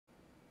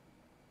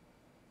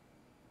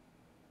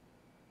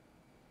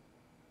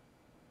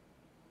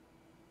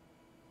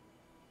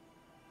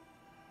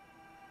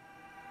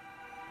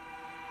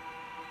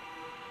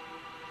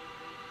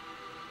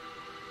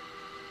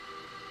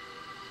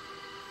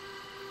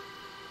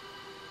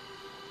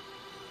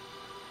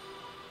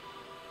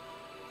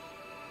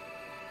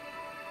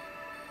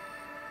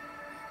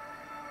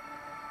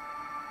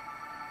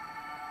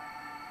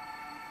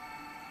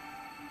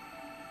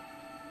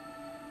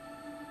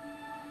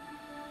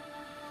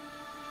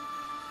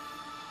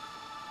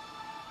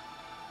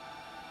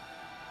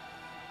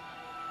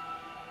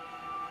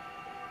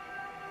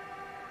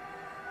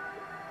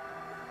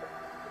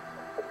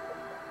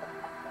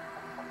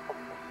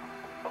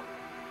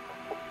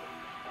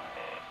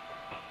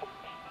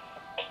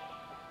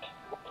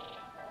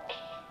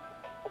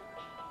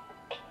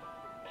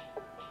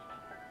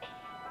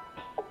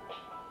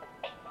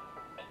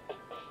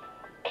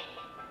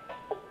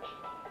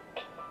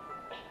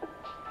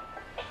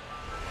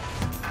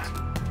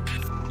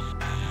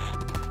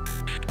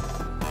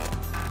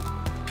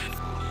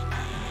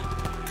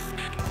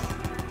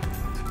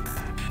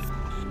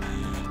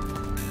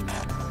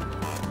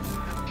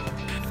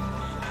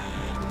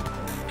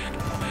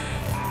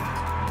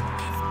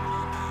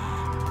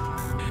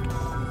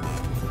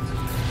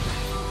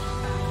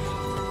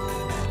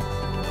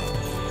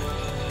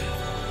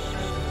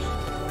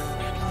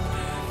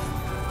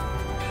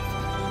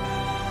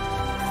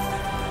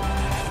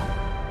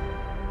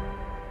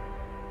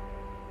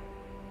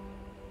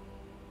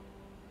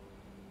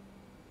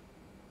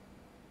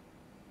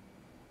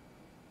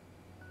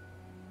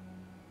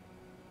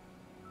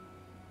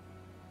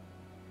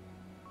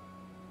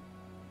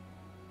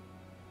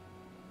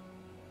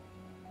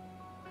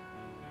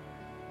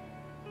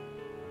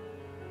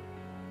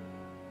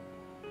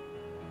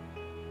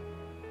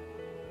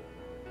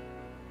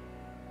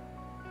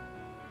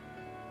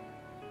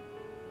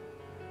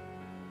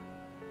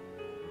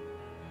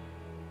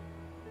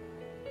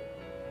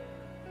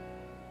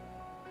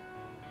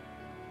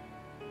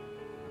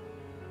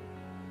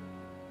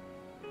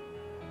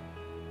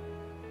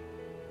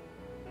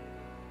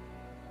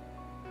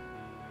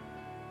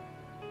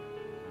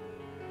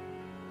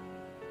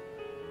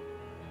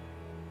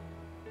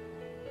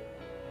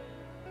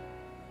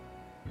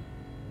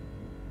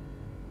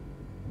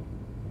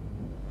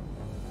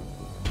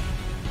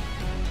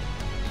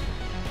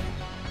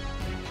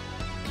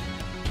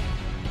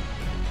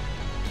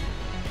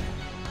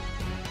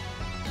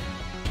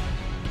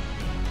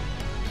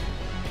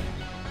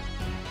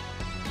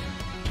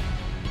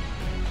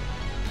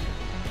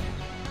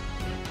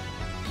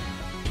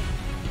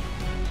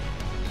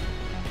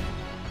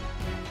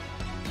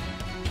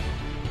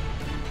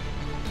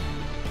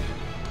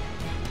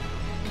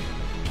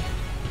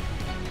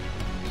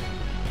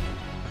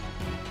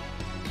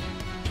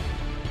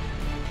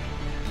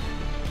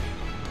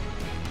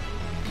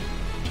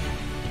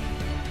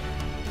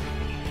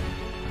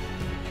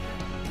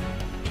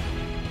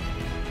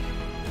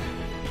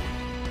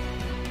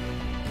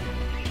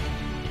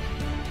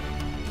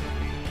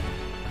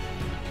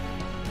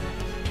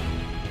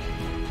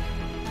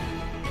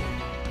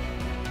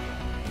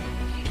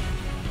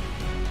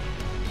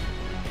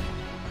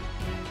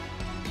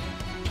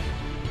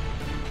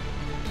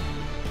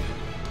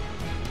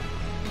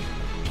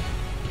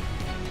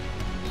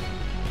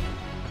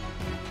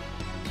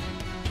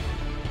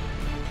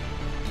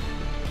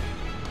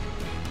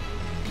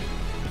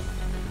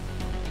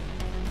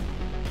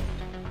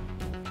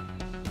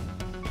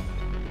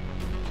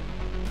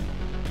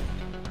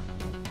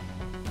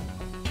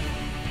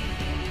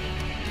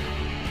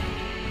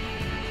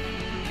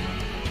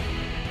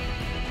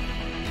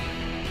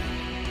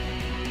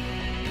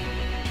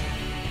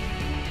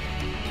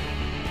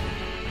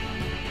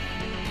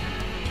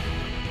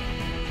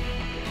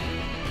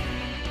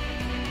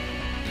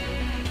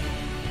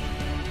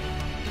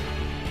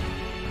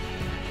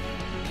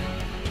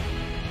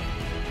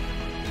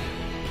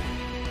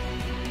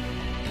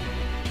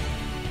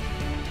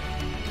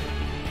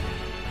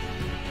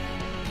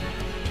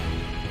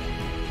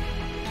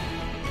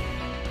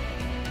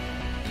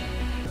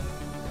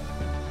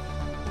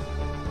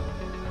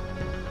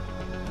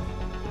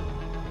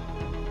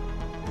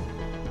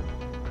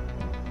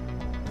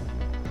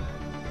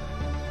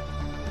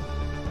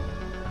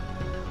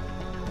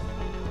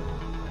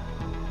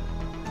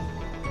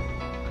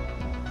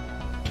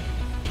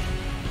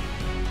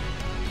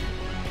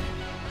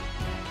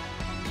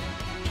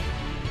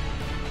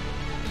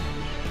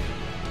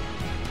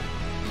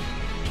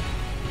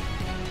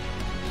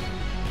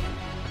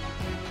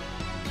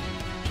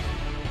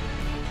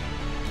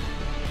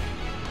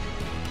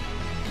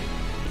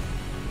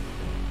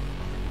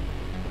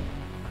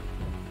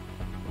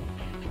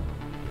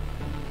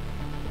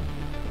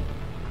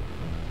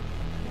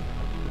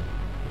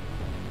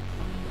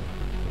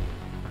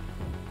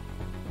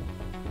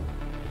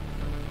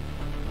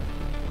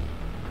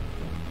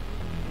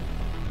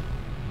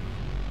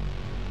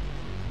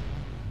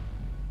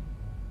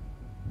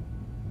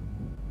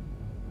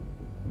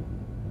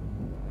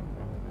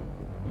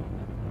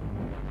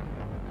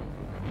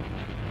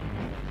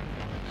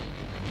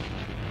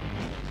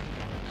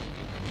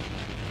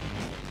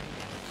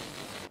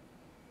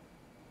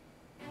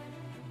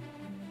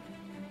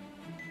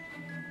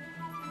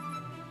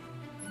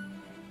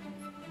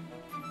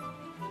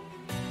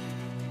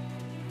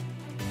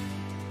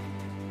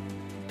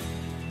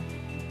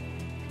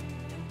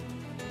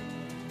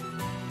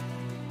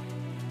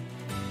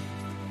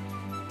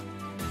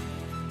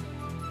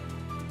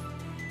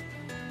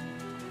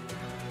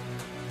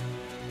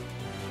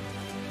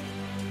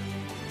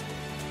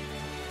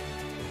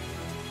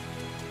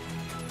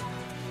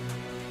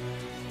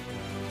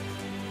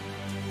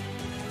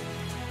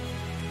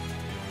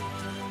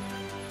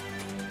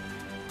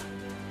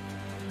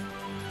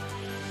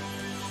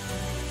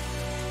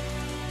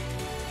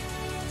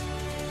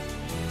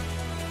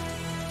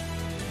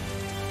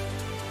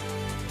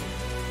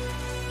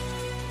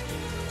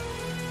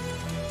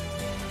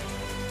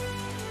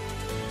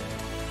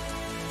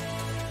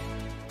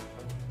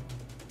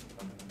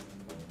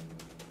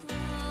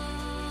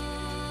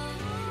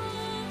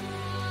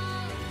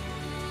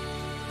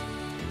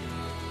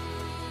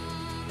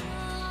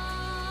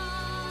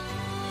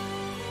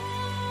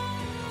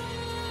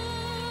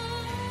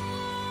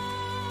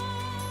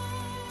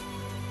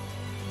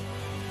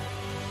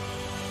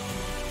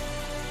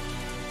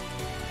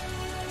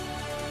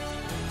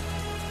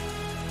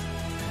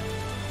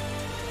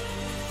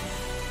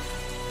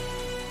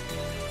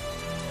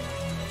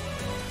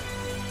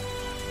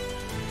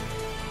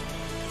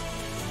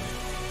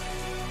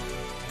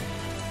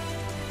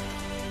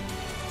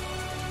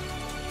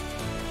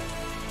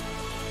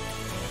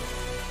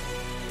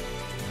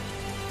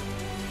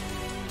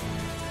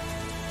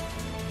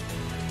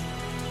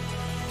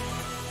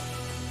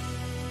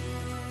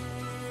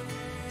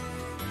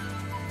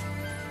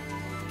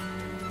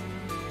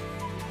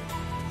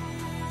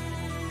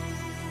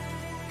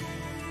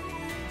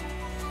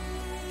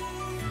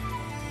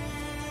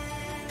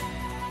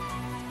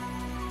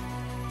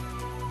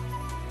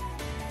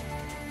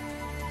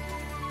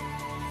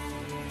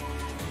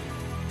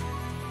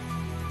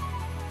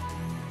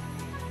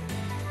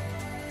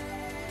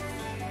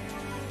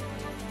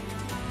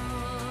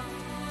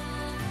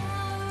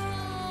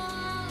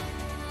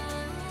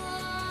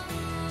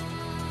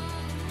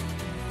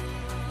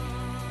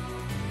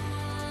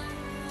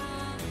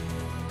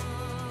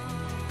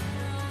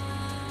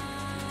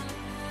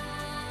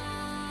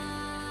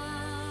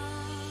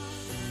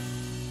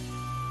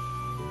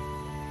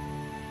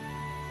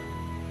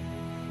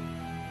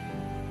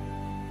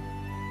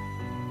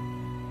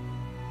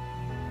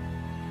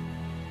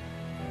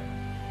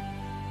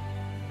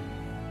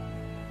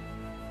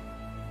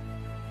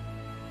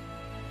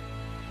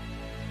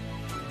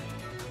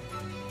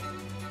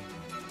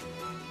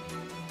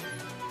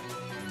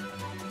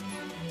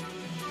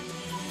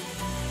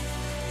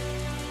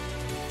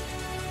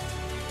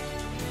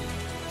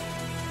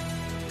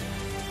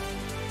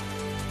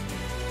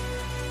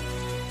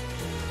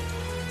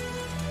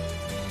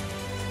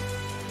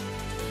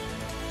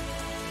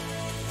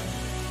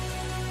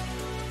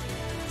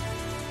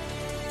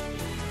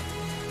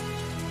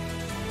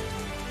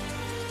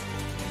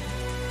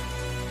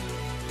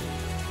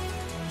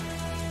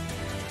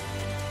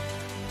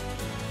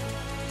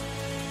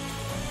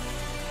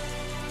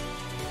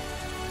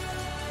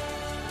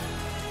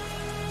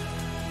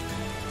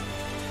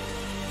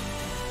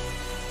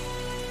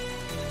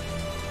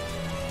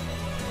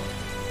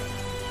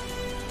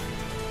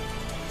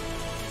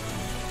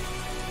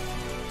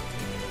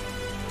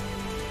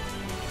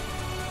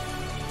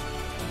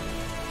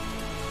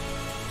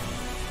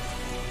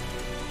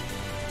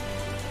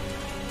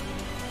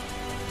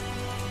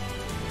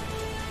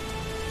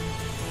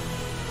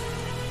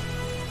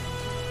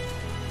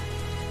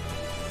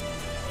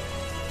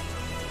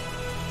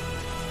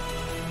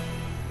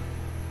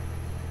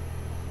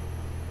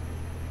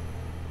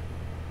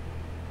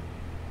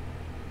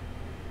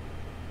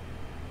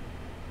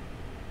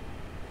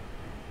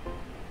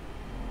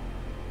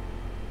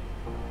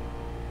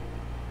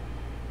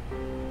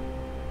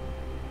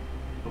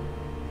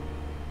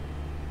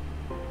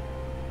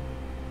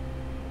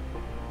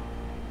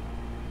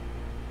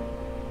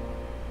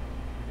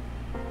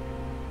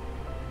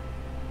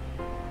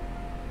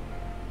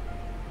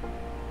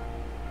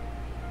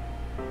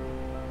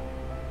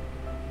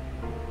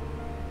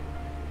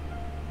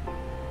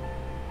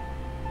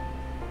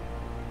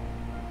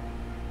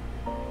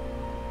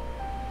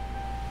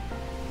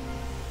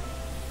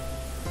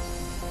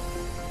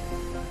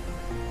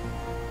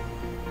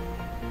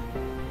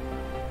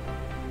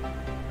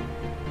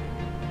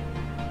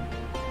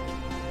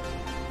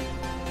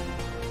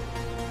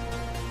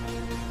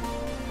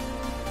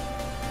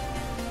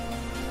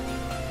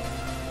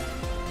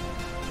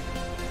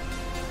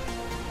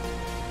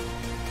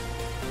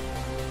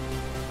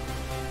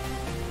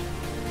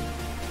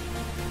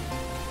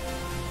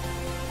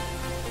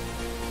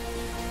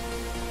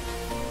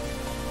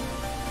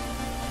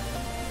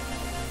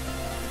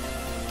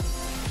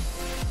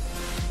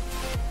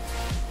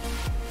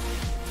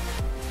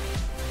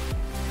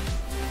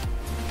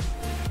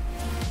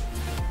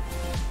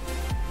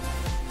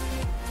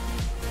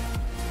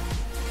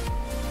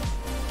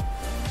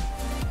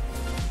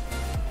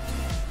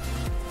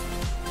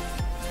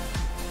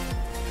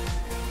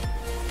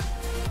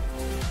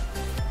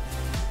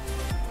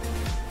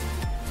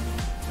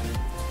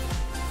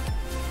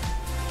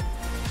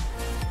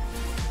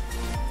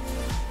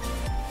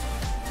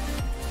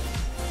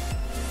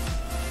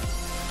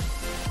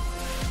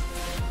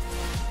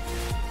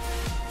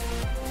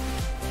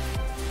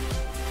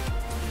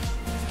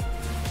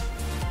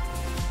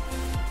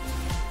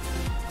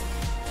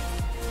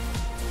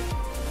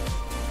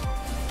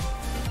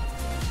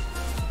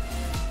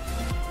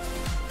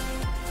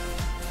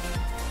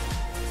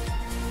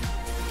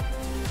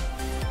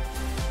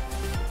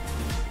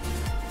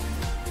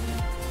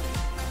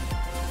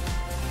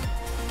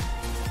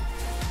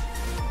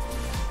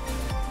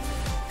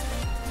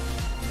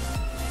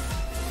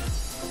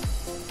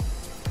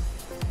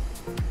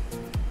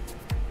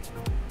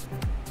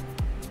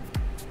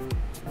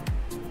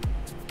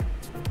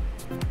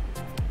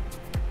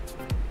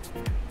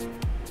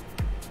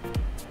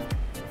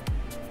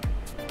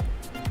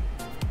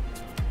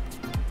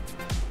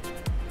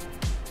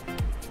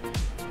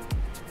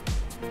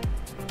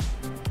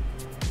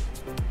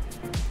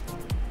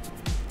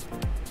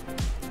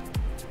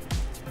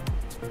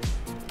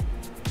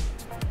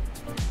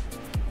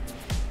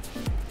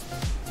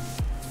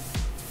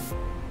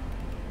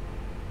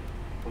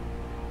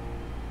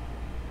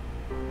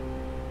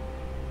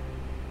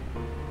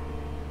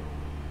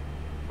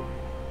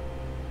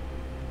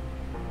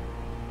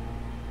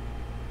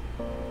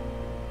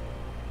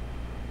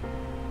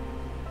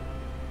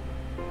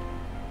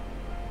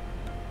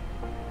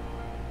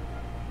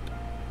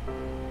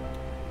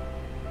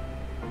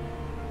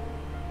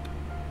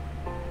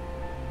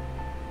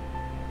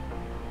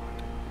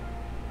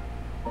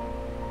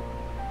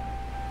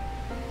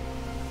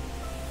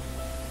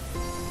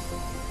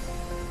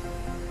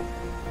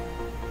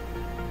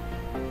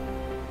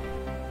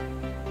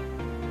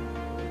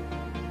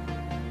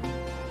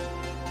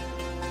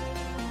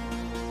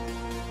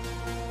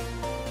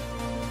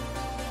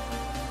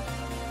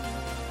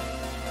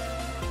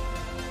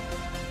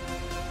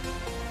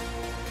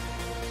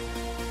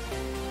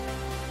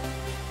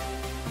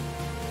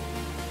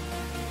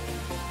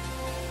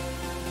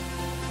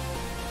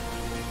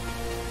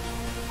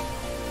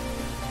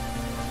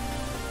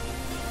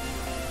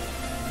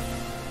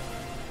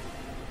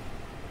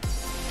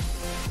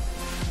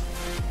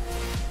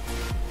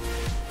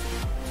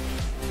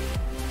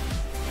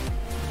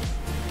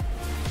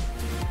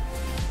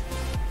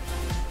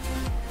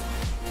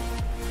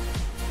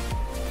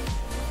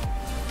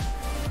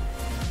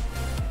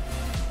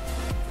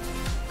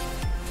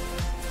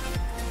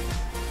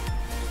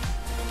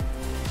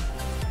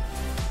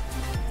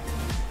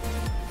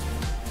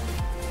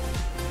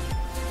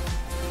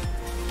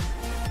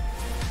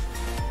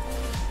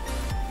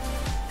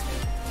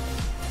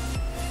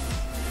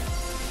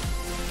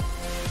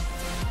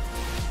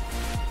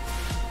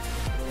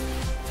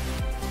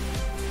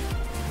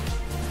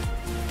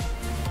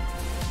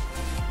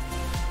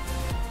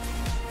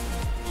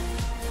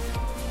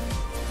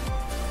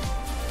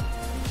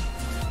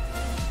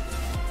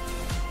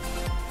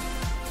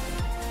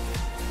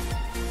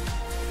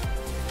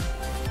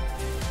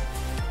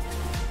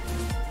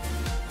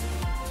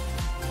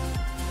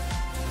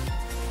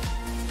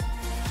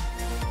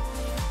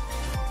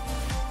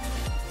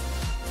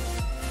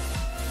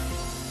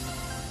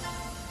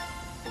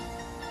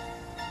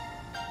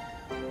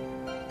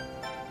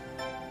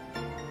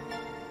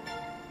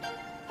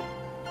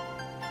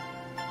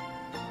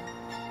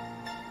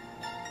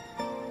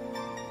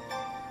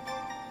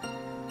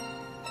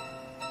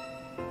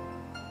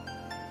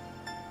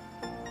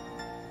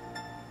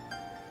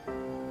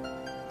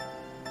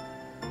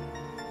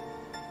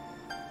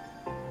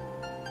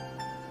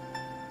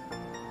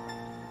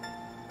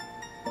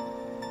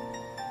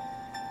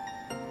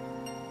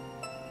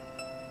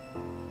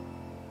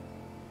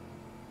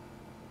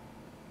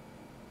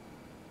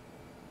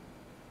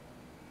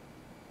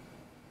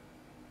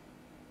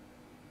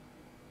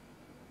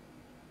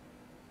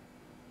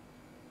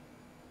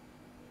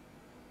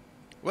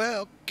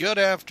Well, good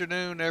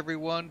afternoon,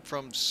 everyone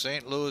from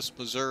St. Louis,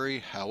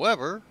 Missouri.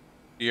 However,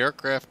 the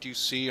aircraft you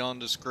see on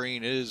the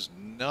screen is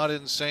not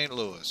in St.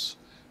 Louis.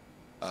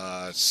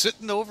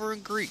 Sitting over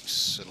in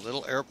Greece, at a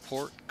little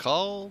airport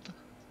called,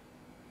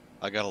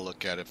 I gotta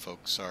look at it,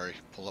 folks, sorry,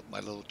 pull up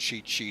my little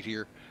cheat sheet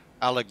here.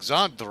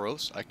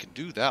 Alexandros, I can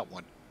do that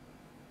one.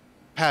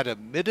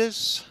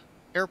 Papadiamantis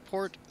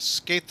Airport,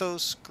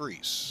 Skiathos,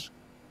 Greece.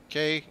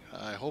 Okay,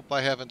 I hope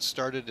I haven't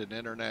started an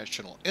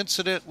international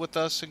incident with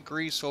us in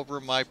Greece over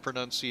my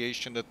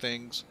pronunciation of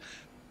things.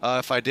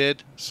 If I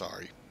did,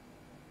 sorry.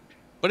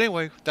 But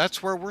anyway,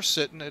 that's where we're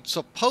sitting. It's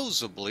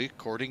supposedly,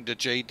 according to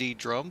JD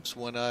Drums,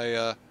 when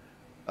I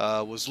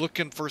was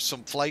looking for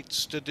some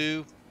flights to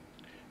do,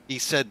 he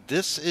said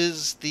this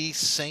is the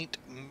St.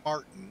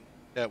 Martin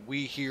that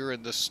we here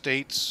in the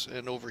States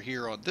and over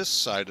here on this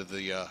side of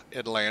the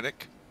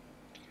Atlantic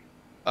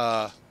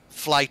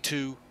fly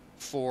to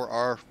for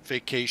our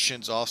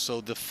vacations. Also,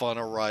 the fun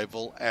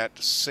arrival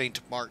at St.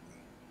 Martin.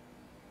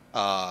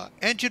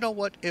 And you know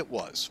what? It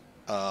was.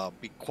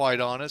 Be quite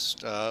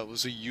honest, it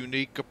was a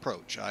unique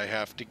approach. I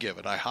have to give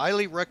it. I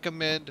highly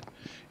recommend,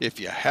 if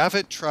you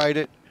haven't tried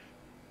it,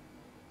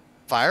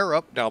 fire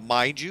up. Now,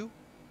 mind you,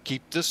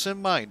 keep this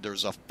in mind.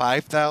 There's a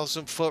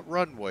 5,000-foot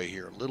runway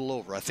here, a little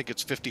over. I think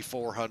it's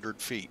 5,400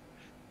 feet.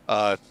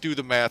 Do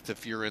the math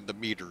if you're in the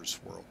meters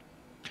world.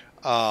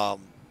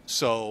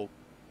 So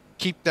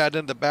keep that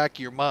in the back of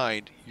your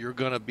mind. You're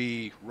going to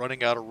be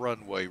running out of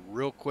runway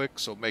real quick,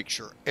 so make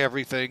sure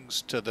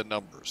everything's to the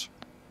numbers.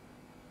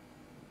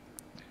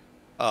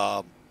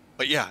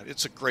 But yeah,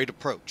 it's a great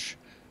approach.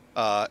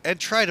 And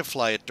try to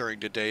fly it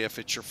during the day if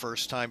it's your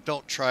first time.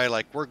 Don't try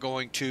like we're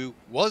going to.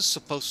 Was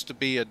supposed to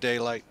be a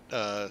daylight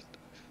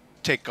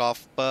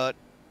takeoff, but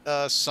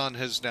sun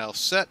has now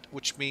set,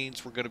 which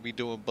means we're going to be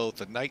doing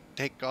both a night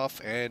takeoff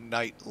and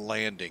night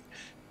landing.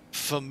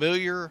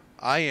 Familiar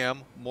I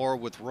am more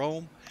with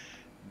Rome,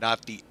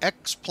 not the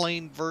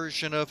X-plane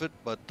version of it,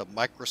 but the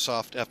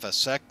Microsoft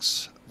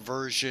FSX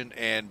version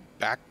and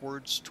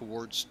backwards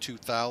towards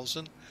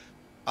 2000.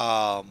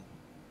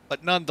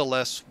 But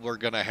nonetheless, we're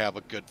going to have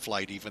a good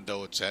flight even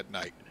though it's at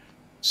night.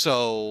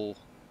 So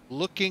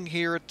looking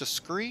here at the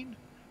screen,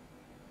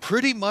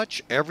 pretty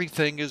much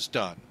everything is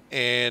done.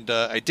 And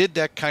I did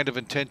that kind of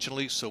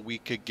intentionally so we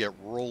could get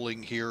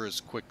rolling here as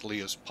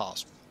quickly as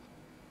possible.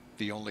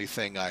 The only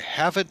thing I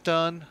haven't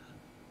done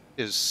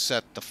is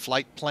set the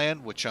flight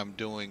plan, which I'm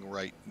doing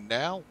right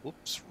now.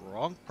 Whoops,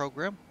 wrong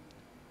program.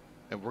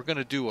 And we're going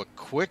to do a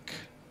quick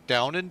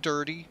down and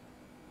dirty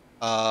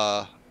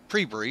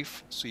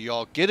pre-brief so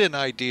y'all get an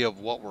idea of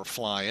what we're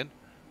flying.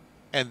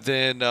 And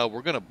then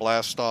we're going to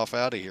blast off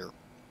out of here.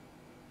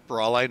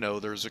 For all I know,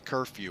 there's a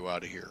curfew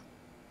out of here.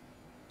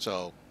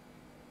 So,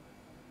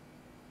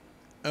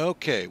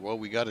 okay, well,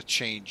 we got to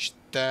change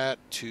that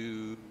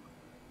to,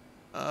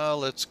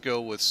 let's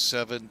go with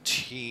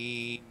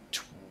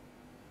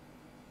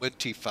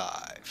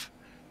 1725.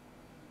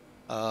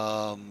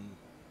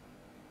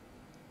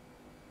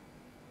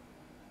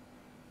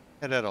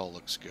 And that all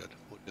looks good.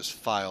 We'll just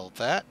file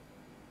that.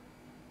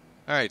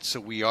 All right, so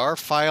we are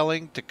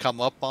filing to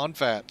come up on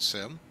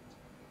VATSIM.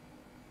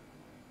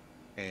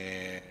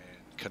 And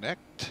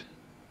connect.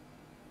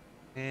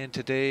 And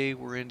today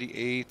we're in the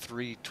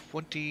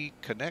A320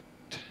 connect.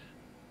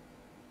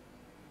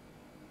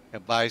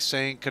 And by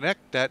saying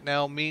connect, that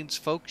now means,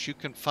 folks, you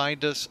can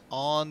find us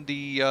on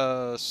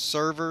the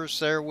servers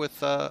there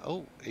with,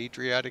 oh,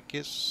 Adriatic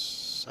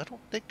is, I don't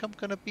think I'm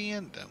going to be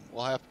in them.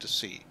 We'll have to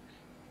see.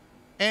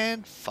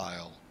 And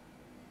file.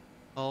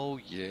 Oh,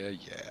 yeah.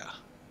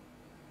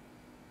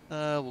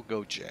 We'll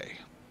go J.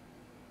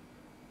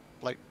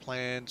 Flight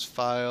plans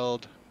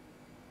filed.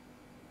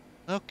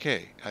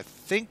 Okay, I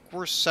think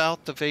we're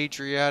south of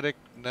Adriatic,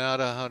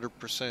 not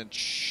 100%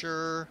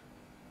 sure.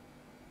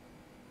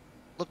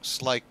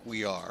 Looks like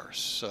we are,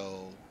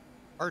 so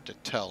hard to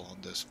tell on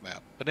this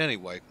map. But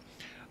anyway,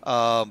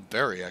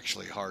 very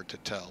actually hard to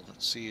tell.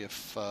 Let's see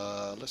if,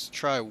 let's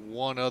try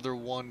one other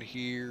one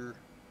here.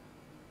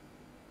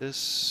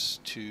 This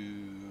to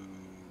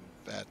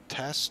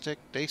Fantastic.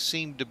 They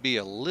seem to be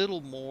a little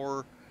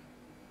more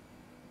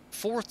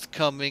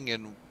forthcoming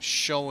in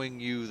showing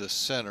you the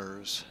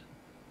centers.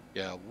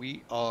 Yeah,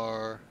 we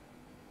are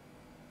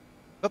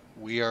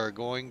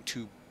going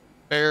to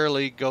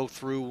barely go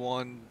through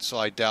one, so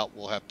I doubt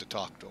we'll have to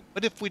talk to them.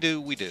 But if we do,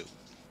 we do.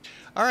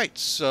 All right,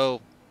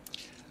 so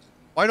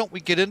why don't we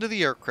get into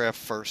the aircraft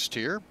first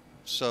here?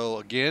 So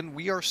again,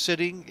 we are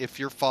sitting, if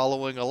you're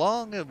following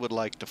along and would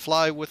like to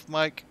fly with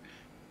Mike,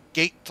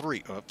 Gate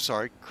 3. Oh,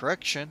 sorry,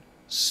 correction.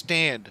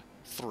 Stand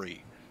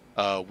 3.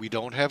 We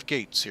don't have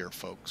gates here,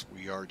 folks.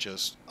 We are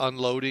just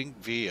unloading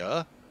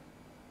via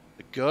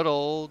the good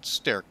old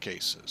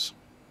staircases.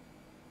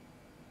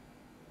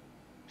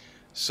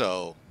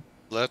 So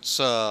let's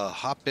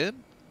hop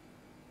in.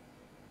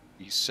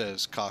 He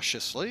says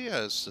cautiously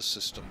as the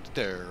system,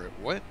 there it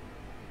went.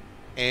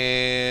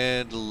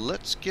 And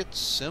let's get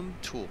Sim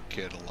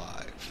Toolkit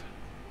alive.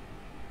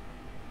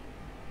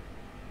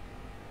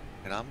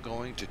 And I'm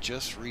going to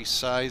just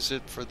resize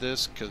it for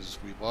this because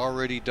we've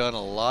already done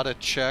a lot of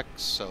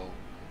checks, so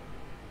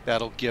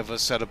that'll give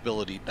us that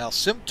ability. Now,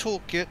 Sim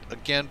Toolkit,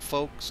 again,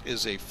 folks,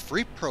 is a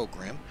free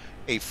program.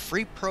 A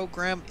free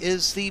program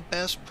is the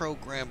best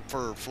program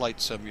for flight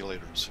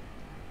simulators.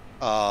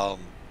 For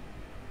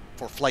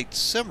flight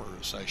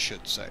simmers, I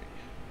should say.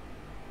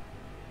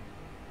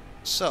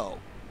 So,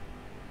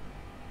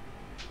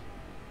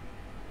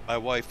 my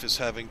wife is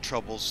having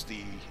troubles.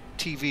 The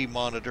TV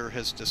monitor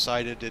has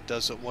decided it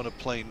doesn't want to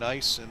play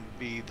nice and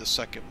be the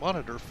second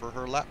monitor for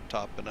her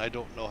laptop, and I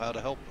don't know how to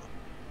help her.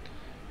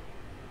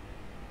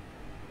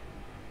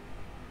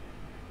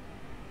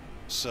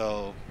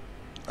 So,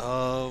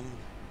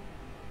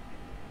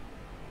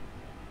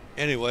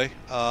 anyway,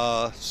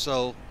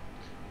 so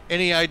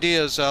any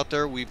ideas out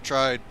there? We've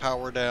tried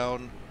power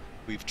down,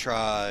 we've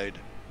tried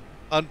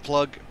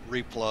unplug,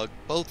 replug,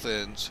 both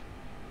ends,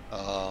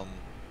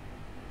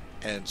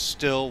 and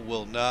still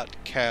will not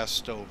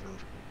cast over.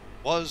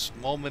 Was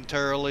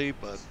momentarily,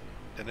 but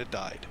then it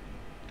died.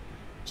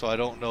 So I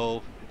don't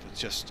know if it's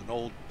just an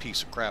old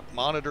piece of crap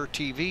monitor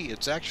TV.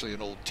 It's actually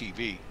an old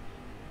TV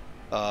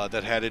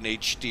that had an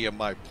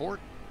HDMI port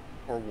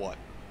or what,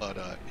 but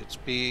it's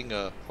being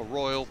a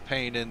royal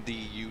pain in the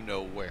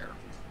you-know-where.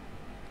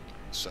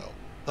 So,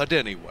 but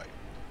anyway,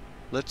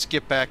 let's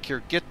get back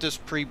here, get this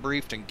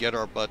pre-briefed, and get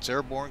our butts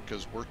airborne,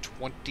 because we're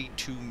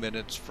 22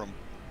 minutes from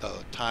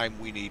the time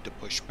we need to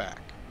push back.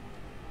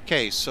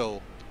 Okay,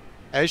 so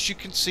as you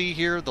can see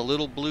here, the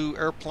little blue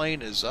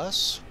airplane is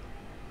us.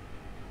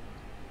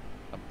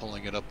 I'm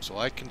pulling it up so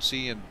I can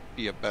see and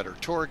be a better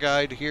tour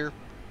guide here.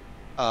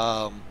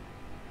 And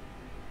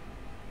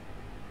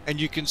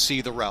you can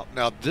see the route.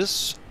 Now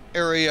this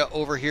area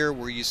over here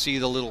where you see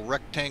the little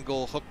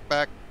rectangle hook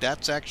back,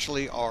 that's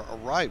actually our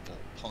arrival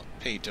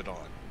painted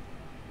on.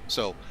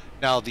 So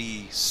now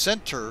the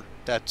center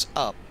that's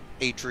up,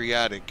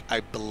 Adriatic,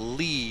 I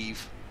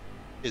believe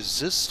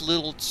is this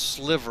little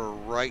sliver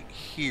right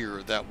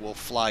here that will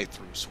fly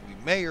through. So we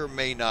may or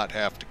may not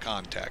have to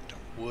contact them.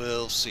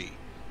 We'll see.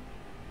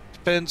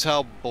 Depends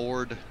how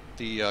bored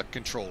the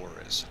controller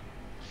is.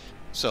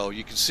 So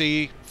you can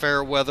see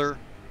fair weather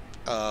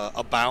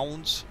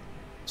abounds.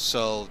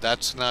 So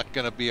that's not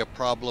going to be a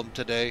problem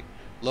today.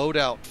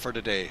 Loadout for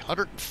today,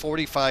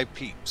 145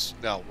 peeps.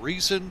 Now,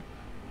 reason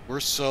we're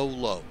so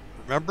low.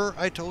 Remember,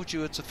 I told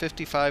you it's a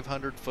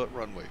 5,500 foot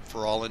runway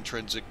for all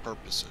intrinsic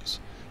purposes.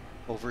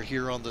 Over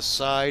here on the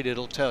side,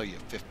 it'll tell you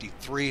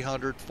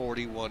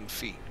 5,341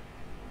 feet.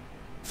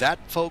 That,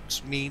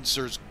 folks, means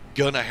there's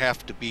gonna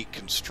have to be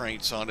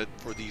constraints on it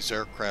for these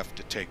aircraft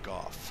to take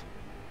off.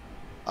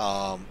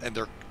 And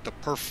they're the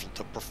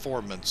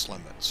performance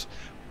limits.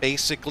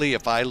 Basically,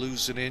 if I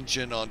lose an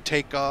engine on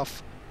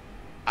takeoff,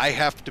 I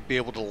have to be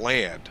able to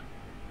land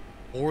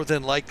more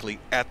than likely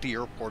at the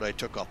airport I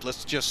took off.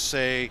 Let's just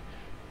say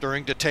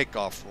during the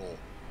takeoff roll,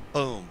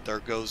 boom, there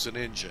goes an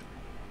engine.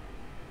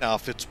 Now,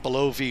 if it's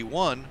below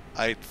V1,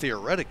 I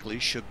theoretically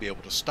should be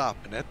able to stop.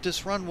 And at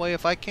this runway,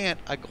 if I can't,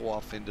 I go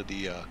off into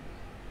the,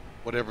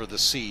 whatever the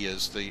C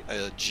is, the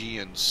G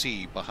and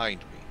C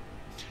behind me.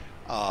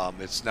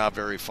 It's not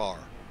very far.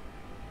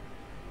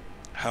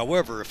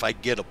 However, if I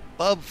get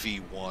above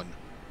V1,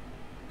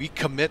 we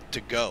commit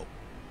to go.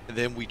 And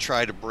then we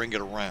try to bring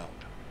it around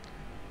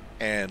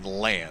and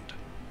land.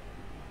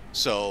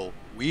 So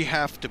we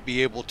have to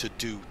be able to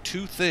do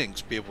two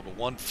things. Be able to,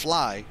 one,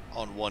 fly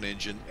on one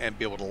engine and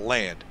be able to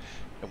land.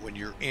 And when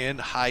you're in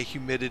high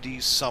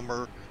humidity,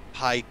 summer,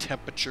 high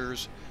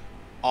temperatures,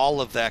 all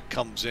of that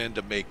comes in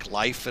to make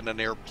life in an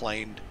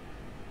airplane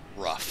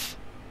rough.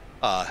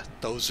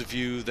 Those of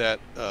you that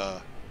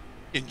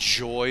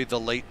enjoy the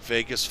late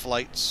Vegas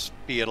flights,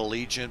 be it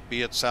Allegiant,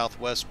 be it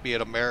Southwest, be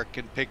it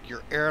American, pick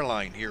your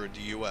airline here in the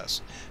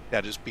U.S.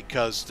 That is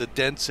because the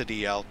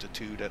density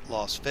altitude at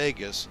Las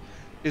Vegas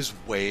is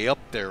way up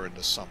there in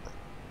the summer.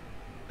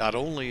 Not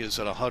only is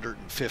it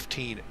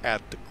 115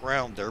 at the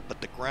ground there, but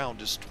the ground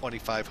is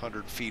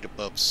 2,500 feet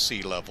above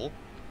sea level.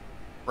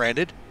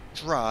 Granted,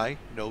 dry,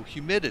 no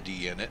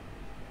humidity in it,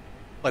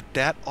 but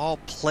that all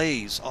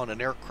plays on an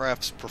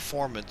aircraft's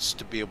performance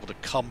to be able to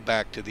come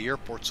back to the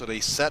airport, so they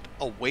set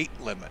a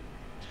weight limit.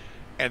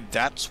 And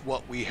that's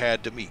what we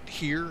had to meet.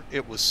 Here,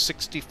 it was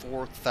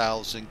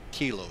 64,000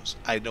 kilos.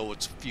 I know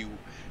it's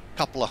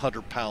couple of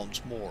 100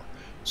 pounds more.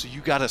 So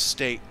you got to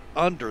stay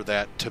under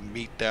that to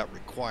meet that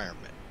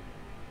requirement.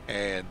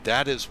 And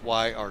that is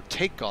why our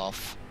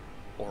takeoff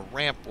or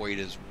ramp weight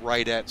is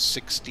right at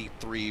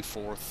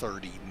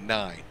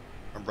 63,439.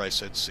 Remember I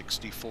said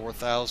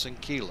 64,000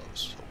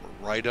 kilos. So we're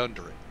right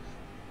under it.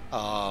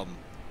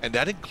 And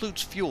that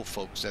includes fuel,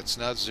 folks. That's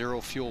not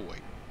zero fuel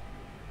weight.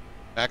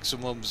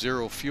 Maximum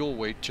zero fuel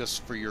weight,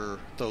 just for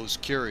those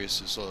curious,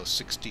 is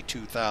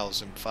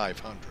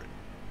 62,500.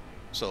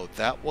 So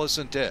that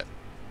wasn't it.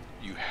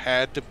 You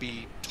had to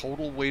be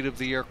total weight of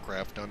the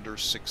aircraft under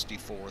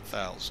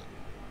 64,000.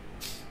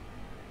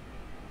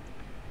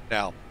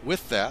 Now,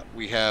 with that,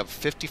 we have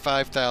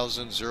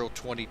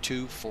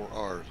 55,022 for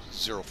our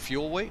zero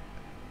fuel weight.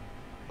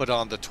 put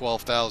on the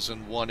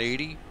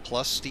 12,180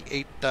 plus the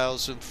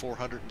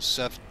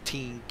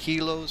 8,417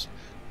 kilos.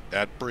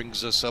 That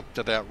brings us up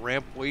to that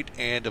ramp weight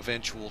and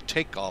eventual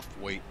takeoff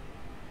weight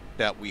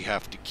that we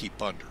have to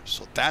keep under.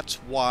 So that's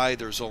why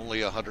there's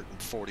only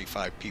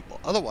 145 people.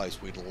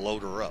 Otherwise, we'd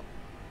load her up.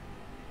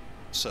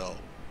 So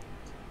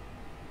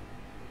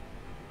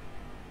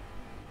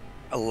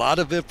a lot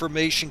of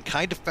information,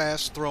 kind of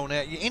fast thrown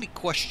at you. Any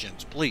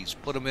questions, please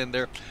put them in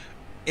there.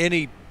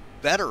 Any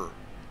better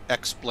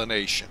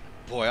explanation,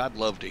 boy, I'd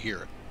love to hear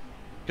it,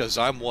 because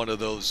I'm one of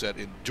those that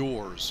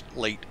endures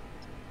late.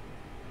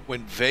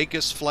 When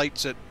Vegas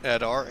flights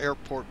at our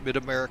airport,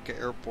 Mid-America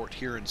Airport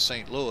here in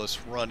St. Louis,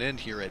 run in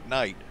here at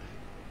night,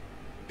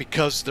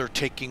 because they're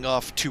taking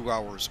off 2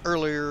 hours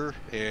earlier,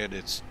 and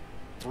it's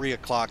 3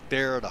 o'clock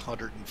there at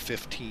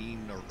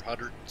 115 or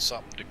 100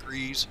 something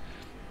degrees,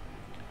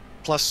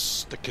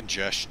 plus the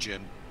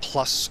congestion,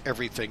 plus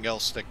everything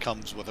else that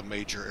comes with a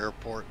major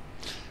airport.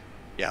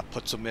 Yeah,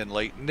 puts them in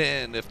late, and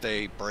then if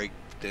they break,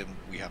 then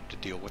we have to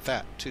deal with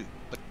that too.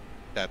 But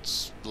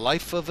that's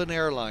life of an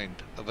airline,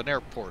 of an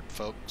airport,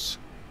 folks.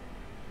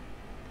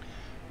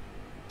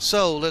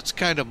 So let's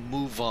kind of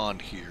move on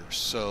here.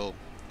 So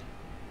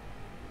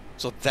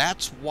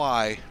that's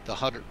why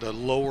the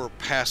lower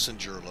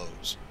passenger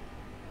loads.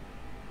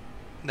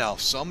 Now,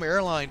 some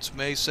airlines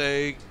may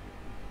say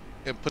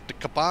and put the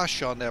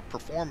kibosh on that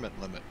performance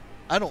limit.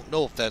 I don't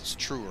know if that's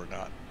true or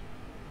not.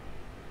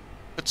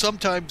 But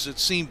sometimes it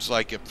seems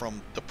like it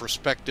from the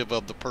perspective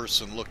of the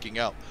person looking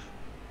out.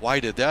 Why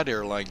did that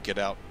airline get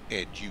out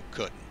and you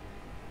couldn't?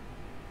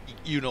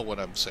 You know what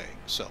I'm saying.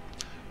 So,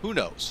 who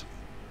knows?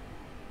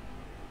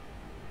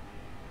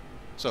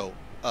 So,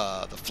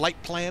 the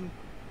flight plan.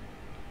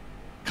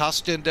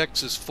 Cost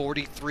index is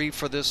 43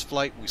 for this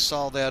flight. We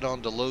saw that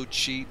on the load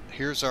sheet.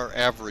 Here's our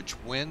average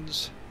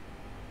winds.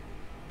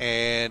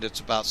 And it's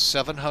about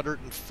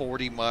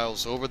 740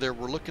 miles over there.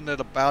 We're looking at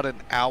about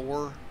an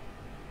hour.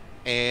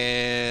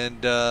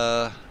 And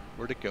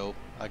where'd it go?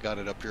 I got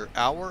it up here.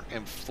 Hour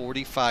and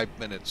 45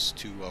 minutes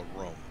to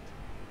Rome.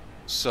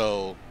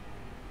 So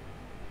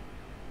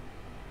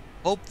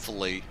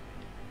hopefully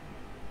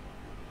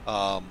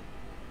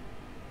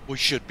we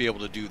should be able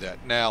to do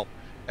that. Now,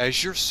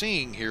 as you're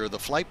seeing here, the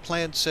flight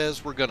plan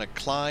says we're going to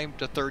climb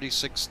to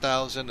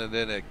 36,000 and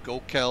then at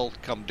GoCal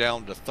come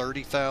down to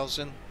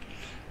 30,000.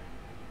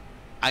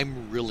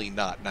 I'm really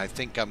not, and I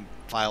think I'm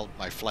filed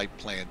my flight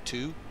plan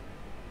too.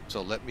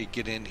 So let me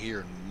get in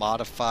here and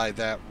modify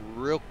that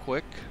real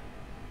quick.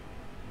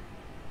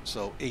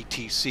 So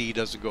ATC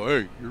doesn't go,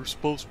 hey, you're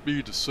supposed to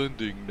be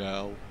descending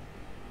now.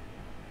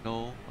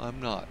 No, I'm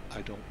not.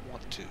 I don't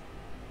want to.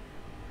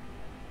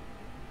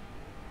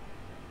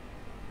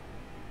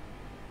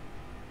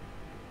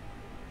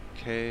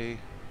 Okay.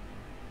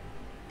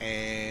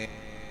 And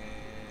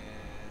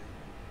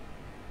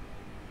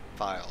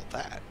file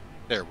that.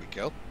 There we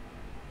go.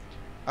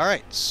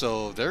 Alright,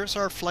 so there's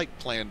our flight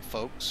plan,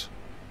 folks.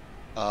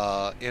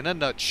 In a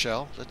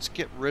nutshell, let's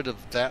get rid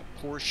of that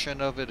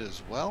portion of it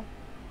as well.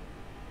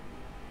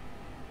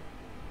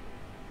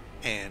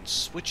 And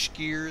switch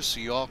gears so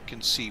y'all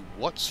can see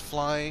what's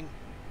flying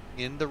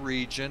in the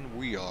region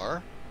we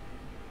are.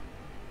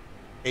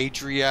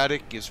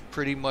 Adriatic is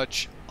pretty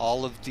much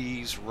all of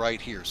these right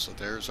here. So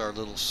there's our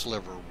little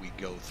sliver we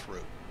go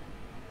through.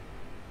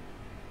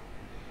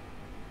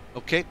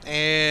 Okay,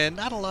 and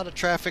not a lot of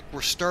traffic.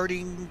 We're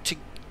starting to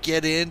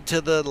get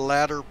into the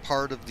latter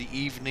part of the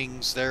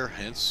evenings there,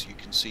 hence you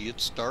can see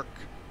it's dark.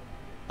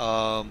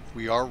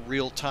 We are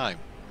real time.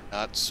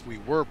 We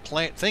were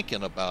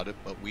thinking about it,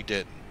 but we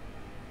didn't.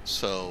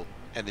 So,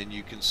 and then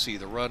you can see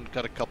the run,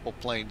 got a couple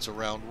planes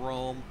around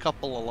Rome,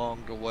 couple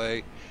along the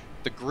way.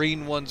 The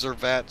green ones are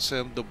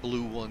VATSIM, the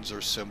blue ones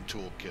are Sim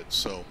Toolkit.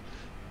 So,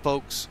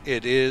 folks,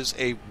 it is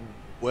a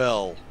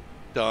well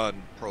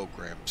done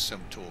program,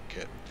 Sim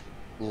Toolkit.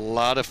 A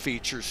lot of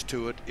features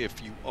to it.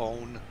 If you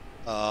own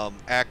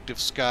Active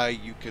Sky,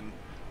 you can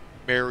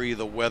marry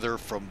the weather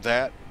from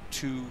that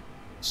to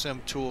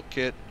Sim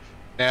Toolkit.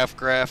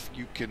 NavGraph,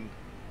 you can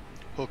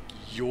hook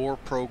your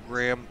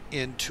program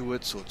into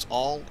it, so it's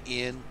all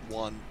in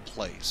one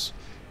place.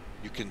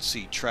 You can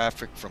see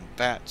traffic from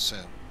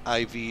VATSIM,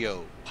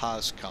 IVO,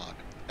 POSCON,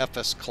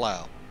 FS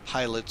Cloud,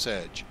 Pilot's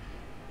Edge.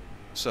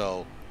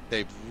 So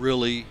they've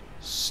really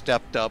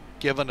stepped up,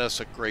 given us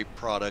a great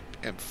product,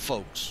 and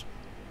folks,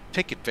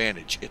 take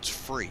advantage. It's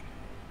free.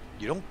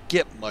 You don't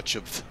get much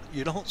of,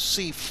 you don't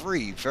see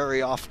free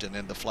very often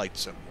in the flight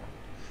sim world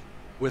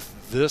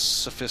with this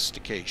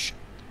sophistication.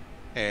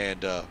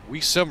 And we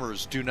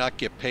simmers do not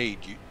get paid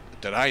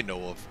that I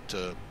know of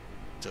to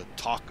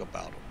talk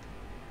about them.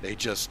 They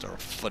just are a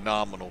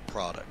phenomenal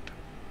product.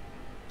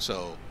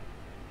 So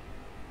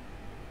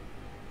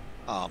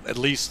at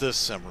least this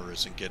simmer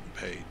isn't getting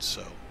paid.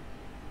 So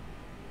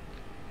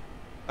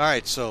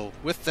alright, so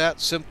with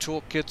that, Sim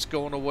Toolkit's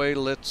going away.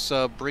 Let's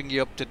bring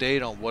you up to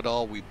date on what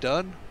all we've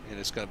done. And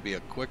it's going to be a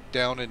quick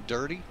down and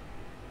dirty.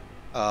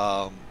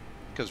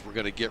 because we're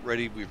going to get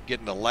ready. We're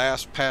getting the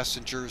last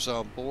passengers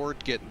on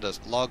board, getting the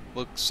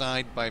logbook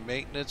signed by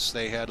maintenance.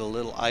 They had a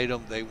little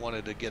item they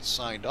wanted to get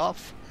signed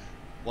off.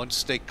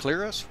 Once they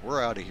clear us,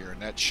 we're out of here,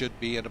 and that should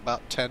be in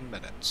about 10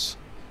 minutes.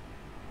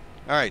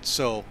 All right,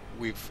 so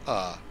we've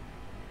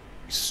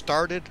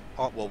started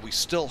on, well, we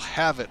still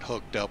have it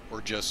hooked up,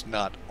 we're just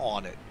not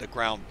on it, the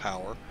ground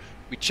power.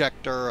 We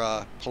checked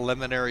our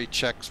preliminary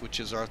checks, which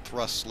is our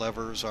thrust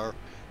levers, our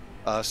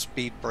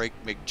speed brake,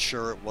 making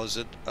sure it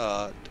wasn't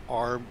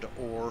armed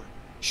or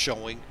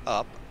showing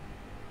up.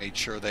 Made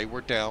sure they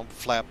were down.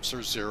 Flaps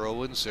are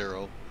 0 and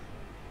 0.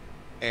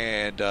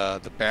 And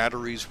the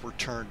batteries were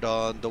turned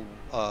on, the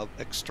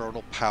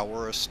external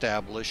power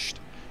established.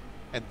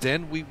 And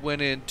then we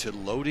went into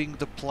loading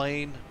the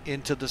plane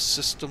into the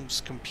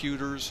system's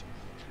computers,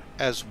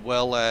 as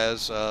well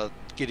as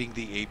getting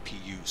the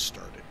APU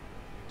started.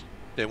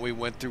 Then we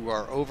went through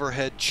our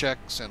overhead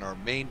checks and our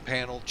main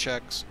panel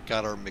checks,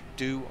 got our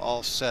McDo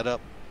all set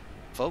up.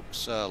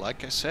 Folks,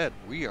 like I said,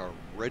 we are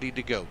ready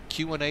to go.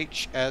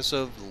 QNH as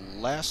of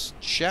last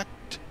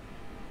checked.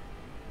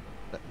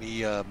 Let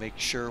me make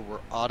sure we're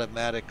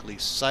automatically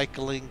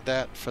cycling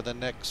that for the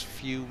next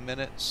few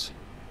minutes.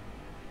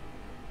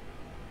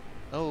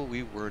 No,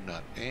 we were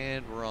not.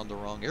 And we're on the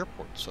wrong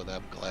airport, so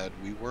I'm glad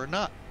we were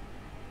not.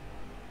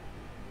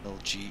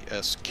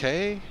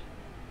 LGSK.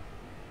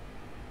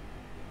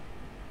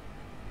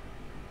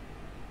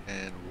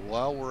 And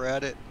while we're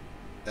at it,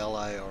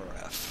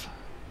 LIRF.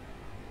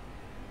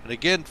 And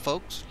again,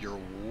 folks, you're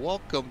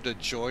welcome to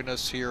join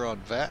us here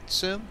on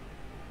VATSIM.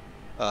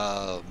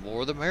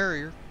 More the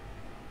merrier.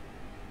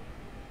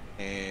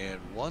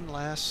 And one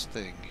last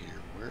thing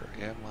here. Where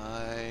am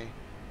I?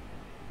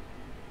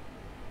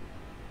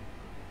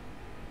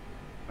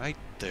 Right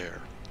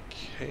there.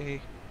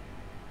 Okay.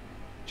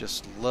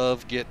 Just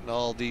love getting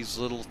all these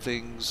little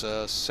things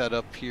set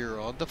up here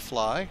on the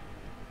fly.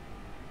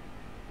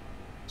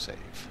 Save.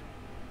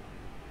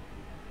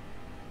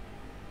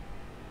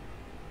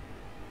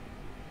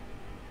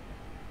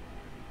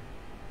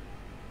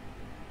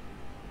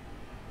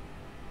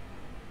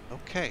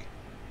 Okay.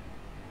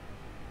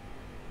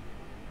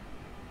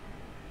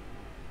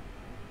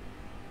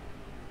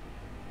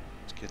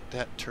 Let's get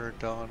that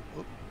turned on.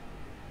 Oop.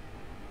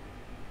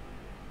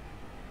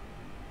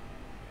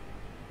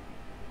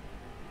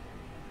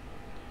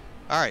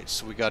 Alright,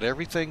 so we got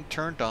everything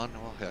turned on.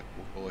 Well, heck,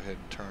 we'll go ahead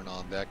and turn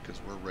on that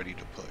because we're ready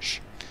to push.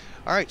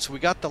 Alright, so we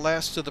got the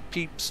last of the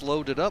peeps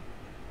loaded up.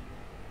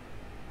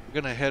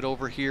 We're going to head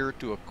over here,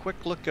 do a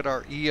quick look at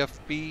our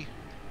EFB,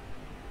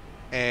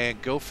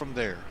 and go from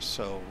there.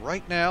 So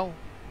right now,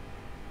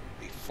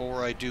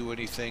 before I do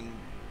anything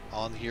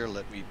on here,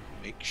 let me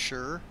make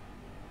sure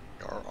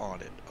we are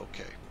on it.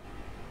 Okay.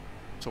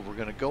 So we're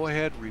going to go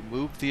ahead,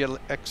 remove the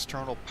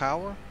external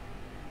power.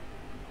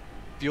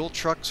 Fuel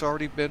truck's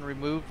already been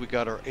removed. We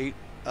got our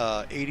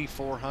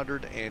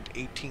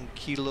 8,418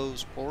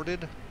 kilos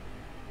boarded,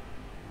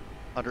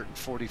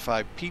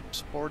 145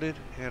 peeps boarded,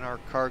 and our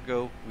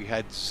cargo, we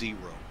had 0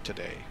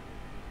 today.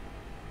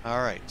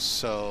 Alright,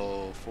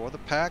 so for the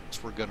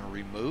packs, we're going to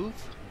remove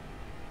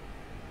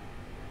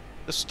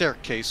the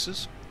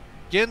staircases.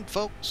 Again,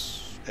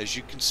 folks, as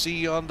you can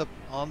see on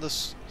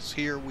this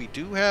here, we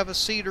do have a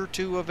seat or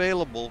two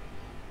available.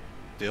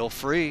 Feel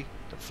free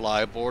to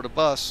fly aboard a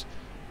bus.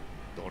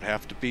 Don't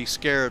have to be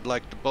scared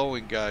like the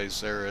Boeing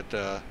guys there at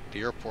the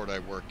airport I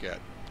work at.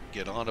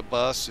 Get on a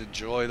bus,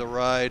 enjoy the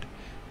ride.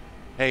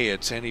 Hey,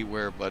 it's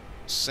anywhere but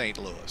St.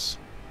 Louis.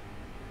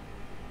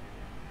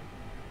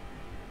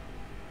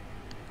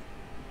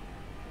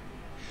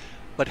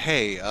 But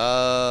hey,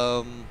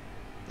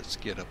 let's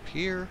get up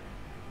here.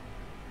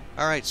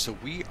 Alright, so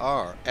we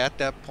are at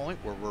that point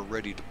where we're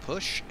ready to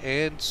push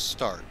and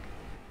start.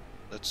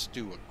 Let's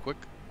do a quick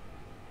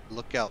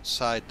look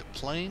outside the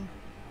plane.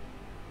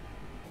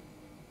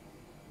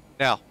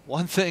 Now,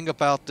 one thing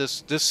about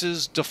this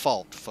is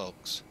default,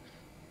 folks.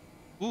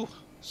 Ooh,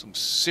 some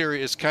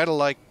serious, kind of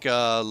like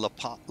La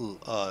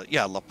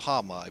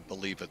Palma, I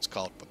believe it's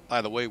called. But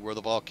by the way, where the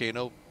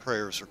volcano,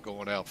 prayers are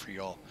going out for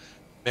y'all.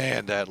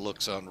 Man, that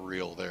looks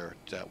unreal there.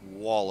 That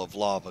wall of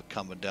lava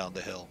coming down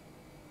the hill.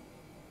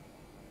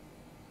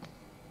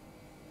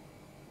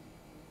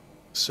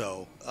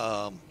 So,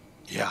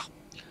 yeah.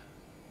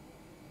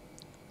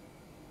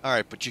 All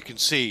right, but you can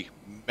see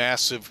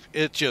massive,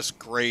 it just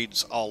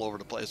grades all over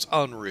the place. It's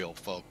unreal,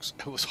 folks.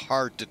 It was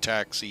hard to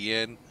taxi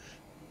in.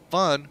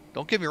 Fun,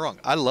 don't get me wrong,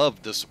 I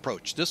love this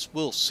approach. This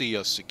will see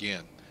us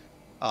again.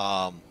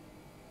 But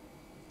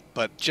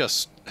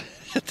just,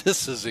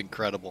 this is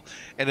incredible.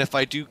 And if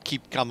I do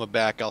keep coming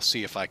back, I'll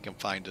see if I can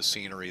find a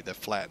scenery that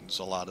flattens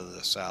a lot of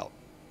this out.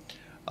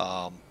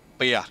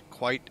 But yeah,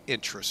 quite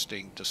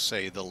interesting to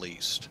say the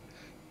least.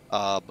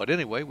 But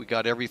anyway, we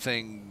got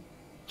everything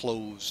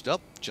closed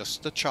up,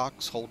 just the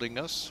chocks holding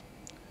us.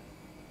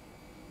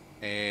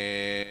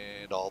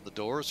 And all the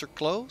doors are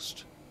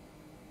closed.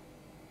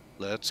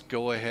 Let's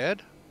go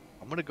ahead.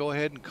 I'm going to go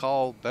ahead and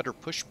call better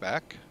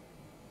pushback.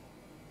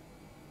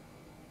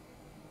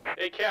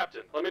 Hey,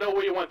 Captain, let me know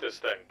where you want this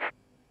thing.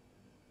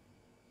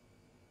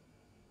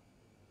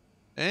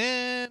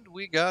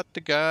 we got the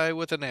guy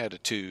with an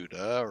attitude.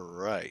 All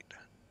right.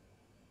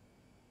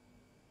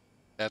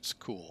 That's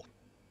cool.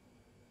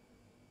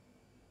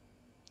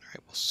 All right,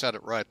 we'll set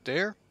it right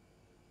there.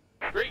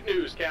 Great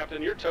news,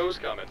 Captain. Your tow's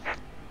coming.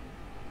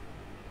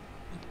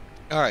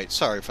 All right,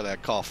 sorry for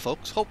that cough,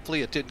 folks.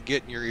 Hopefully it didn't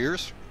get in your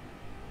ears.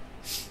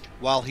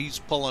 While he's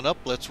pulling up,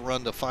 let's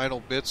run the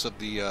final bits of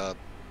the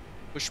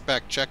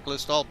pushback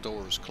checklist. All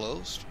doors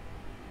closed.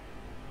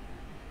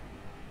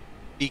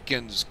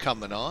 Beacons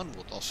coming on.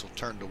 We'll also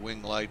turn the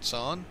wing lights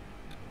on.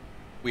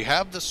 We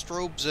have the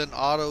strobes in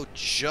auto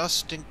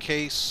just in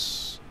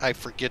case I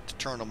forget to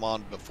turn them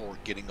on before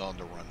getting on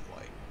the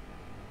runway.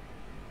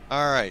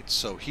 All right,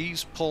 so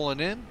he's pulling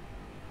in.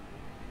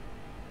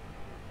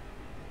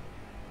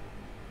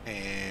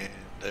 And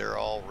they're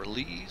all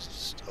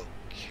released.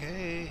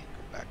 Okay,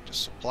 go back to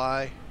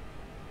supply.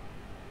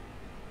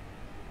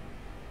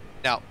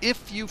 Now,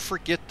 if you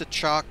forget the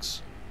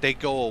chocks, they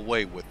go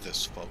away with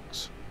this,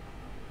 folks.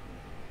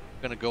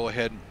 I'm going to go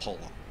ahead and pull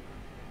them.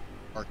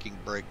 Parking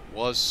brake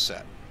was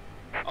set.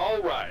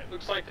 All right.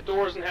 Looks like the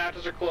doors and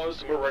hatches are closed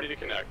and we're ready to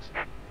connect.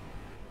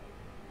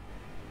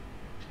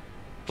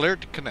 Cleared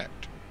to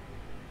connect.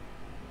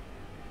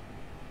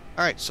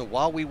 All right, so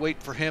while we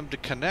wait for him to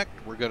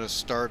connect, we're going to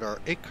start our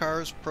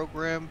ACARS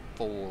program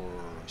for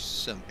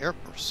Sim Air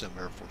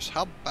Force.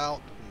 How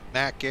about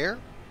Mac Air?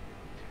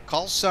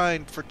 Call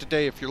sign for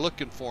today, if you're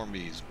looking for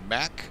me, is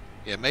MAC,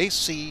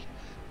 M-A-C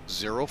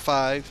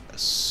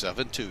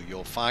 0572.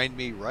 You'll find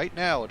me right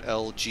now at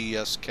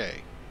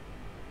LGSK.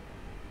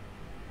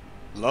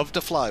 Love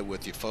to fly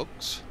with you,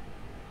 folks.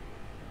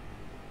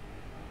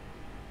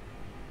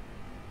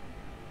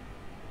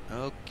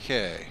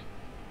 Okay.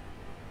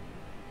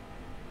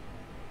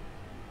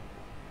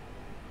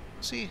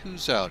 See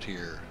who's out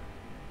here.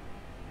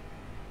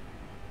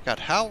 Got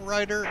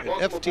Howrider and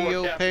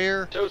FTO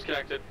pair. Tow's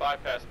connected,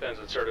 bypass pins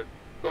inserted.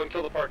 Go and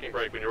kill the parking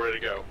brake when you're ready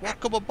to go.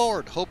 Welcome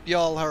aboard. Hope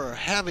y'all are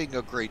having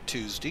a great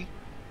Tuesday.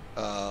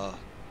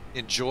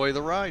 Enjoy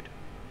the ride.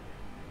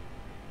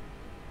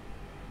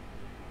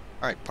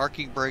 Alright,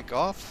 parking brake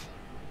off.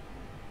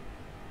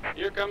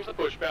 Here comes the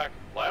pushback.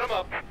 Light them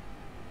up.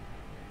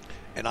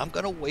 And I'm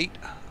going to wait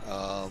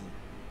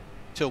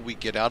till we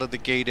get out of the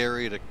gate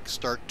area to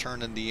start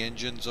turning the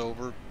engines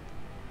over.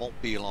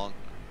 Won't be long.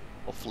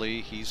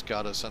 Hopefully he's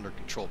got us under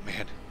control,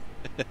 man.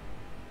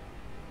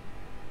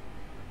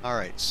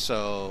 Alright,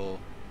 so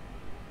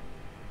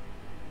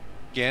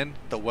again,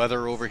 the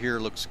weather over here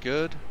looks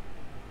good.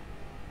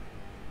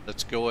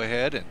 Let's go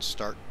ahead and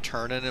start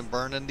turning and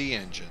burning the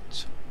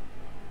engines.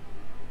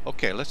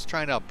 Okay, let's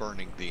try now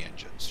burning the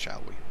engines,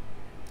 shall we?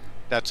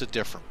 That's a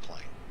different plane.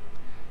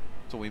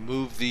 So we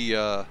move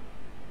the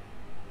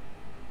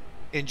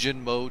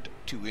engine mode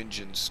to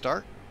engine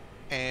start,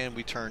 and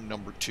we turn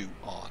number 2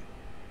 on.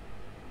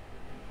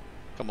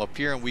 Come up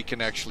here and we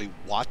can actually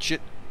watch it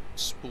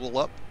spool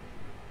up.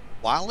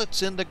 While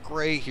it's in the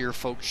gray here,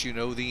 folks, you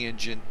know the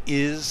engine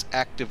is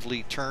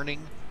actively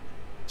turning.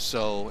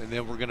 So, and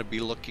then we're going to be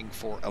looking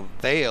for a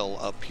veil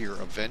up here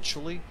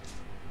eventually,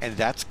 and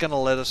that's going to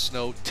let us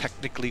know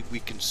technically we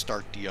can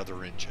start the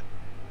other engine.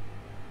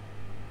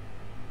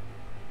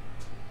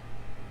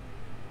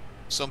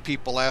 Some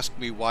people ask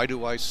me, why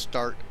do I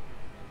start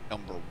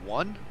number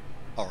 1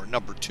 or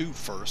number 2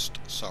 first?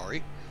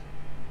 Sorry.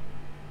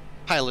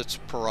 Pilot's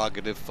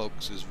prerogative,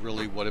 folks, is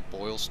really what it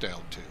boils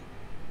down to.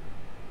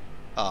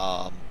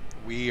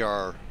 We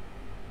are,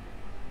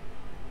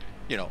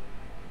 you know,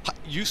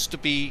 used to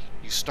be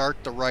you start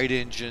the right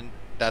engine,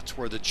 that's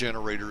where the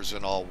generators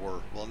and all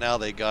were. Well, now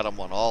they got them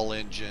on all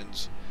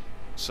engines,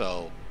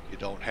 so you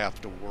don't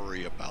have to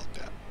worry about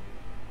that.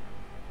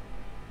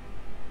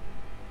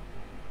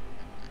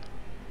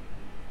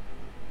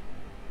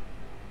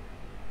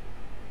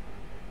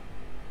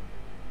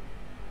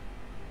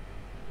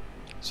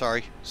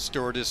 Sorry,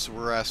 stewardess,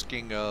 we're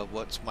asking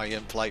what's my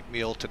in-flight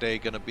meal today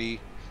going to be.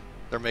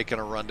 They're making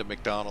a run to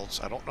McDonald's.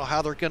 I don't know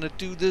how they're going to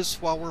do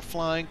this while we're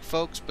flying,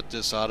 folks, but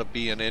this ought to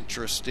be an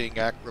interesting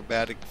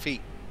acrobatic feat.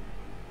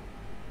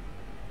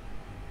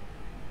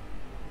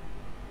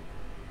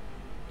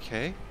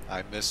 Okay,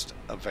 I missed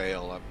a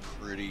veil, I'm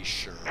pretty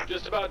sure.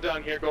 Just about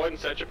done here. Go ahead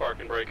and set your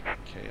parking brake.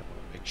 Okay, I'm going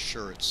to make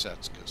sure it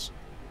sets because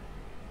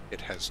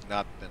it has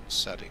not been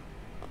setting.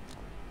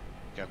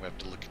 Okay, I'm going to have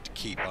to look at the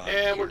key bind.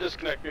 And we're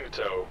disconnecting the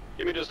tow.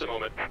 Give me just a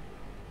moment.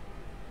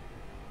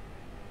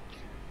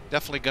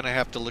 Definitely going to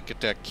have to look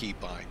at that key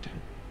bind.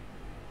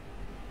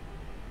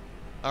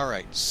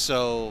 Alright,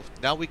 so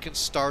now we can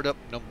start up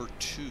number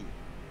 2.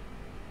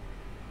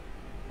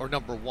 Or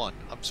number 1,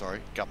 I'm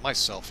sorry. Got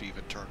myself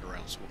even turned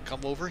around. So we'll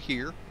come over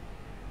here.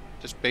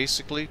 Just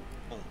basically,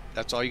 boom.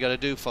 That's all you got to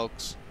do,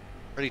 folks.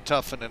 Pretty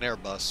tough in an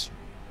Airbus.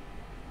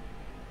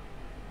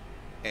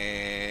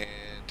 And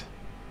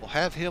we'll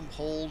have him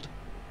hold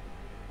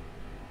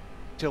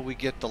till we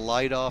get the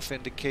light off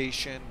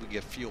indication, we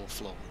get fuel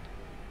flowing.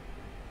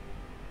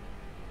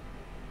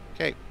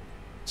 Okay,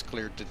 it's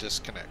cleared to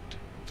disconnect.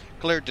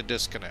 Cleared to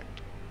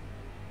disconnect.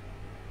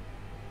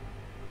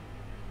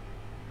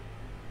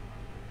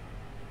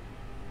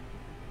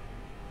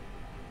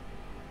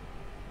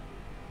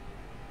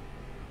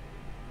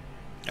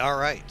 All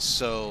right,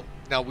 so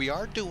now we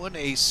are doing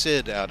a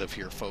SID out of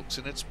here, folks,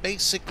 and it's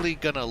basically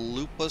going to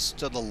loop us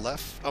to the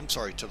left, I'm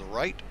sorry, to the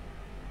right.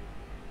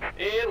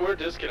 And we're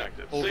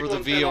disconnected. Over Signal the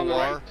and send on the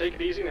VOR. right. Take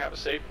it easy and have a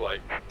safe flight.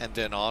 And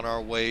then on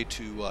our way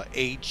to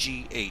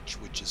AGH,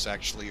 which is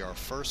actually our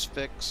first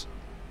fix.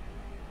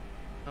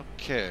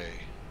 Okay.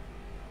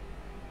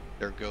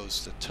 There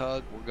goes the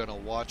tug. We're going to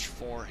watch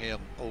for him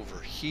over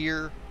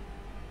here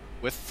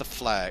with the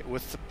flag,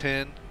 with the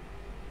pin.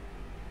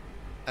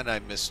 And I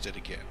missed it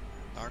again.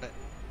 Darn it.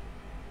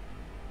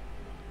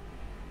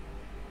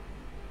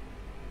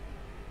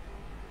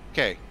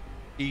 Okay.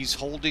 He's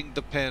holding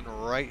the pin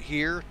right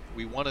here.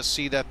 We want to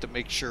see that to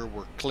make sure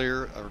we're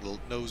clear. Our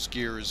nose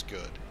gear is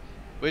good.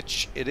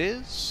 Which it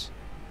is.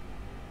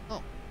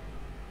 Oh.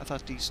 I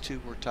thought these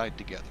two were tied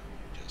together.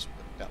 Just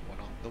put that one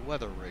on the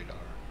weather radar.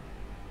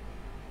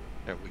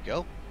 There we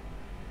go.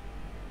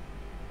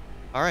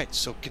 Alright,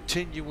 so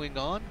continuing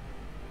on.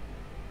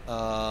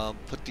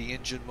 Put the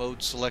engine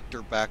mode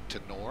selector back to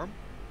norm.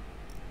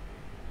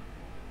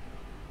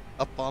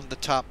 Up on the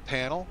top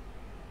panel,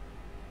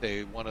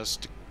 they want us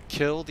to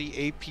kill the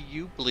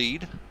APU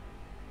bleed.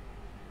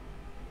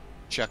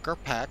 Check our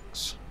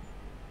packs.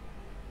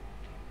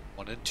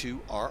 1 and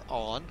 2 are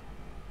on.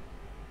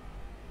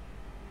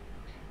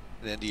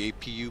 And then the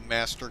APU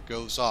master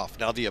goes off.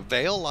 Now the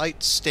avail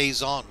light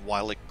stays on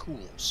while it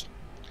cools.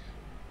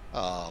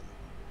 And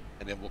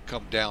then we'll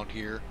come down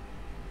here.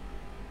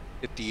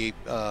 Hit the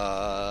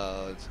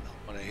I'm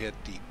gonna hit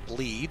the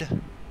bleed.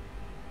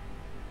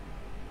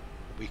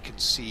 We can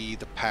see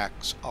the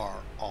packs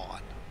are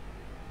on.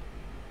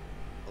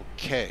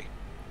 Okay.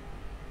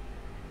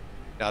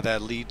 Now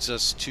that leads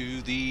us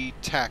to the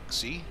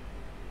taxi.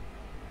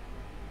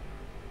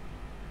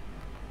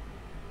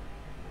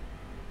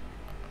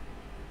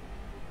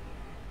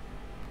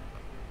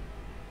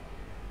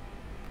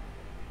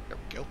 There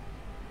we go.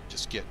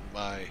 Just getting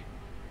my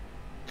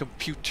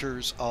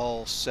computers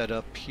all set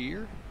up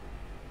here.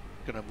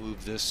 Gonna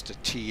move this to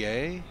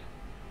TA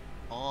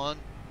on.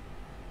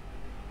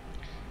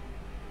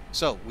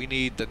 So we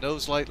need the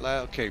nose light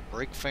loud. Okay,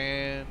 brake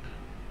fan.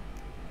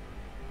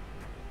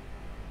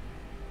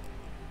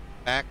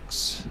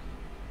 Max.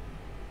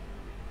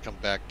 Come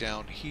back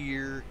down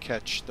here.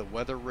 Catch the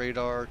weather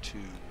radar to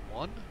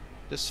 1.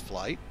 This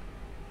flight.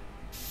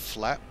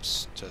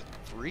 Flaps to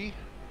 3.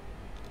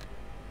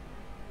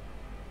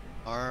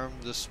 Arm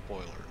the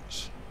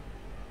spoilers.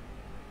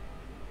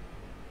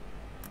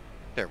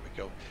 There we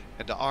go.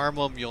 And to arm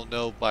them, you'll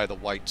know by the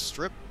white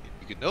strip.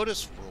 You can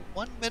notice we're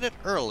 1 minute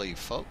early,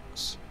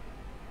 folks.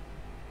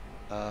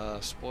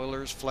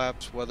 Spoilers,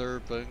 flaps,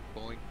 weather, boing,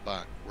 boing,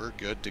 boing. We're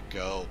good to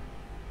go.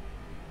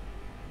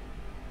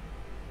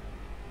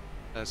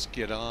 Let's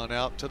get on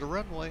out to the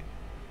runway.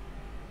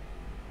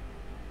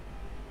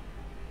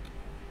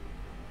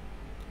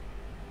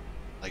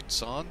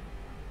 Lights on.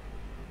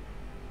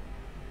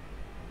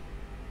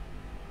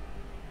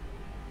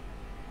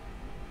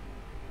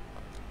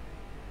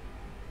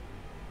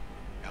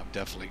 I'm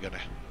definitely going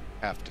to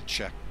have to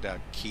check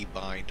that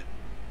keybind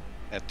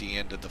at the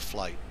end of the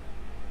flight.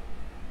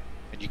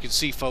 And you can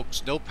see,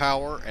 folks, no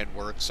power and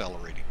we're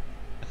accelerating.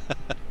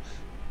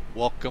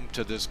 Welcome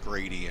to this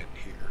gradient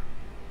here.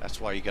 That's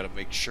why you got to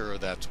make sure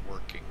that's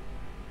working.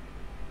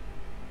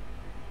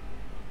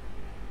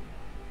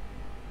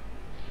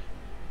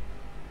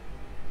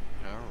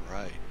 All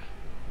right.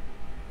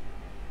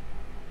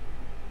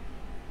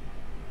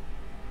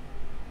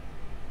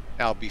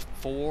 Now,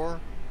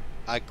 before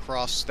I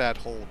cross that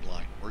hold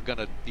line, we're going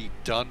to be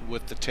done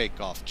with the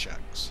takeoff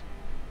checks.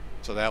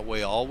 So that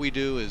way all we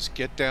do is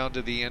get down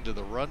to the end of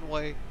the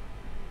runway,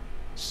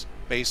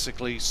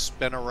 basically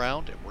spin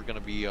around, and we're going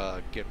to be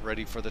getting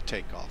ready for the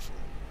takeoff.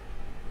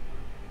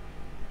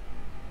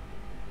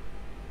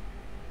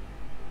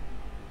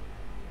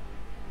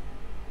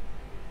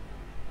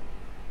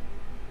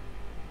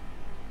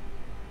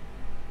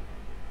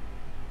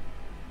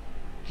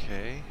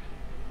 Okay.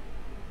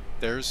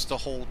 There's the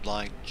hold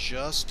line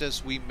just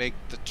as we make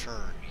the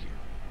turn here.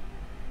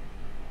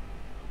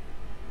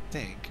 I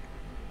think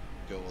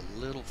go a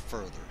little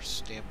further.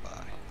 Stand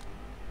by.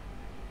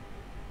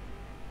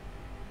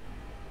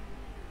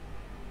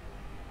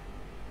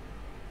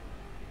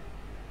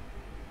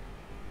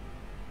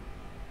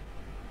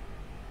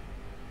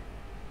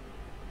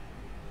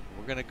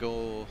 We're gonna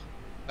go.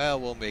 Well,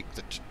 we'll make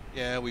the.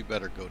 Yeah, we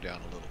better go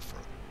down a little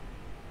further.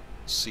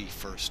 See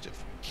first if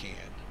we can.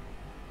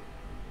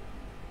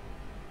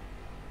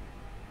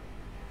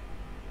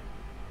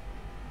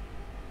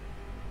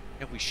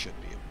 And we should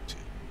be able to.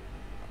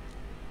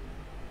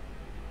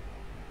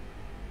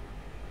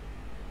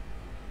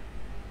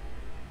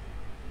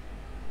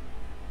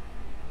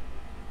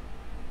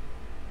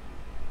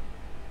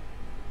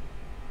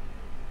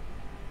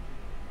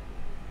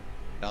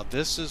 Now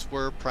this is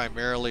where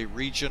primarily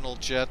regional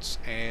jets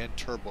and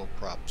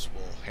turboprops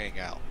will hang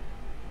out.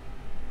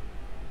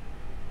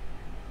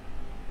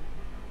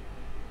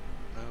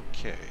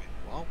 Okay,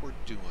 while we're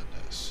doing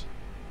this,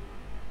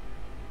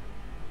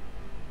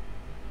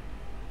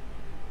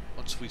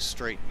 once we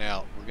straighten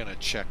out, we're going to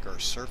check our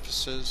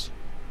surfaces.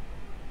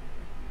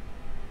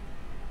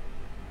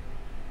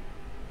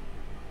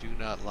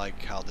 not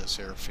like how this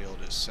airfield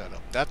is set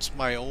up. That's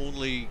my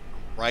only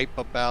gripe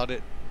about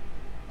it.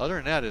 Other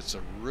than that, it's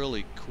a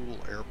really cool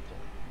airport.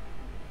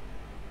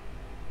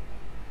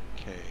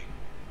 Okay.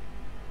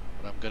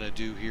 What I'm going to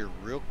do here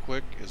real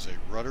quick is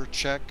a rudder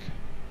check.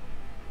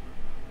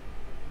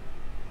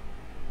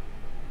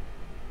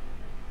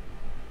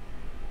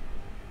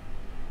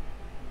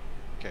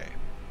 Okay.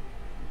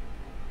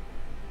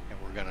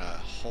 And we're going to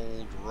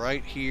hold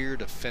right here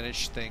to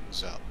finish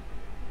things up.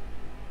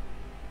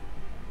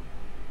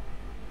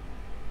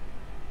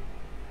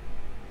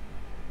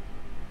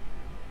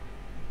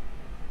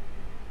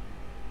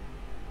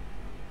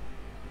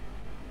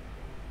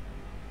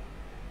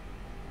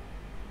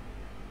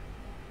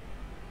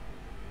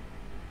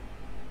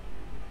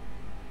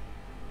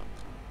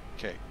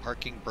 Okay,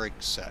 parking brake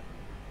set.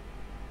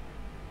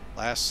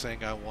 Last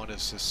thing I want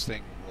is this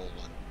thing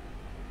rolling.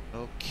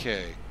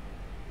 Okay.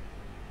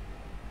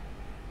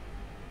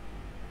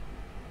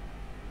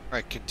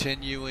 Alright,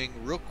 continuing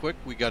real quick,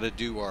 we got to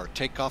do our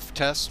takeoff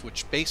test,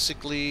 which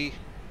basically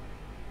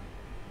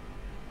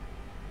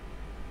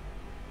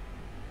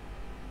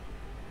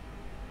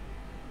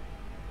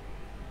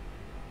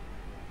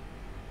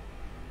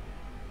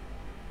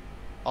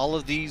all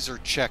of these are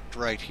checked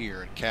right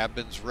here, and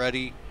cabin's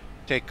ready.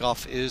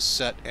 Takeoff is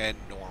set and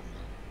normal.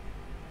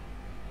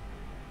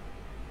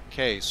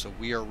 Okay, so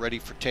we are ready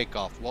for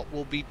takeoff. What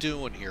we'll be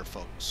doing here,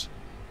 folks,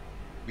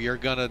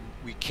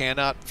 we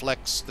cannot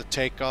flex the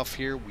takeoff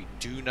here. We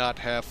do not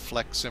have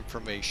flex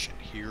information.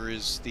 Here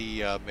is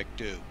the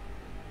McDo.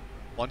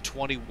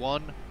 121,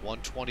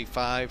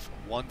 125,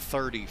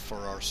 130 for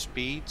our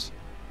speeds.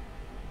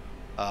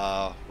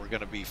 We're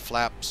going to be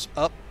flaps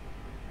up,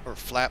 or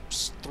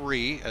flaps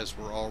 3 as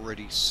we're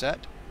already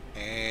set,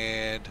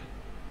 and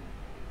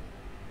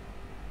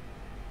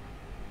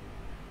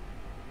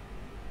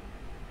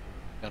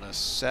gonna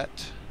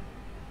set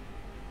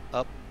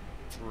up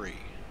 3.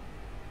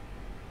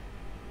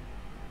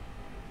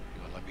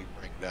 Let me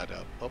bring that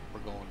up. Oh,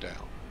 we're going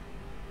down.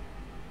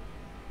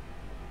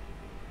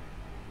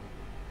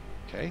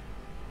 Okay.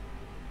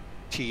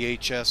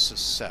 THS is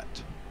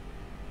set.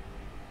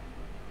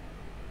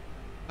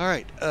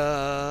 Alright,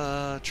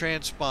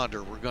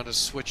 transponder. We're going to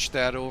switch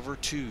that over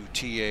to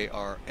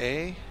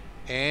TARA.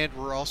 And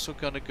we're also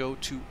going to go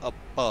to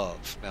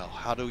above. Now,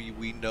 how do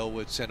we know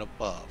it's in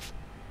above?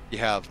 You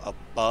have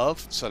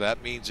above, so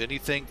that means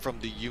anything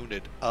from the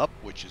unit up,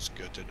 which is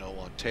good to know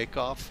on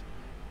takeoff.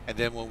 And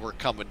then when we're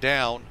coming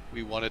down,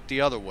 we want it the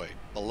other way,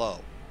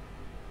 below.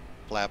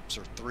 Flaps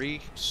are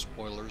 3,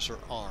 spoilers are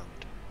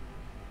armed.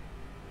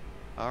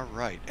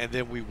 Alright, and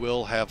then we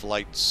will have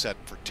lights set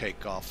for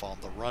takeoff on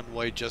the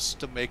runway just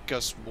to make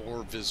us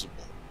more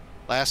visible.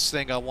 Last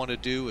thing I want to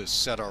do is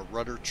set our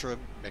rudder trim,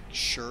 make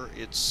sure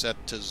it's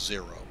set to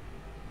 0.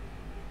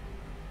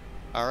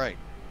 Alright.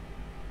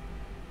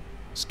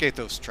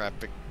 Skiathos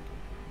traffic,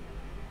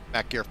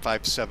 Mac Air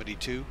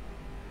 572,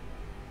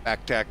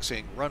 back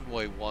taxiing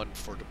runway 1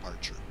 for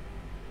departure.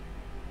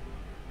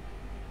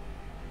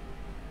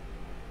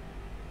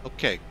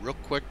 Okay, real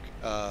quick,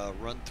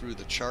 run through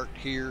the chart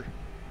here.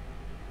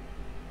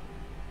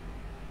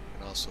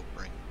 And also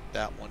bring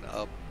that one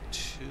up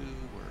to,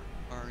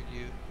 where are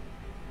you?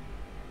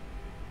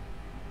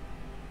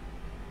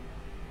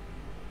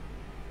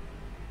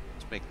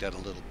 Let's make that a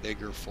little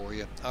bigger for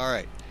you.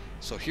 Alright,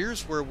 so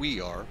here's where we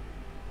are.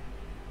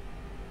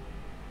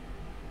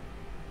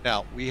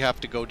 Now, we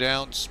have to go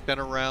down, spin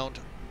around,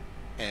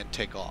 and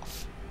take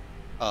off.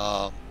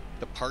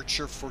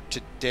 Departure for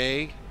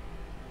today.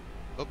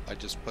 Oh, I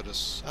just put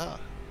us...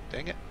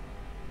 dang it.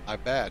 My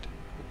bad.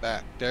 Go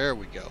back. There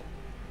we go.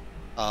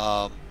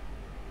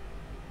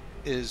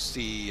 Is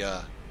the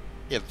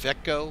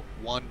Iveco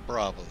 1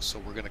 Bravo. So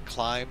we're going to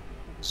climb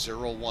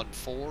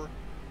 014,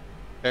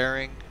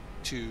 bearing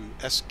to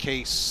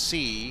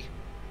SKC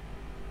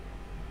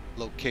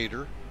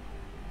locator.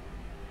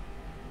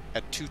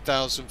 At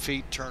 2,000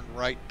 feet, turn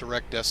right,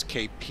 direct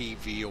SKP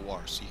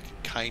VOR. So you can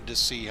kind of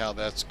see how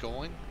that's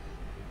going.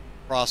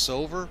 Cross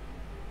over,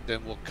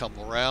 then we'll come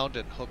around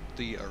and hook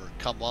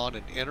come on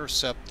and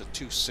intercept the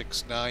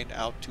 269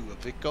 out to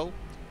Iveco,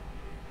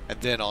 and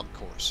then on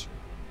course.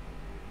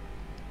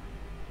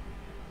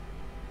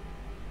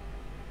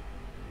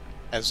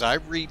 As I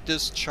read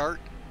this chart,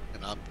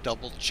 and I'm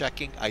double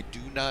checking, I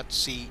do not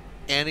see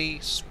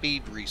any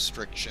speed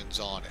restrictions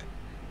on it.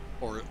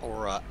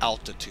 Or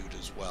altitude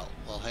as well.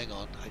 Well, hang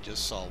on, I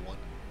just saw one.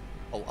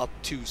 Oh, up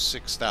to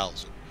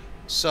 6,000.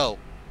 So,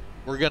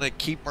 we're going to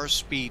keep our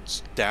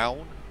speeds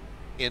down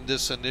in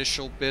this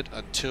initial bit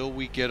until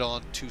we get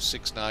on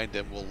 269,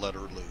 then we'll let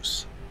her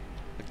loose.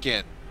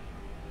 Again,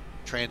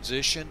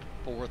 transition,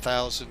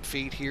 4,000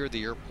 feet here.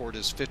 The airport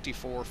is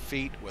 54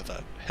 feet with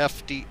a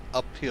hefty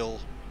uphill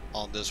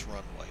on this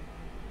runway.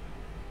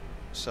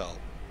 So,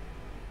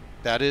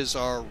 that is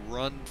our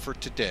run for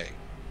today.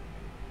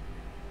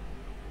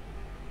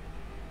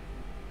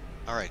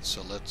 Alright,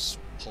 so let's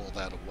pull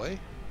that away.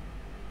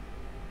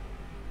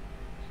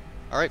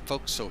 Alright,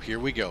 folks, so here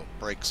we go.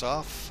 Brakes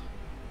off.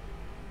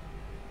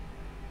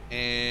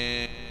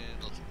 And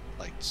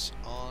lights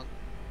on.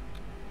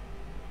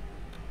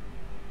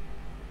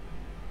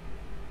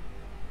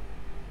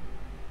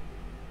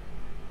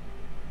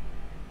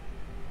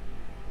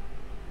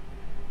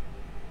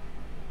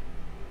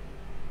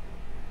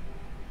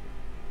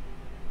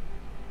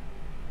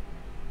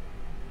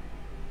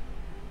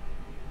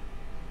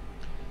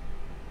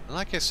 And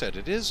like I said,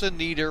 it is a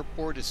neat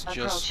airport. It's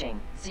just approaching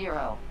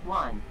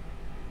 01.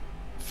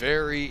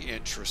 Very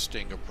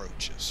interesting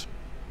approaches.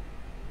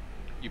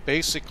 You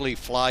basically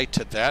fly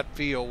to that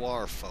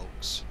VOR,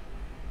 folks.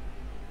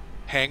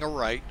 Hang a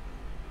right.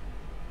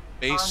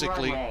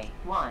 Basically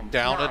on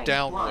down a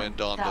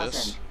downwind on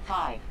this.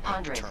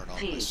 500 turn on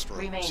feet this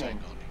throttle. remaining. Hang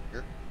on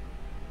here.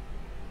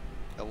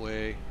 That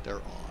way they're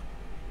on.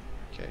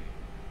 Okay.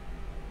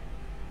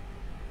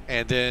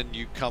 And then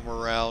you come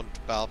around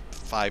about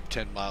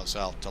 5-10 miles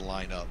out to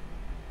line up.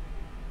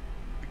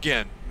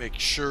 Again, make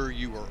sure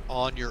you are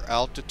on your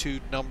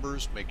altitude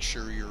numbers. Make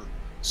sure your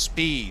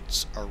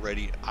speeds are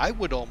ready. I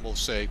would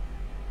almost say,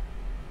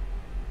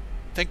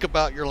 think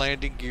about your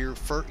landing gear.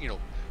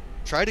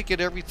 Try to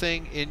get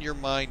everything in your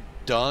mind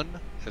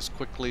done as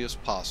quickly as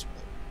possible.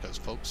 Because,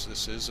 folks,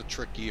 this is a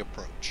tricky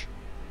approach.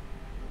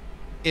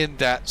 In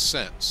that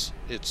sense,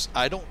 it's,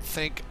 I don't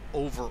think,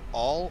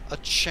 overall a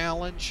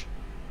challenge.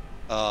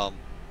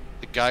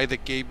 The guy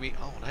that gave me...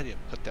 Oh, and I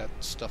didn't put that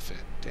stuff in.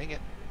 Dang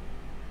it.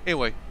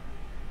 Anyway,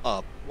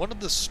 one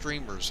of the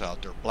streamers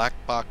out there, Black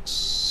Box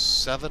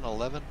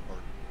 711, or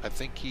I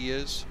think he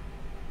is.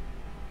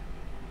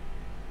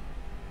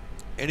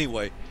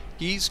 Anyway,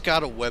 he's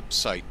got a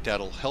website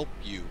that'll help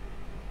you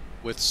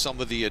with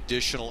some of the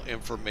additional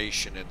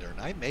information in there.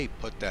 And I may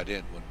put that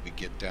in when we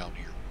get down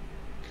here.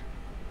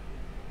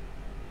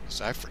 Because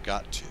I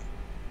forgot to.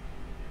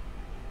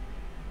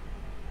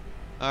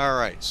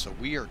 Alright, so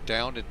we are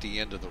down at the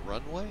end of the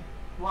runway.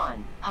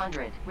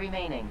 100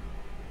 remaining.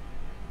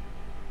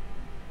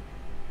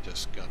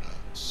 Just gonna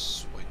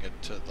swing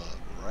it to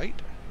the right.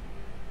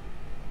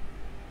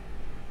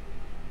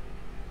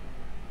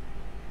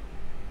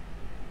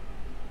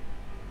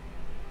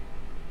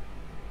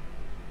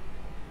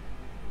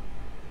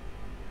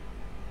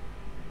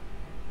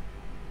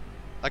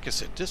 Like I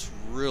said, this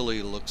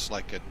really looks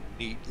like a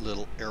neat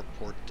little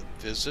airport to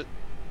visit.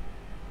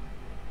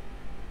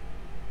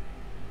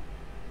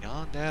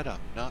 Beyond that,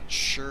 I'm not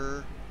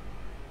sure.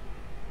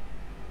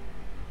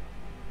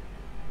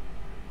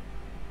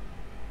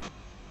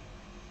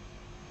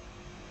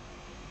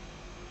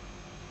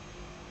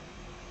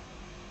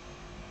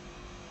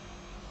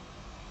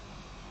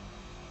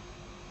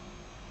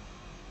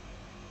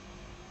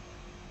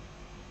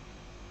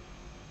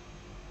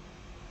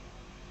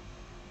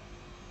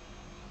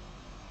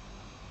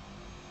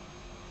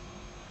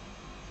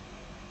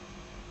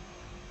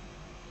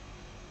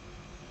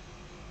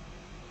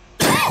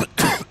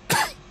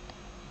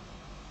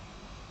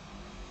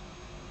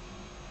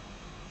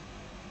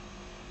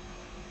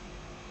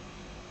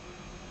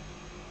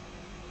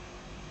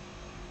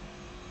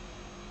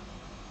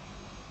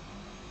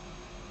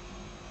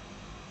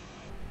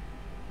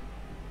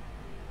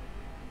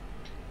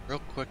 Real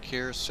quick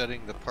here,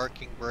 setting the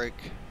parking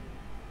brake.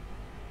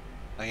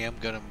 I am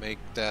going to make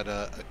that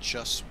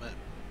adjustment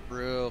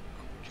real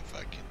quick if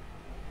I can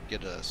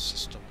get a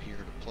system here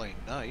to play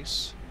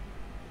nice.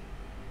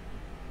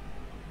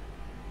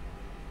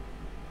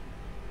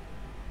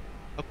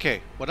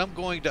 Okay, what I'm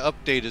going to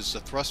update is the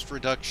thrust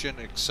reduction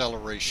and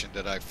acceleration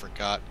that I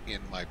forgot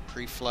in my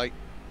pre-flight.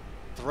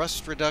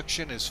 Thrust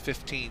reduction is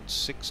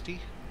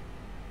 1560.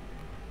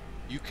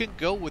 You can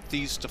go with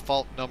these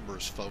default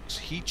numbers, folks.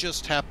 He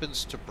just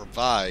happens to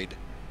provide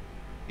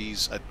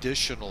these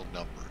additional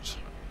numbers.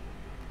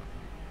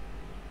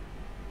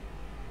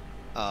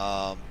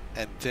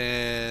 And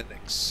then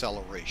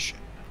acceleration.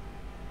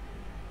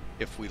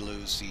 If we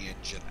lose the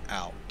engine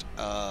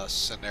out.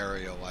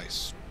 Scenario I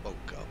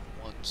spoke of,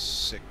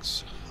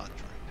 1600.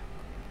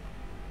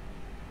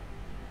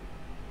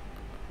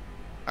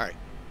 Alright.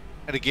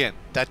 And again,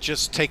 that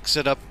just takes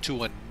it up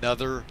to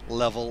another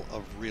level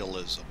of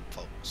realism,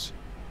 folks.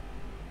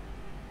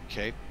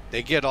 Okay,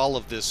 they get all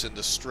of this in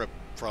the strip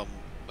from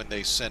when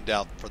they send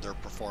out for their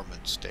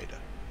performance data.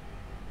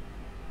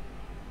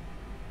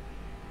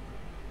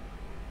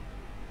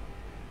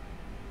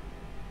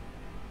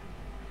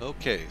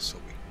 Okay, so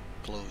we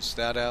close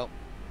that out.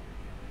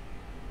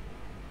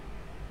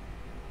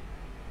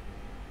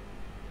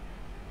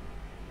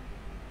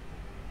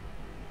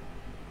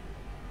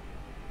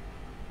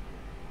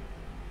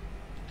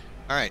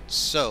 All right,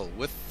 so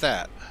with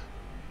that,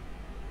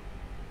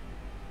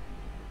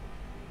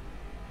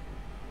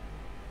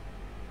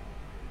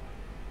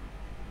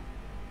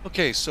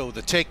 okay, so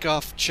the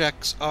takeoff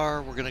checks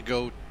are, we're going to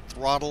go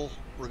throttle,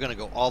 we're going to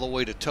go all the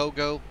way to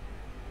Togo,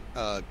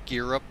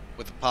 gear up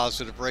with a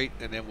positive rate,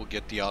 and then we'll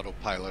get the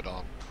autopilot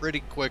on pretty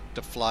quick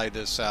to fly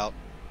this out.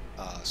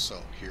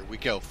 So here we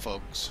go,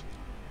 folks.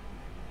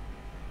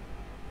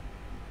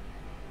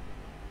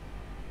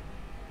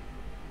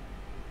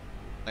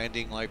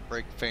 Landing light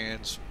brake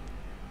fans,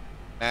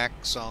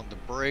 max on the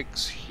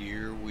brakes,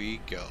 here we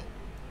go.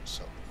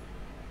 So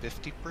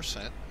 50%.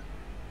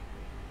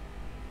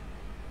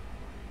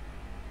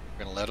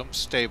 We're going to let them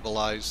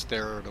stabilize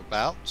there at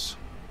abouts.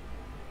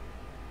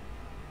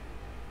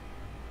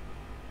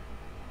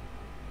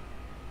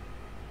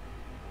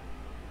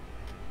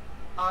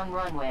 On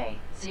runway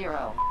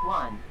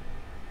 01.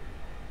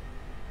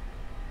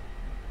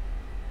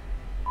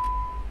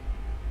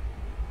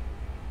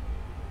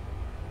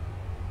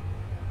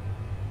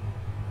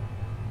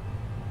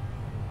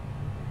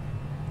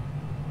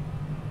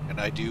 And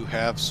I do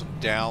have some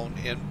down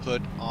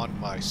input on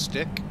my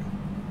stick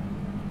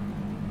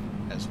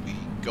as we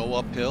go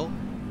uphill,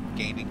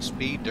 gaining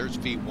speed. There's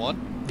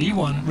V1.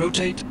 V1,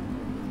 rotate.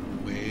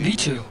 Way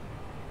V2.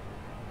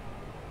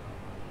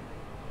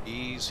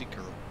 Easy,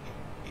 girl.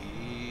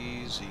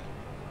 Easy.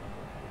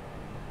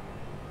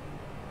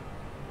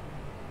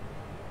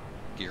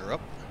 Gear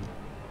up.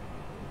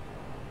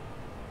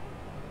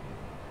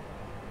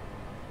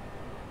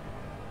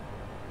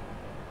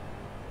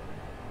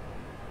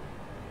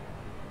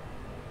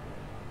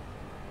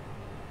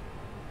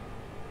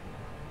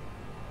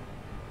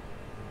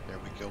 There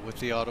we go with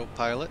the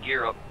autopilot.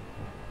 Gear up.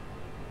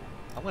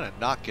 I'm going to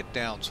knock it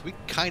down so we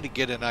can kind of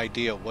get an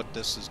idea of what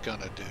this is going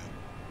to do.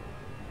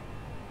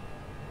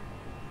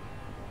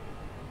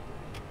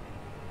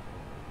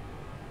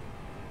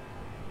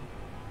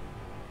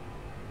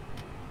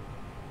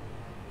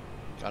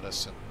 Got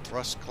us in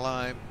thrust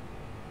climb.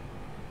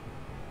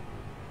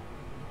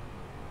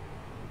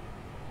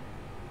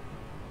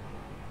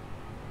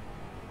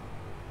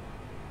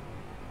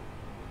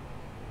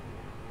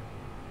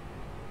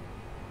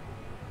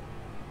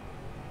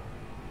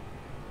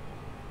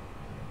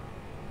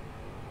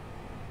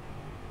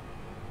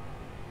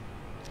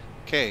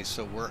 Okay,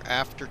 so we're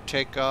after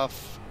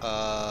takeoff,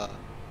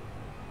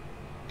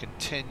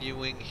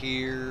 continuing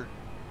here.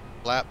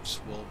 Flaps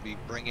will be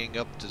bringing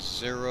up to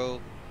 0.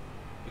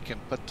 We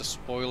can put the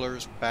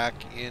spoilers back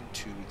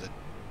into the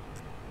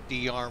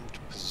de-armed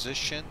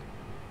position.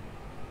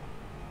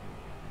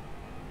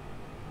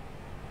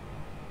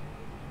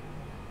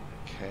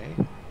 Okay.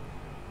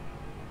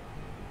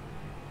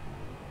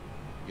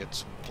 Get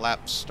some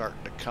flaps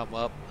starting to come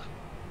up.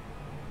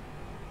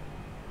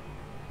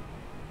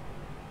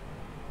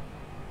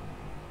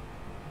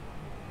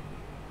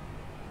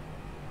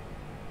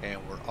 And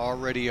we're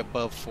already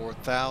above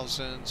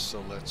 4,000,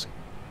 so let's,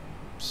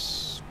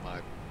 oops,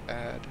 my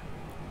bad.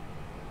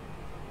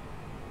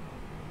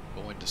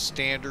 Go into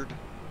standard.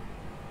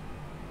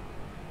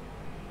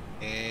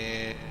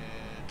 And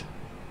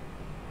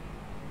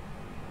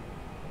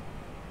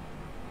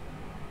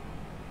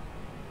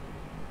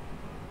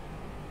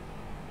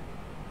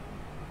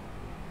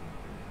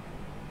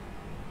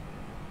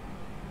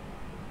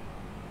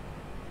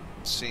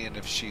seeing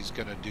if she's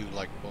gonna do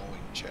like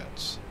Boeing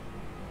jets.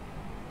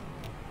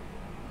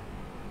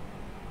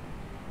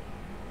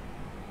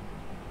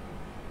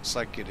 Looks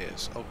like it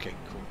is. Okay,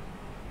 cool.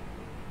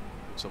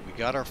 So we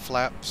got our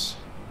flaps.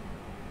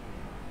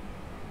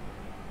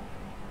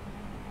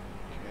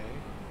 Okay.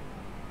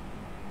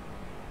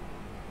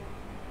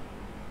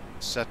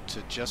 Set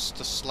to just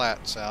the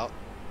slats out.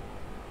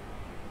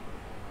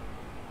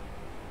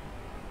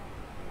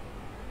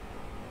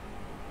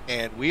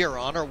 And we are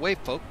on our way,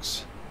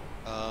 folks.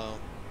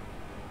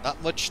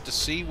 Not much to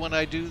see when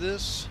I do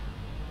this.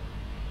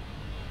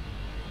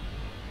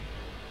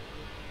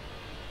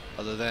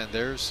 Other than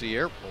there's the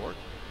airport.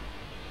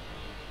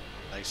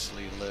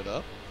 Nicely lit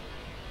up.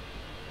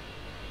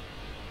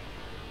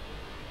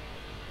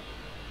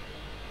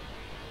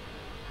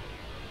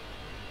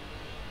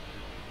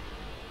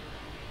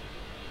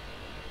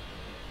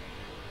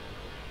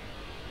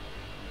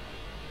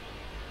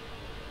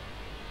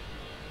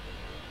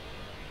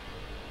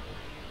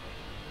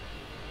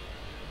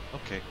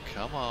 Okay,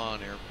 come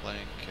on, airplane,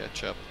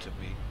 catch up to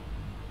me.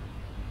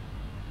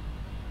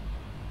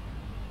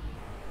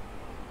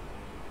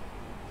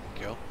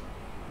 Go.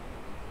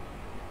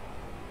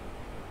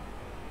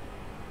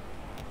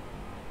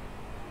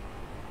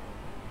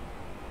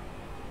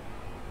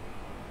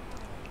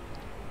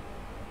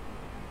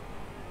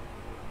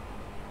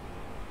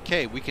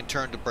 Okay, we can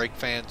turn the brake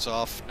fans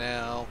off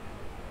now.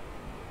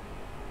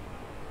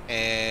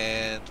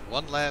 And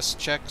one last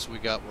check. So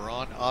we're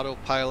on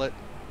autopilot.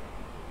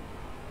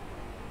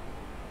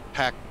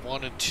 Pack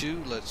 1 and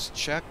 2, let's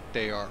check.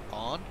 They are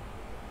on.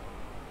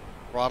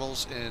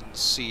 Throttles in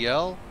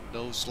CL.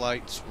 Nose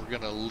lights we're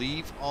going to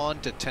leave on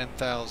to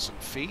 10,000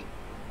 feet.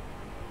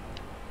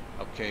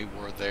 Okay,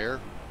 we're there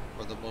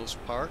for the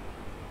most part.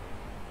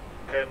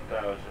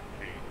 10,000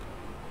 feet.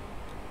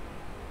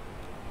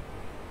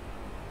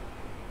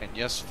 And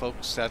yes,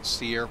 folks, that's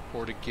the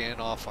airport again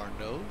off our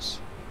nose.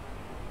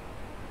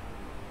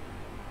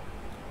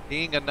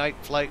 Being a night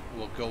flight,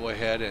 we'll go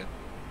ahead and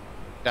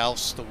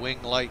douse the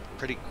wing light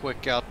pretty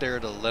quick out there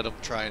to let them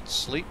try and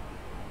sleep.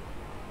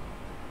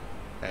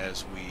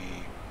 As we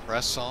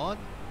press on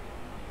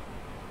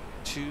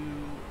to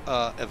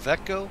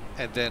Iveco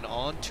and then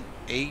on to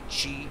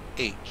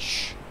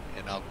AGH.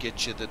 And I'll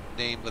get you the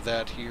name of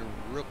that here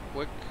real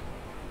quick.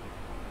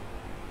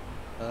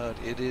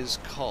 It is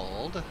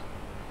called...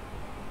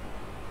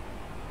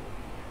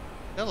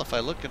 Well, if I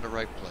look in the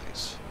right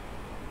place.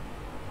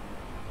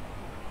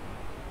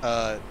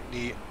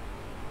 The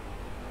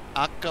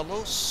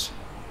Akalos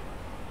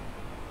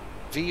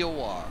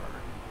VOR.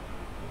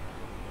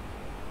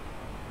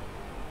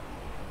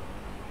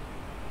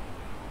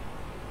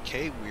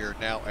 Okay, we are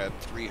now at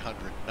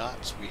 300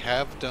 knots. We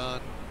have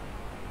done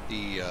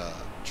the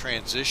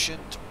transition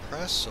to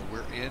press, so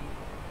we're in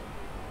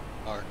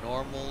our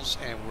normals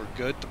and we're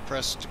good to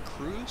press to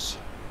cruise.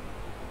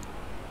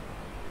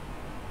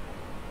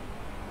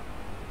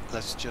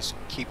 let's just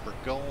keep her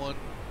going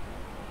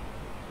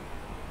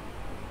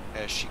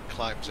as she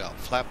climbs out.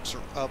 Flaps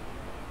are up.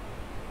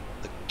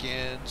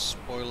 Again,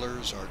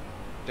 spoilers are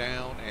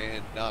down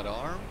and not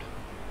armed.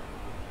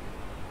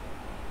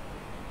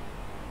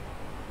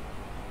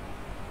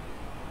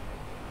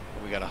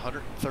 We got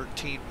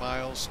 113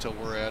 miles till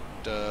we're at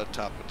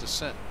top of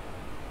descent.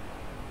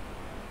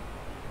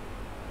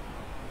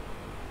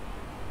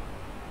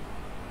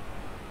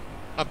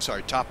 I'm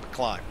sorry, top of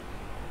climb.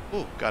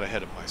 Ooh, got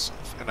ahead of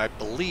myself. And I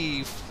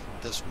believe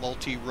this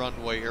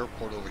multi-runway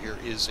airport over here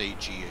is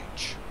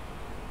AGH.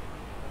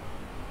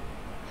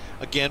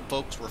 Again,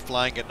 folks, we're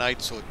flying at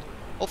night, so it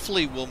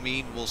hopefully will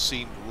mean we'll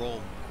see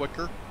Rome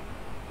quicker,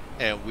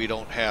 and we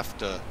don't have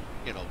to,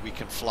 you know, we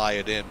can fly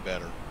it in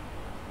better.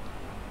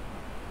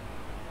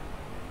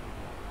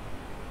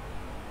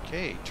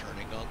 Okay,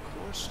 turning on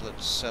course.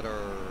 Let's set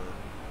our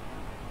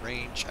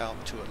range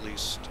out to at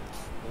least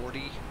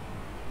 40.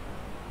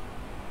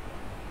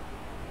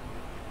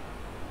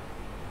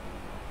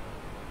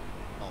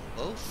 On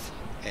both,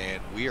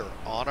 and we are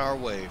on our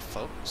way,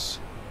 folks.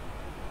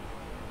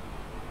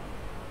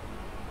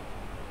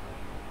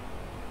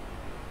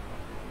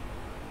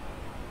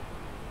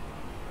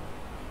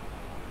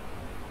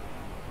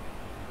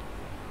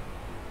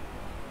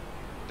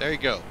 There you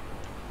go.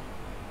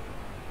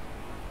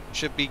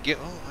 Should be get.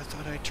 Oh, I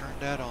thought I turned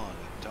that on.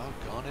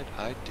 Doggone it,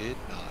 I did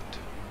not.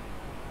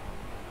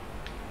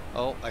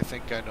 Oh, I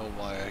think I know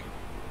why.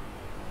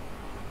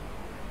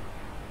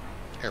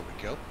 There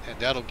we go. And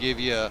that'll give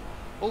you an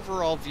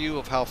overall view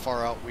of how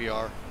far out we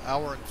are.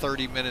 Hour and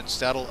 30 minutes.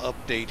 That'll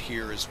update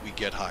here as we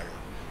get higher.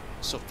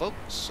 So,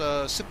 folks,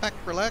 sit back,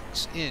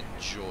 relax,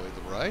 enjoy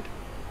the ride.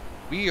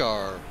 We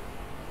are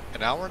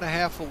an hour and a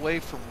half away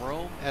from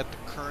Rome at the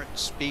current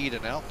speed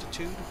and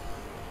altitude.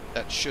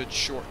 That should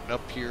shorten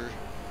up here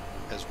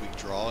as we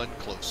draw in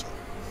closer.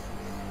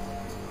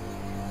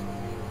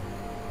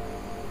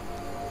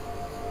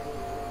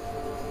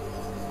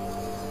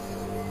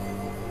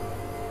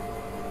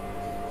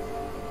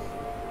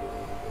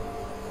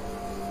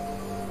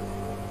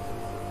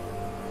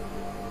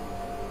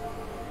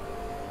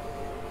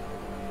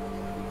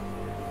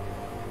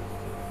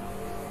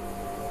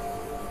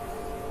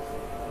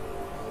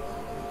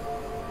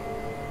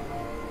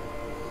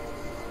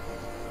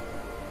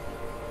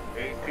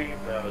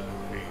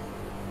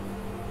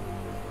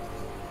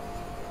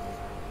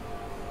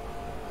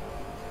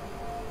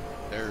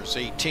 There's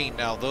 18.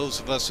 Now, those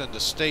of us in the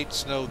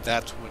States know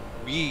that's when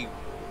we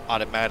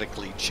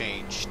automatically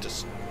change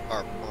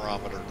our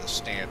barometer to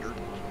standard.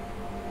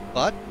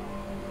 But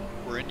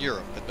we're in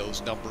Europe, and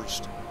those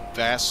numbers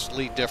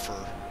vastly differ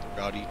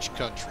throughout each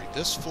country.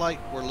 This flight,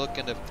 we're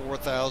looking at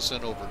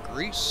 4,000 over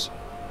Greece,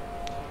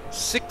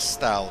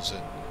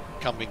 6,000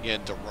 coming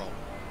into Rome.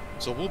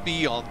 So we'll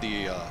be on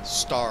the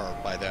star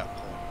by that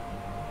point.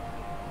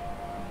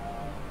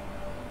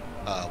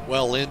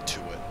 Well into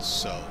it,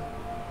 so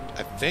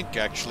I think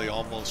actually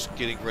almost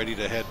getting ready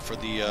to head for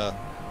the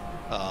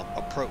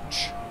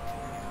approach.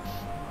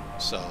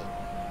 So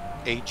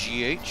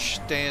AGH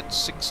stands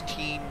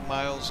 16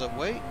 miles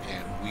away,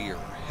 and we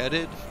are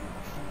headed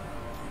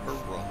for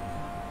Rome.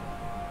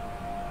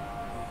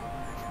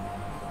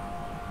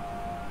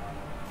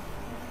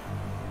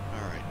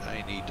 Alright,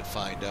 I need to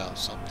find out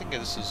something.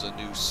 This is a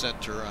new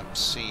center I'm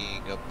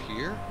seeing up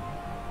here.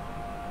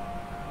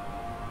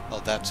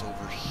 Oh, that's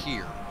over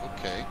here.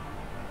 Okay.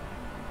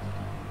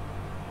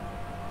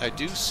 I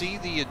do see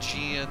the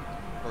Aegean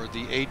or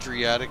the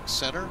Adriatic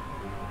Center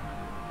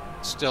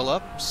still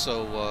up,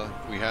 so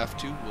if we have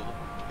to, we'll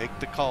make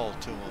the call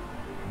to them.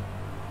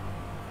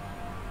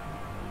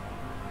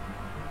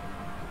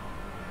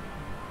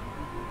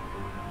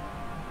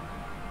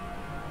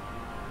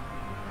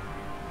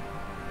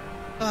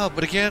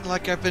 But again,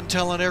 like I've been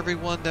telling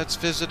everyone that's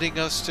visiting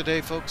us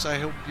today, folks, I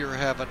hope you're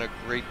having a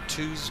great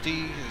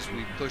Tuesday as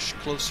we push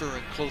closer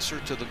and closer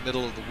to the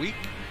middle of the week.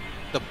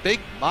 The big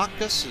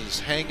Marcus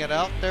is hanging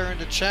out there in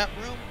the chat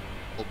room.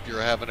 Hope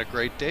you're having a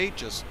great day.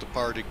 Just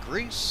departed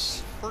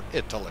Greece for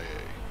Italy.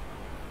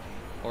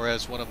 Or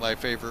as one of my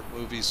favorite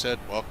movies said,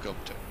 welcome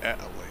to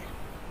Italy.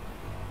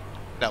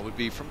 That would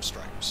be from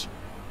Stripes.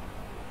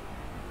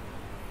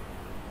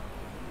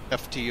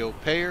 FTO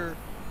Payer.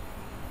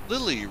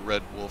 Lily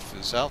Red Wolf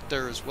is out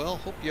there as well.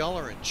 Hope y'all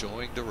are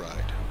enjoying the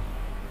ride.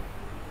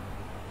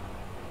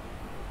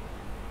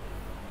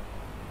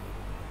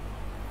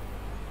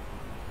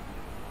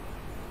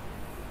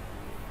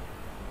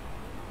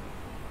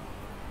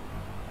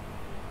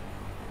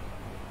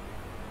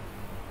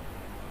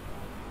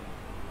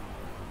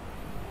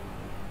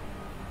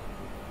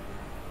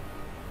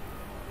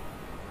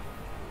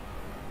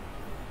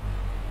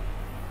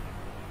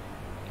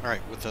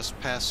 Alright, with us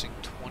passing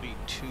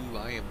 22,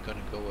 I am going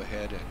to go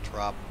ahead and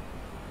drop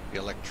the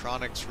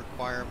electronics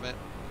requirement.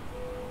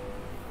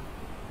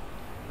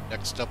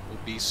 Next up will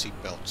be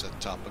seatbelts at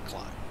top of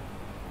climb.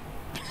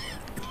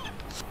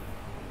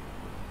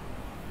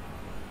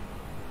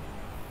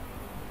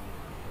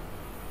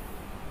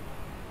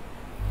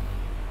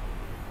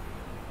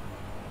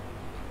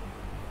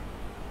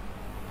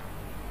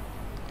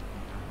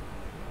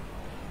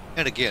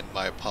 And again,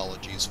 my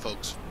apologies,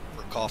 folks,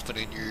 for coughing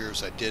in your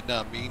ears. I did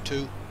not mean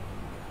to.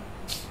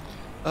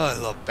 I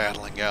love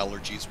battling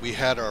allergies. We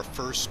had our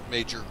first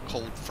major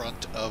cold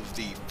front of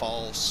the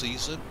fall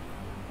season.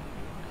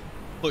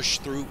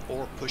 Pushing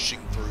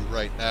through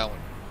right now, and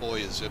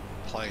boy is it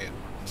playing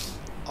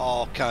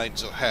all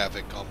kinds of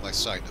havoc on my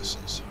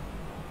sinuses.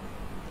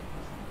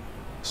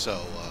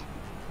 So,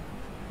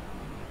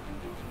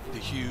 the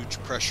huge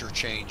pressure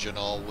change and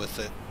all with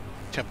it,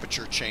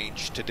 temperature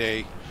change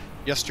today.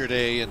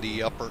 Yesterday in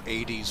the upper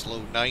 80s,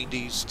 low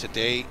 90s.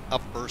 Today,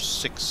 upper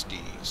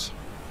 60s.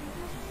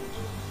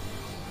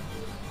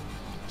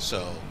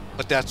 So,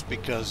 but that's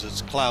because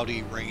it's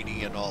cloudy,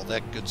 rainy, and all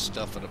that good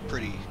stuff, and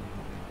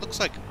looks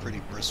like a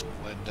pretty brisk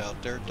wind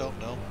out there. Don't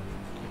know.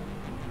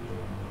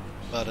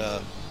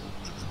 But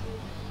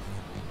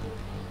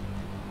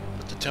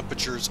the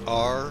temperatures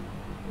are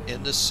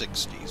in the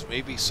 60s,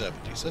 maybe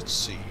 70s. Let's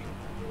see.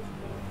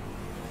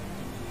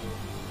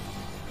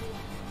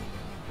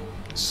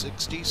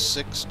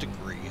 66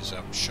 degrees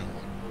I'm showing.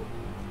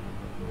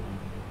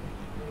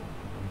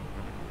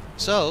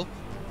 So,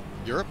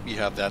 Europe, you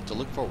have that to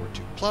look forward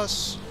to.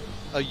 Plus,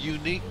 a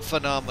unique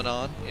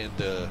phenomenon in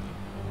the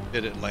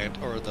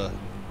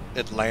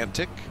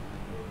Atlantic.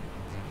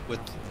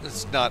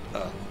 It's not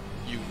a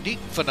unique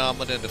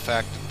phenomenon in the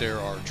fact that there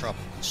are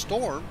tropical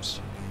storms,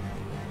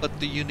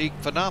 but the unique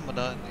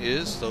phenomenon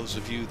is, those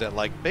of you that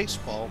like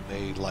baseball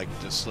may like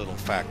this little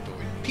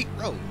factoid. Pete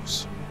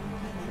Rose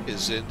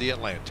is in the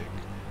Atlantic.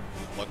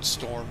 One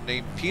storm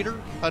named Peter,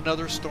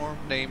 another storm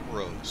named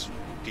Rose.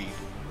 Pete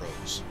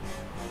Rose.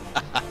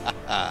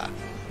 That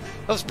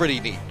was pretty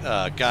neat.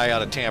 Guy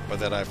out of Tampa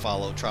that I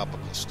follow,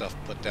 tropical stuff,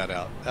 put that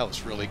out. That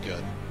was really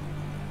good.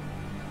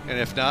 And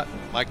if not,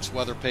 Mike's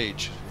weather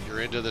page. If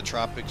you're into the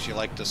tropics, you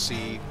like to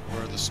see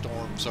where the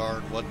storms are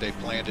and what they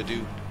plan to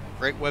do,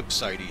 great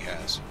website he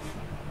has.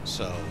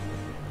 So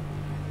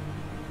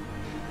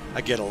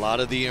I get a lot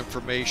of the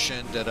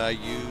information that I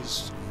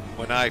use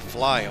when I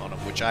fly on them,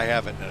 which I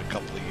haven't in a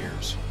couple of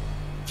years,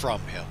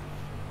 from him.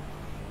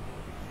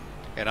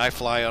 And I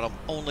fly on them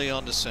only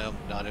on the sim,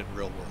 not in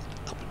real world.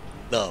 I would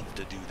love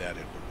to do that in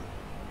real world.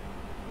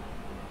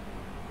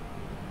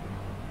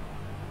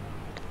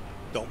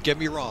 Don't get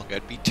me wrong,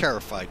 I'd be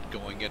terrified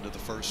going into the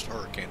first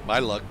hurricane. My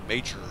luck,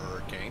 major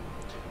hurricane,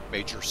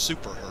 major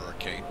super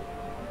hurricane.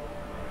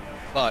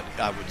 But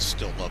I would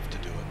still love to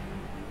do it.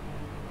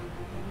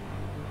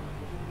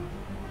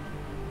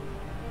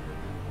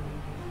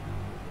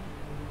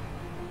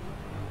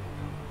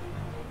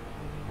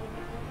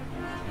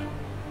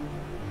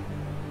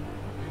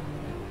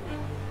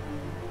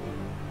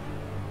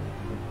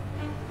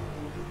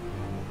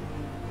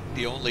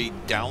 The only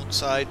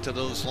downside to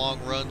those long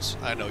runs,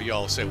 I know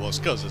y'all say, well, it's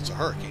because it's a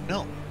hurricane.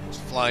 No, it's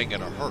flying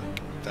in a hurricane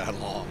that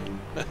long.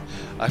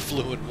 I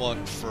flew in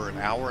one for an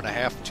hour and a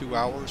half, 2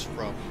 hours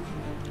from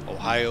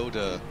Ohio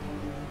to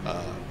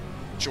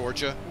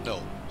Georgia.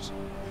 No,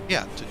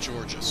 yeah, to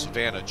Georgia,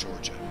 Savannah,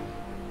 Georgia.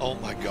 Oh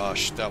my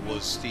gosh, that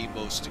was the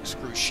most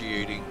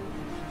excruciating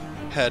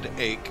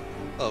headache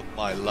of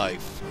my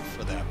life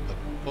for that. But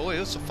boy,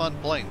 it's a fun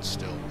plane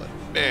still, but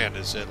man,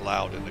 is it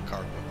loud in the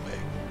cargo bay.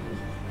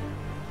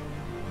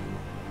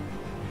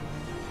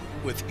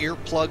 With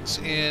earplugs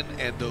in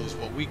and those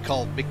what we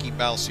call Mickey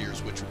Mouse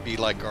ears, which would be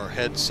like our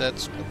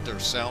headsets, but they're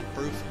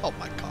soundproof. Oh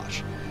my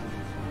gosh,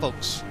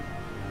 folks,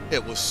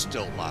 it was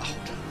still loud.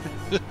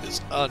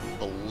 It's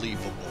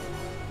unbelievable.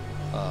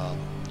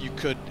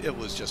 It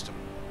was just an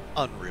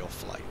unreal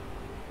flight.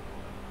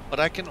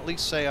 But I can at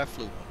least say I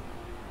flew one.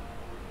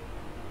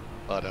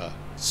 But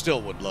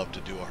still would love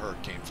to do a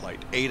hurricane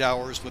flight. 8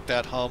 hours with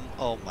that hum,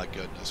 oh my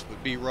goodness,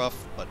 would be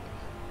rough, but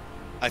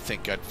I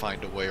think I'd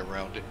find a way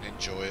around it and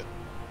enjoy it.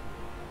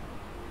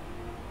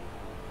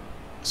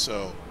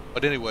 So,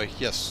 but anyway,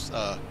 yes,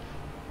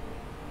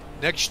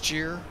 next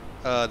year,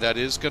 that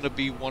is going to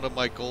be one of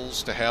my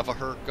goals, to have a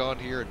Herc on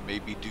here and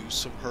maybe do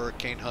some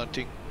hurricane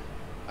hunting.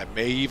 I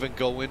may even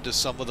go into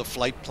some of the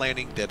flight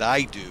planning that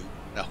I do.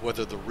 Now,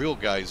 whether the real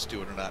guys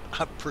do it or not,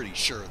 I'm pretty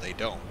sure they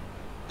don't,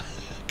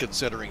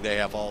 considering they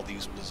have all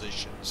these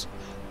positions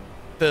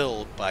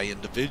filled by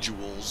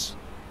individuals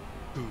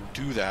who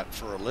do that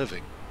for a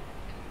living.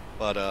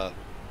 But I'll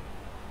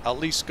at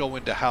least go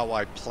into how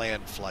I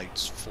plan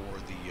flights for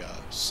the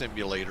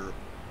simulator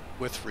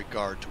with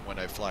regard to when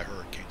I fly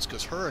hurricanes,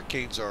 because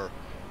hurricanes are,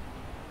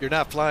 you're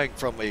not flying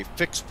from a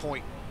fixed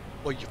point.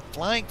 Well, you're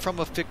flying from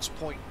a fixed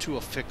point to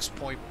a fixed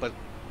point, but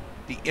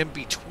the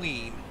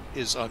in-between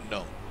is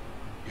unknown.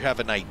 You have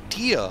an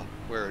idea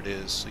where it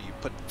is, so you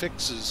put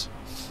fixes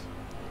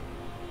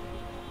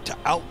to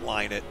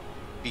outline it.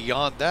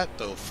 Beyond that,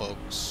 though,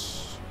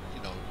 folks,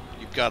 you know,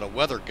 you've got a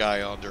weather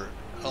guy on there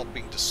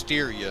helping to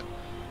steer you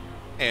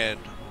and,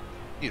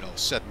 you know,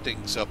 set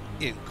things up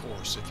in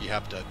course if you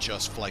have to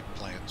adjust flight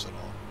plans and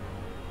all.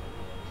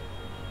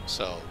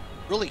 So,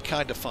 really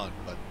kind of fun,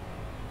 but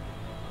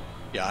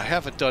yeah, I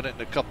haven't done it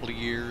in a couple of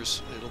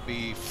years. It'll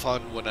be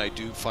fun when I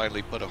do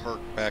finally put a Herc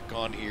back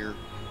on here,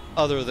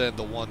 other than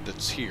the one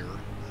that's here.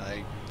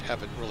 I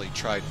haven't really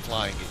tried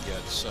flying it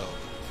yet, so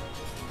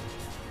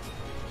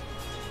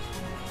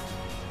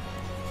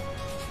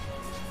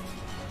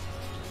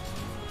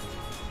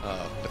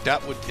But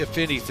that would, if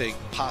anything,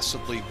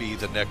 possibly be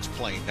the next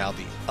plane. Now,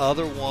 the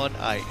other one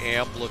I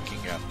am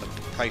looking at, but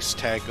the price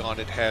tag on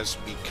it has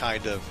me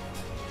kind of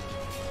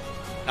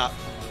not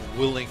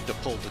willing to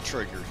pull the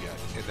trigger yet.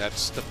 And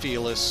that's the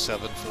Fearless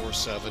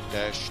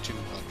 747-200.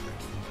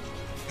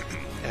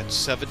 At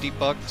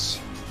 $70,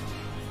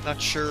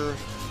 not sure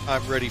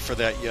I'm ready for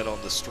that yet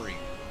on the stream.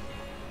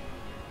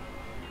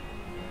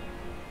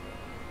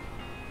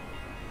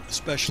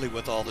 Especially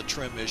with all the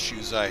trim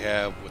issues I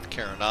have with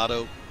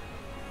Carenado.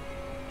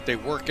 They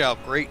work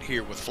out great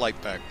here with Flight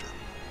Factor.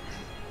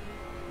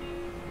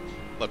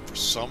 But for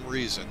some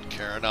reason,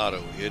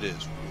 Carenado, it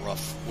is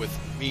rough with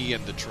me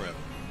in the trim.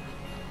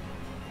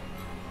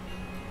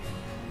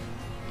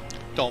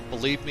 Don't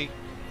believe me?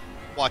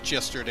 Watch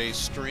yesterday's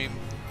stream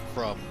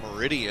from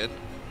Meridian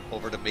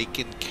over to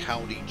Macon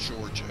County,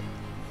 Georgia.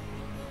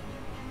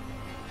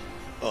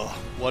 Oh,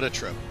 what a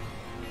trip.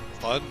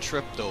 Fun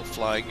trip though,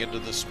 flying into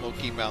the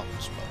Smoky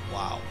Mountains, but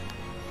wow.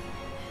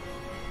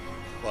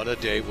 What a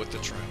day with the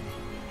trim.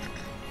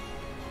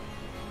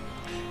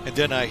 And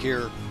then I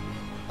hear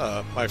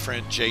my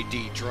friend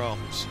JD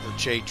Drums, or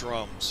J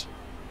Drums,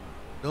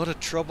 not a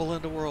trouble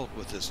in the world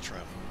with this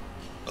trim.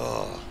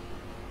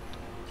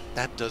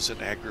 That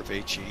doesn't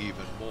aggravate you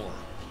even more.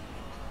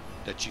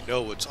 That you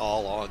know it's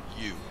all on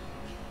you,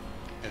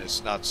 and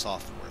it's not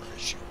software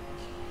issue.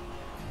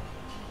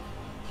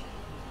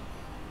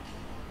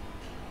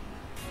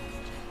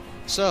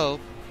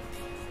 So,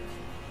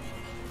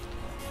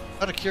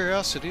 out of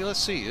curiosity, let's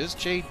see, is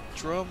J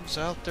Drums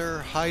out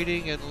there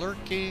hiding and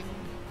lurking?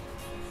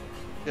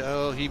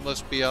 Oh, he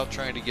must be out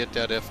trying to get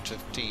that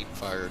F-15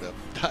 fired up.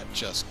 Not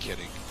just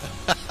kidding.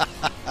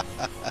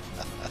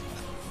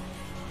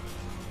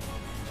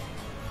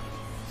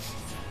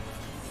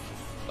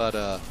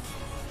 But,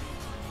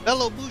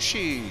 Hello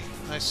Bushi,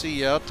 I see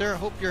you out there.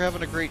 Hope you're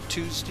having a great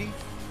Tuesday.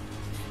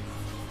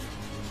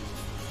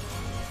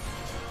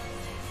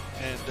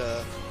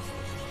 And,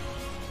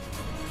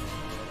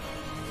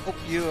 hope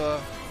you,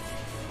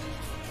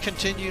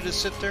 continue to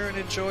sit there and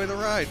enjoy the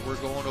ride. We're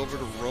going over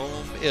to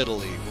Rome,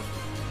 Italy.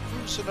 We're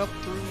cruising up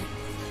through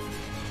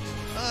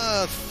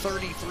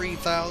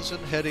 33,000,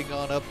 heading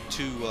on up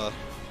to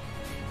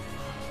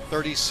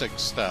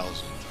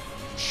 36,000.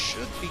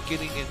 Should be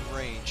getting in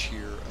range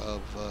here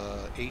of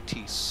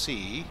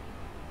ATC,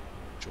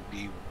 which will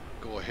be,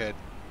 go ahead,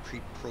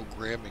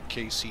 pre-program in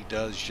case he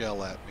does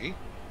yell at me.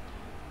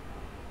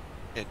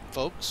 And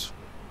folks,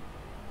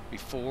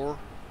 before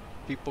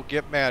people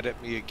get mad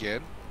at me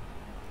again,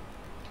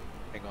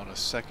 hang on a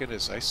second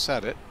as I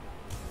said it,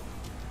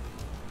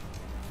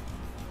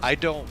 I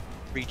don't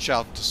reach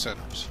out to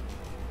centers.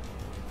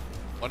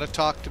 Want to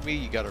talk to me,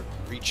 you got to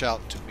reach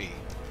out to me.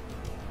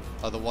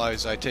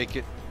 Otherwise, I take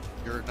it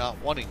you're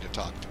not wanting to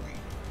talk to me.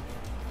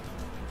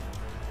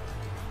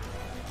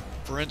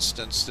 For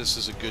instance, this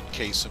is a good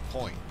case in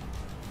point.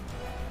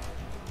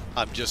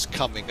 I'm just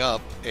coming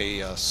up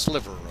a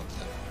sliver of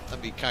them.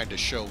 Let me kind of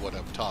show what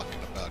I'm talking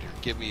about here.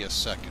 Give me a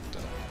second.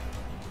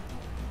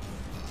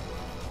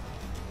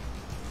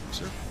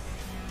 Sir?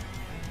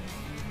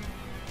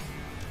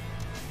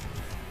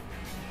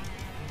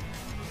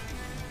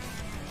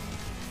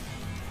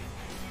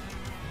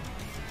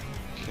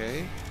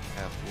 Okay,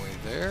 halfway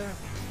there.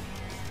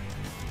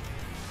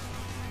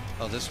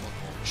 Oh, this one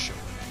won't show it.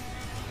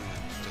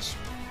 This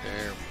one.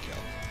 There we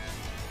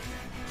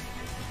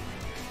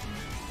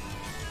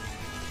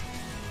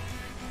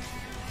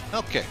go.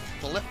 Okay,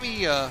 well let me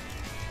do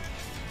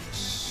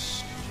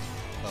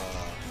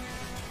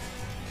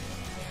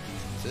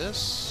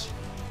this.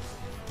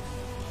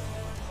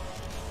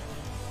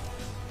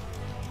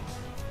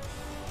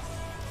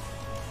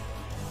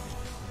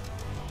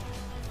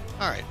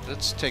 All right,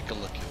 let's take a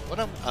look at what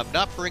I'm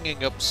not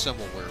bringing up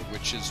Similware,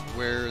 which is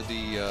where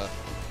the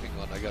hang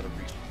on, I got to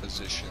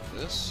reposition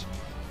this.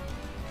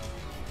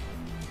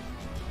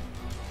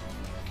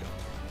 Okay.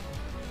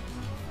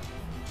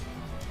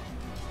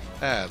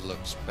 That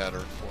looks better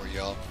for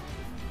y'all.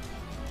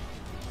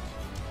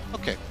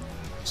 Okay,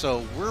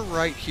 so we're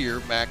right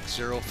here, Mac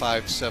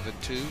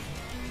 0572.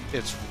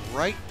 It's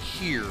right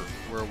here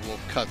where we'll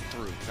cut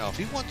through. Now, if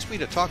he wants me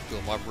to talk to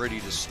him, I'm ready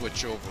to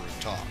switch over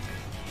and talk.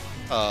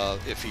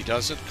 If he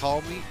doesn't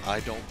call me, I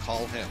don't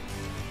call him.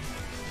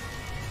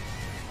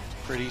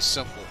 Pretty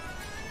simple.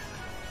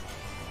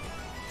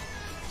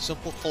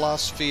 Simple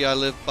philosophy I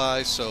live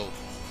by, so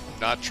I'm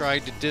not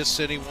trying to diss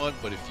anyone,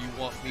 but if you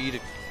want me to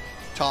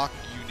talk,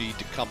 you need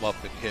to come up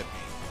and hit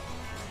me.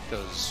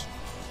 Because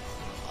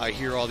I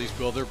hear all these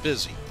people, they're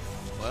busy.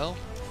 Well,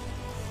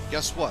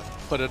 guess what?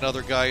 Put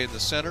another guy in the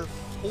center,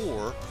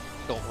 or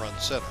don't run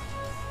center.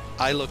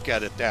 I look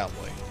at it that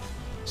way.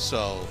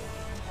 So,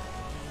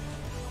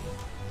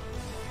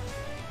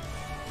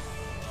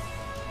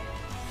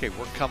 okay,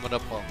 we're coming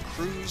up on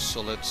cruise,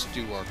 so let's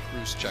do our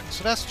cruise check.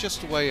 So that's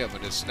just the way of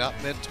it. It's not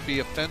meant to be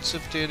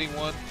offensive to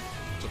anyone.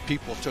 So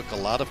people took a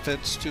lot of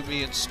offense to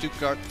me in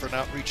Stuttgart for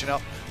not reaching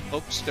out.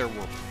 Folks, there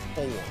were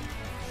 4.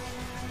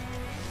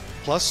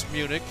 Plus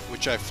Munich,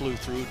 which I flew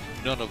through,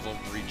 none of them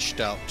reached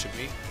out to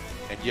me.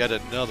 And yet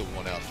another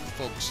one out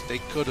there. Folks, they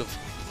could have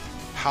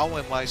How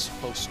am I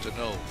supposed to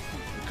know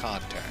the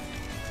contact?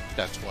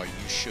 That's why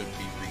you should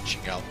be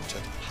reaching out to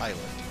the pilot.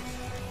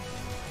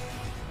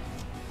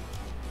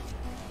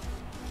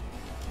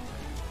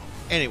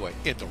 Anyway,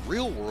 in the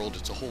real world,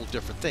 it's a whole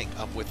different thing.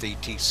 I'm with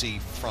ATC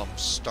from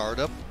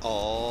startup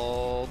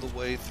all the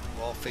way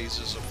through all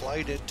phases of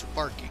flight into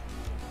parking.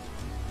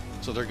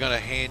 So they're going to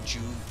hand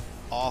you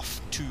off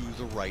to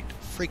the right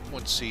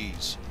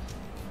frequencies.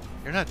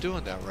 You're not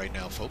doing that right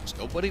now, folks.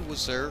 Nobody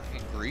was there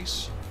in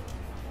Greece.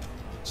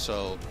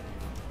 So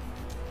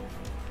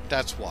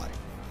that's why.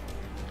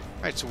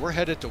 All right, so we're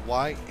headed to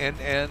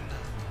YNN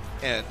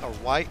or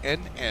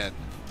YNN.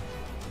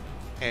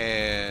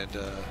 And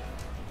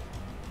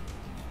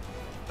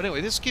but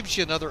anyway, this gives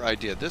you another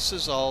idea. This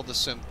is all the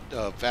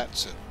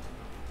VATSIM.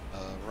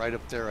 Right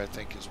up there, I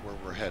think, is where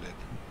we're headed.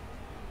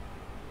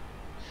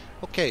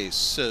 Okay,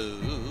 so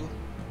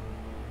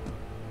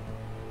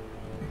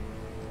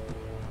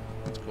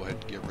let's go ahead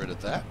and get rid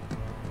of that.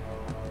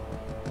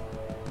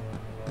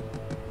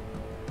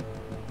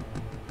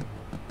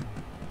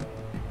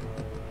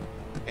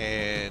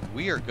 And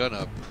we are going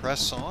to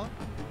press on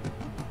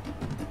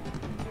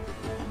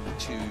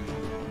to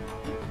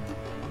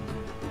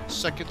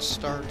second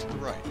star to the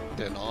right,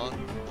 then on.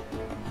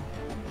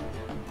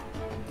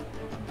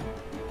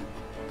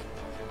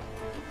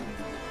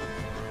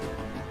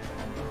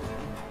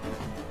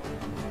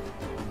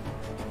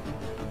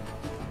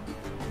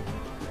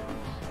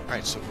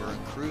 Alright, so we're in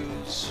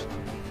cruise.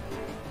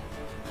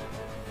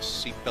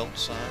 Seatbelt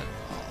sign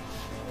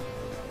off.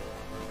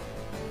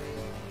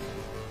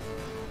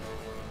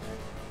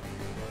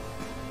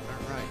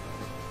 Alright.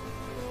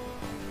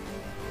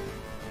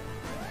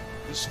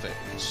 This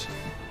phase.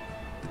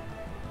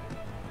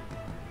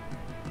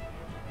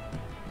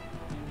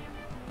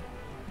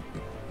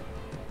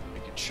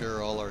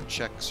 Sure all our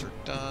checks are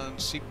done.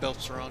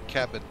 Seatbelts are on.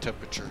 Cabin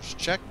temperatures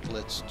checked.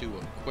 Let's do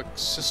a quick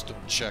system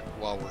check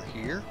while we're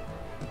here.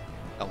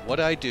 Now what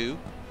I do,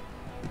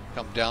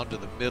 come down to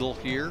the middle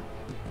here.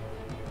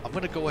 I'm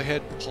going to go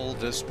ahead and pull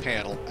this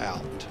panel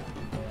out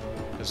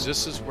because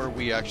this is where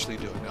we actually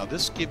do it. Now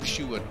this gives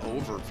you an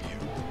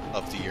overview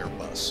of the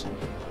Airbus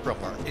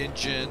from our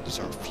engines,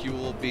 our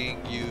fuel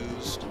being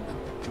used,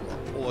 to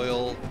our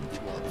oil,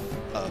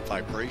 to our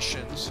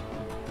vibrations.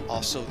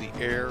 Also, the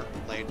air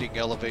landing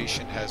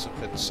elevation hasn't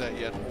been set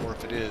yet, or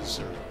if it is,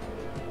 they're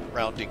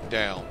rounding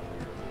down.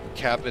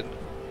 Cabin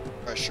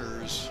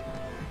pressures,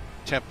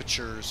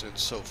 temperatures, and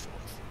so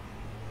forth.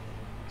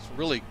 It's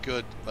really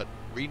good, but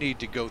we need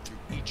to go through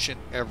each and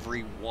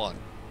every one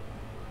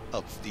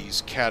of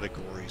these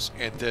categories,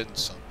 and then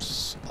some.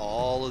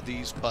 All of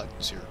these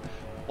buttons here.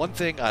 One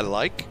thing I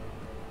like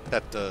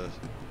that the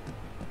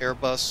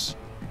Airbus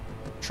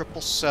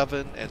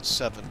 777 and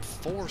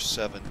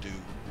 747 do,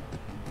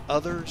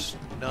 others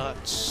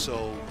not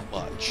so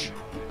much.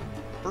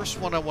 First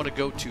one I want to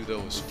go to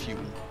though is fuel.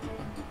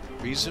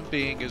 Reason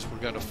being is we're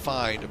going to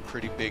find a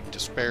pretty big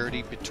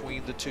disparity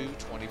between the two,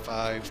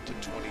 25 to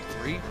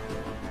 23.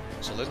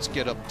 So let's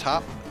get up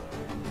top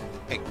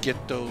and get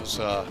those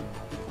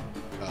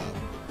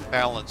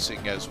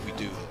balancing as we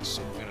do this.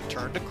 So we're going to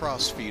turn the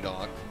crossfeed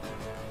on,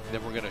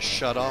 then we're going to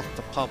shut off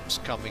the pumps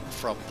coming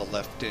from the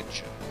left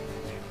engine.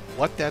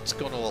 What that's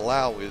going to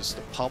allow is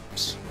the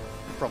pumps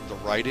from the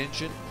right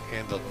engine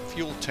and the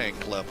fuel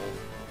tank level.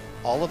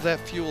 All of that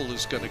fuel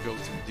is going to go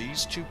through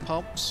these two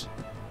pumps,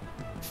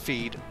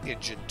 feed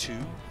engine 2,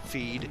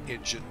 feed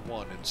engine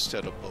 1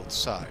 instead of both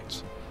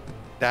sides.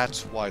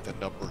 That's why the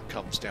number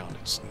comes down.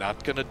 It's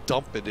not going to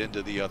dump it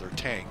into the other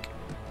tank,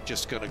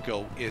 just going to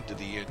go into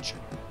the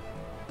engine.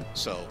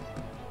 So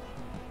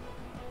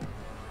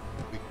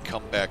we can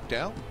come back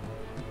down,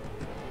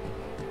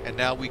 and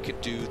now we can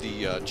do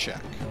the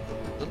check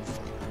a little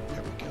further.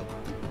 There we go.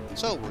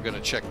 So we're going to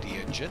check the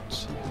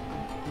engines.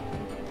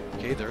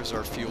 Okay, there's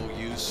our fuel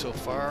used so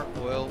far.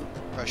 Oil,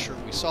 pressure,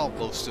 we saw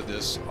most of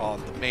this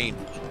on the main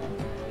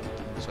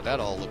one. So that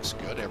all looks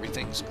good.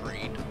 Everything's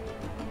green.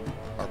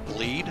 Our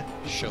bleed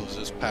shows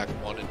us pack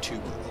 1 and 2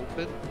 are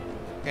open.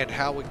 And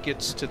how it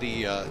gets to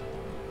the,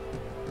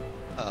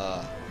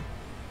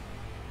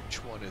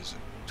 which one is it?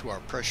 To our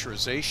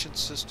pressurization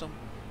system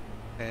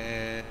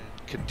and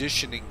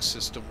conditioning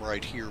system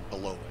right here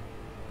below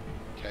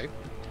it. Okay,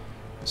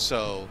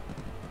 so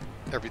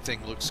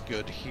everything looks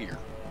good here.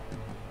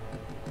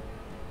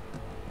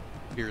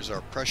 Here's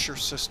our pressure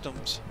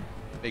systems,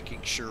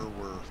 making sure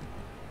we're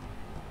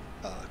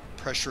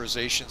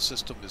pressurization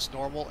system is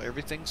normal,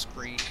 everything's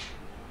green,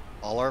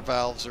 all our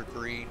valves are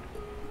green,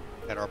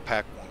 and our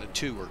pack 1 and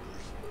 2 are green.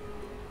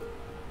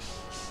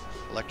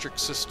 Electric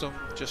system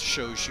just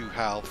shows you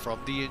how from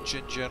the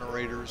engine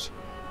generators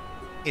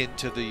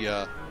into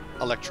the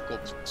electrical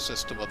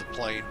system of the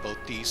plane, both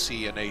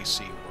DC and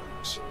AC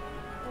works,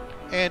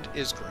 and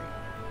is green.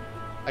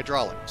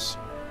 Hydraulics,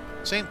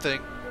 same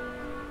thing.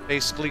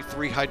 Basically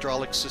 3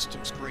 hydraulic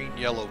systems, green,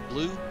 yellow,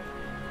 blue,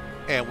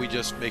 and we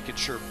just making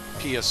sure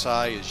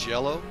PSI is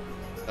yellow,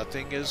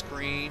 nothing is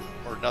green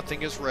or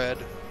nothing is red,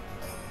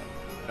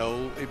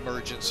 no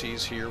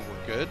emergencies here,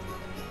 we're good.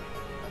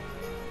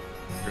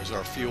 Here's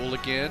our fuel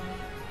again,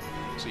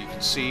 So you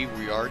can see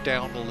we are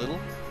down a little,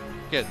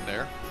 getting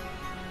there.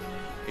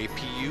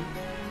 APU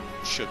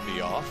should be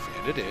off,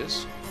 and it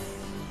is.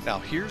 Now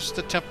here's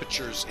the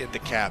temperatures in the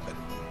cabin.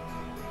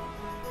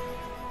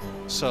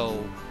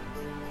 So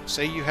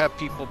say you have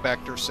people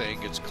back there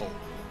saying it's cold.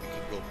 You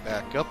can go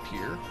back up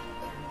here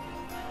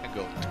and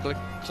go click,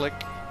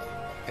 click,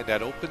 and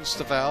that opens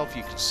the valve.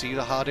 You can see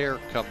the hot air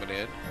coming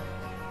in,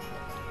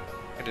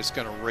 and it's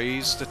going to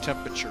raise the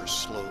temperature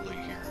slowly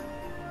here.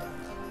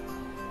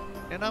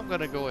 And I'm going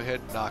to go ahead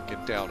and knock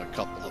it down a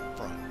couple up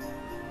front.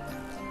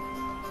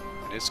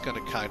 And it's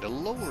going to kind of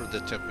lower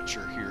the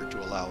temperature here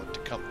to allow it to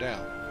come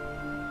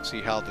down. See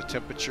how the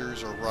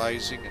temperatures are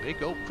rising, and they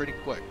go pretty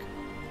quick.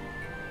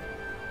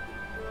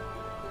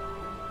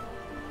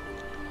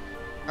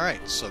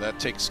 Alright, so that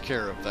takes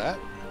care of that.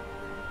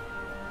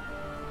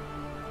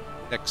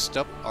 Next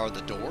up are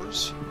the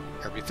doors.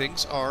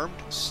 Everything's armed,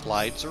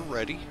 slides are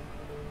ready.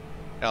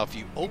 Now if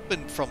you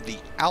open from the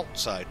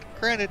outside,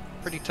 granted,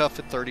 pretty tough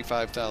at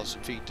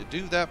 35,000 feet to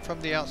do that from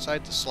the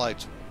outside, the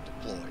slides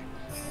will deploy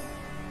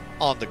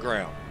on the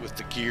ground. With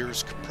the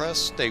gears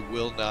compressed, they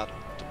will not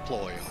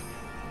deploy on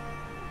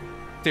you.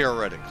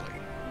 Theoretically.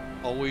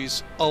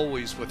 Always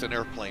with an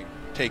airplane,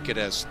 take it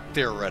as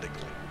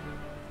theoretically.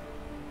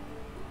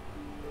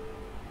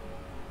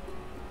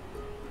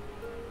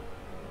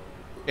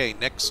 Okay,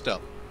 next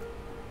up,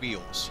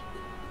 wheels.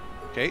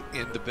 Okay,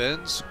 in the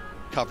bins,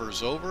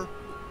 covers over,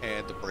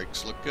 and the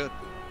brakes look good.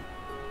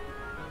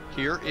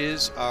 Here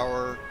is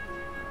our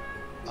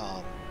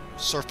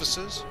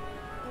surfaces,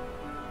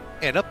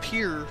 and up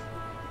here you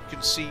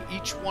can see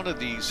each one of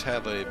these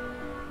have a,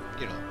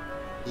 you know,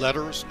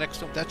 letters next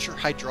to them. That's your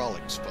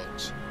hydraulics,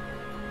 folks.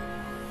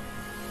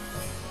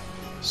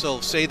 So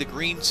say the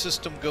green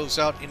system goes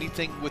out,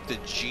 anything with the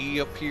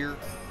G up here,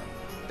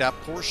 that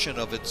portion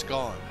of it's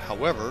gone.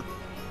 However,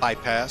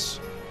 bypass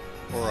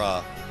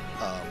or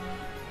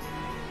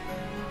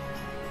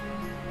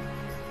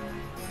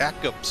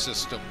backup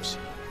systems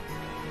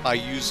by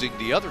using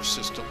the other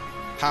system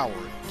power.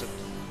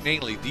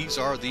 Mainly, these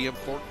are the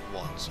important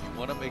ones. You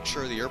want to make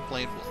sure the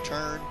airplane will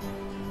turn,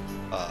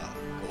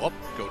 go up,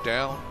 go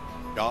down,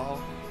 yaw.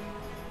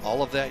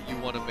 All of that you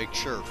want to make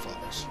sure,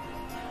 folks.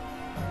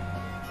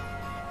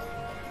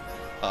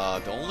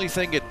 The only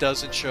thing it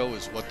doesn't show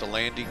is what the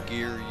landing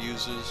gear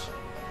uses.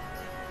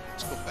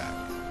 Let's go back.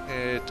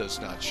 It does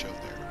not show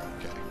there.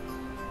 Okay.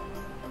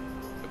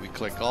 And we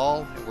click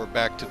all, and we're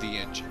back to the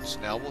engines.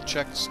 Now we'll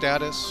check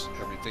status.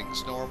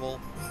 Everything's normal.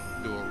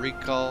 Do a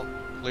recall.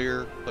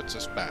 Clear. Puts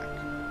us back.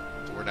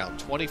 So we're now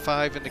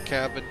 25 in the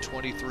cabin,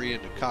 23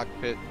 in the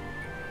cockpit.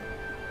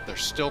 They're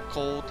still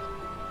cold,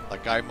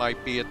 like I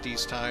might be at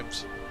these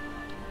times.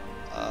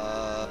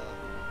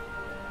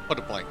 Put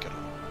a blanket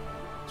on.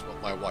 That's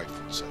what my wife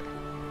would say.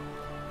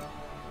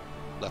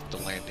 Left the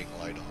landing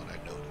light on,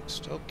 I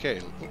noticed.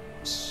 Okay,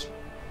 oops.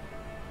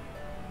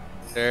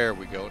 There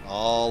we go. And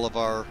all of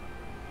our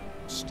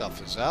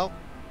stuff is out.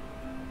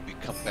 We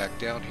come back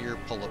down here,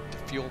 pull up the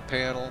fuel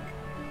panel.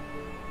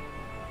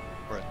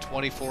 We're at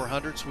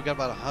 2,400, so we got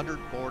about 100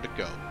 more to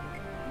go.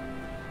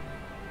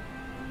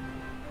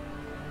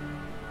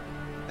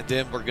 And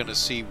then we're going to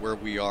see where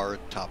we are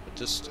at top of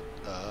distance.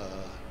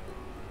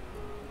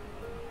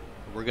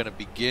 We're going to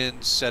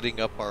begin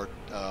setting up our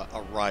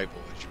arrival.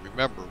 As you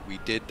remember, we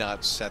did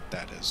not set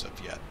that as of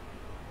yet.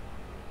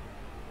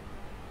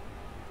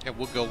 And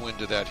we'll go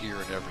into that here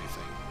and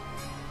everything.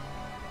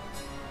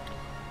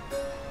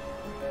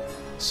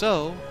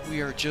 So,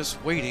 we are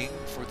just waiting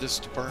for this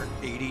to burn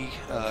 80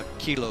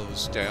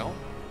 kilos down.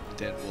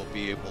 Then we'll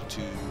be able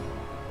to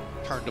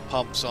turn the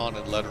pumps on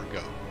and let her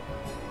go.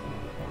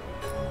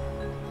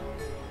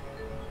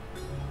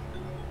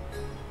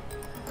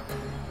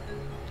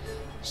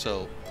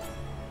 So,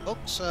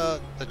 folks,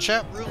 the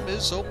chat room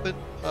is open.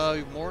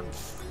 You're more than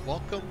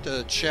welcome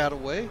to chat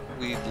away.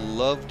 We'd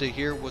love to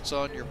hear what's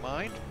on your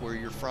mind, where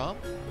you're from.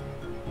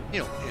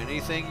 You know,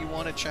 anything you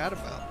want to chat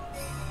about.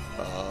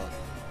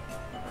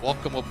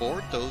 Welcome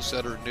aboard, those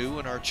that are new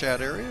in our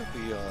chat area.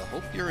 We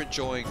hope you're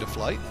enjoying the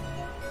flight.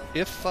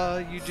 If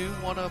you do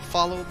want to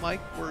follow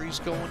Mike where he's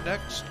going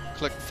next,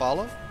 click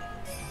follow.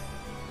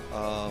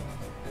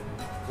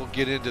 We'll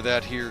get into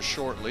that here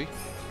shortly.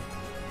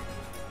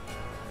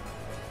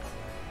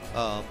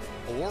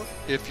 Or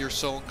if you're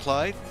so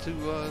inclined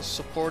to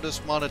support us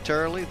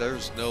monetarily,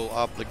 there's no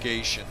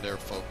obligation there,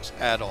 folks,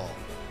 at all.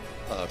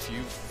 If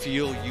you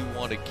feel you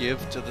want to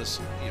give to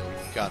this, you know,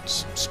 you've got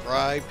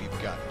subscribe,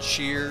 you've got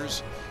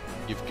cheers,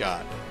 you've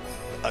got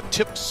a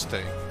tips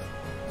thing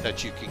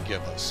that you can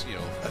give us. You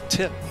know, a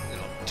tip, you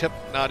know, tip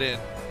not in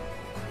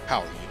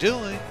how are you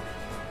doing,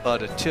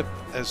 but a tip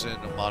as in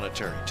a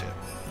monetary tip.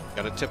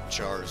 Got a tip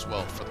jar as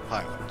well for the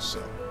pilots.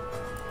 So,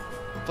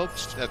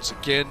 folks, that's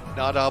again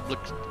not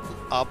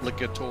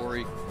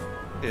obligatory.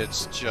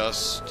 It's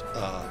just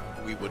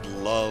we would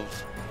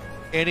love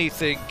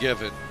anything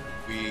given.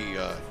 We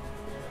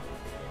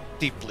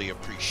deeply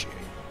appreciate.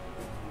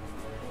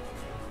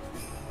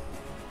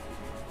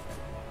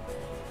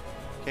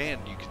 Okay,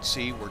 and you can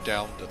see we're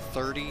down to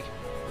 30,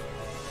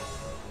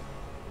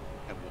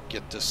 and we'll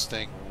get this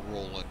thing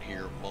rolling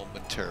here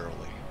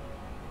momentarily.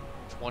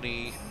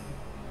 20.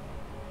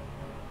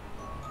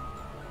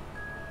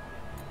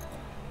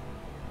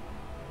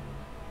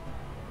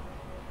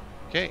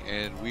 Okay,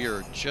 and we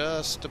are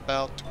just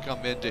about to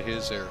come into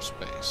his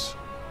airspace.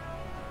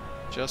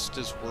 Just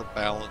as we're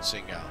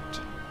balancing out.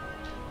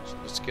 So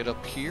let's get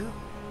up here.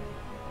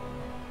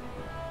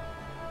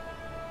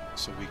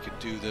 So we can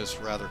do this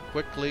rather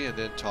quickly and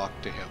then talk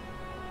to him.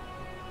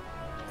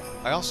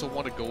 I also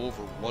want to go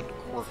over one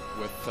quirk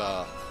with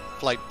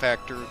flight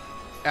factor,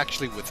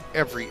 actually with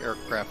every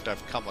aircraft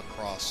I've come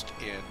across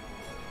in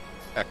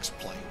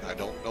X-Plane. I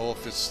don't know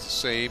if it's the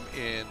same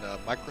in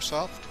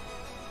Microsoft,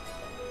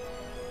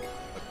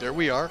 but there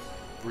we are.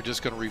 We're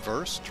just going to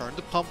reverse, turn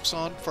the pumps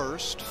on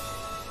first.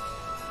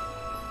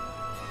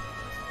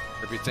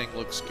 Everything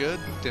looks good.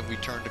 Then we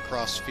turn the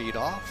cross feed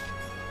off.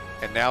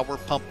 And now we're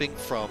pumping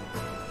from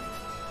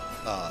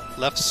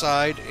left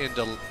side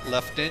into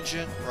left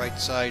engine, right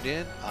side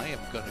in. I am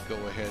going to go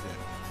ahead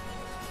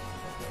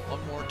and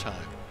one more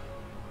time.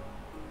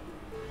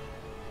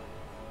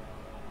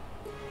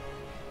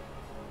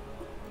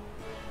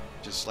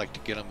 Just like to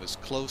get them as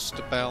close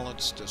to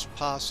balanced as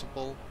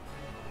possible.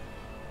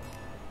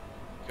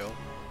 Go.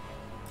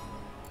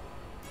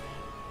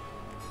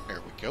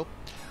 There we go.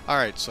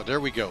 Alright, so there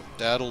we go.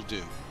 That'll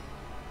do.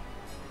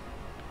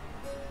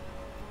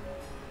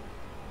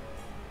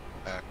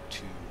 Back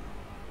to...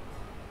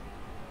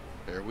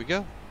 There we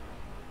go.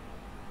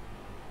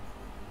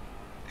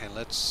 And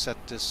let's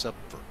set this up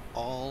for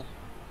all.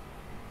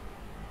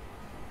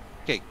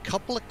 Okay,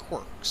 couple of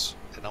quirks.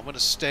 And I'm going to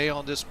stay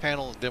on this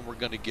panel, and then we're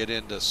going to get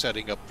into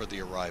setting up for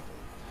the arrival.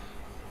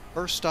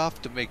 First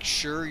off, to make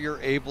sure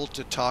you're able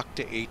to talk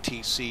to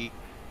ATC,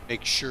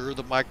 make sure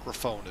the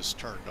microphone is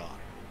turned on,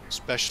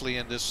 especially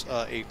in this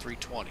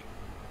A320.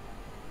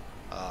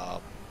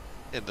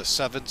 In the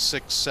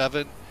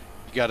 767,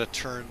 you got to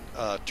turn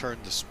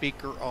the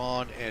speaker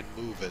on and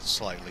move it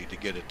slightly to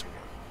get it to work.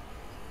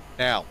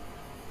 Now,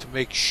 to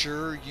make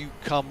sure you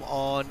come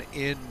on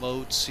in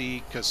mode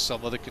C, because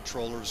some of the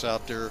controllers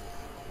out there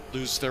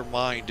lose their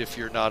mind if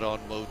you're not on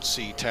mode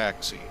C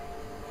taxi.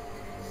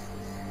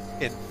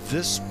 In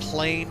this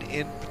plane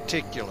in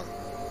particular,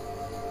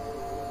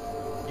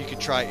 you can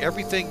try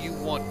everything you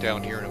want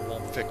down here and it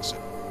won't fix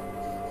it.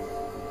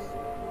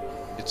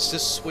 It's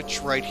this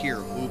switch right here.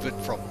 Move it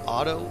from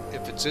auto.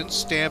 If it's in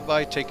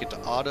standby, take it to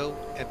auto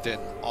and then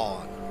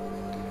on.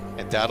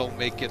 And that'll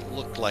make it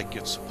look like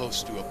it's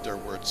supposed to up there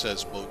where it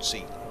says mode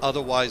C.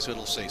 Otherwise,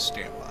 it'll say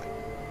standby.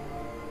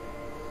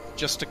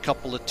 Just a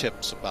couple of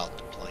tips about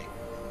the plane.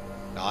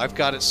 Now, I've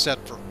got it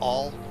set for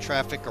all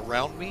traffic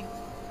around me.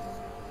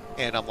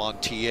 And I'm on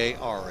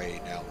TARA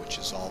now, which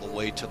is all the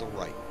way to the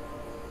right.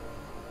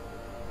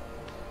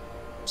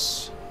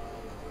 Oops.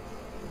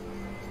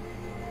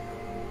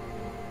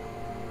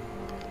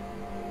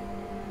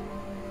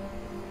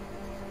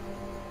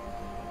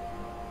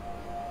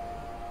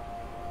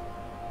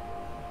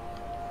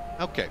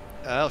 Okay,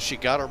 well, she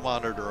got her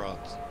monitor on.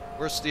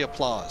 Where's the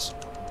applause?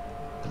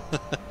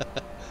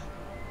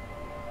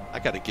 I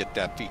got to get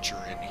that feature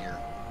in here.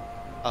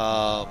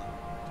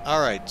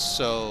 Alright,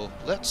 so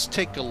let's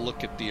take a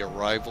look at the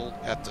arrival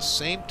at the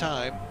same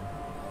time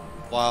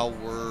while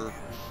we're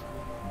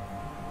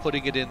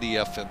putting it in the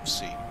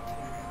FMC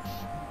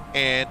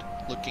and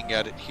looking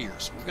at it here.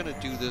 So we're going to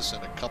do this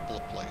in a couple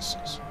of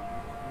places.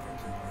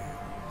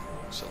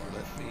 So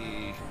let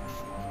me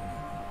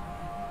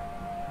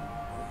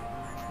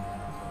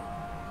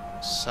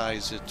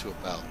size it to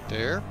about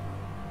there.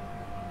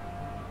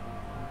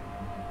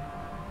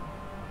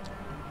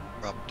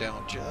 Drop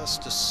down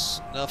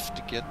just enough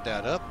to get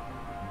that up.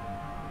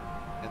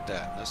 And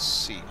that. Let's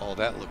see. Oh,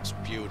 that looks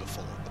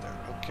beautiful over there.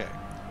 Okay.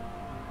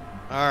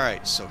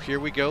 Alright, so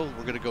here we go.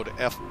 We're going to go to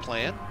F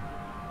plan.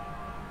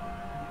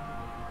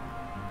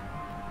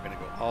 We're going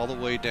to go all the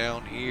way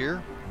down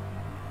here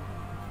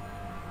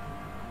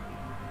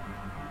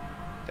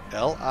to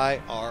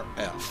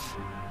LIRF.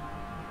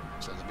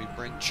 So let me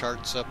bring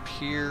charts up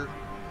here.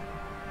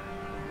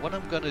 What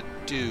I'm going to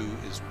do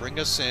is bring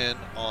us in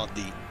on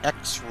the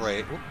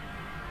X-ray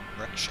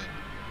direction.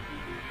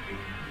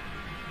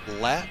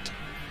 Lat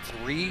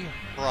 3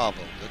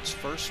 Bravo. Let's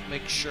first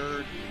make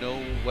sure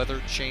no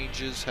weather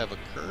changes have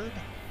occurred.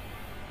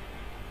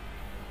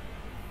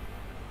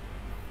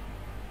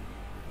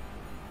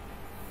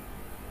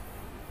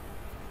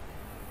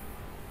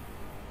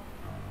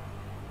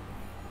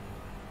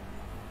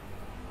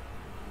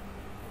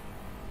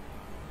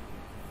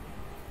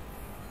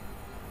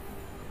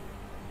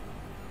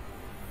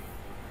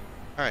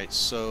 Alright,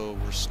 so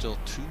we're still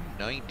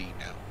 290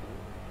 now.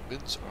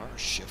 Winds are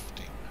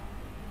shifting.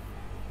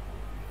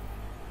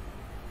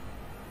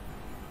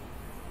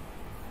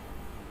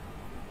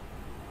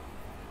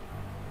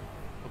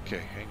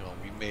 Okay, hang on.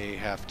 We may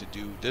have to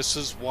do... This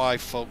is why,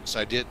 folks,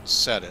 I didn't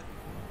set it.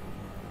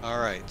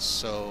 Alright,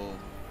 so...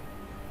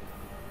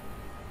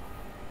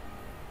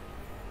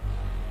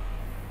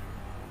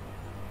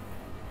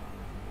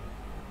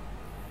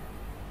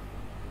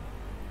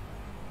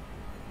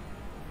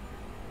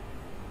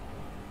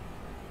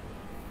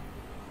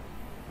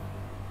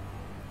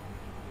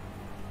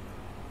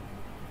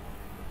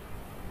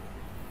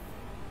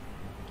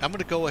 I'm going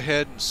to go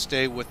ahead and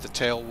stay with the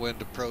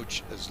tailwind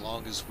approach as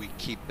long as we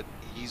keep it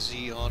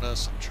easy on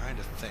us. I'm trying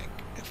to think.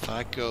 If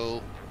I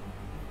go...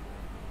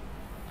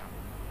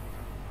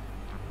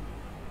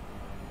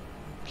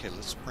 Okay,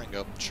 let's bring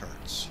up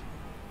charts.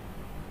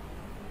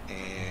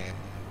 And...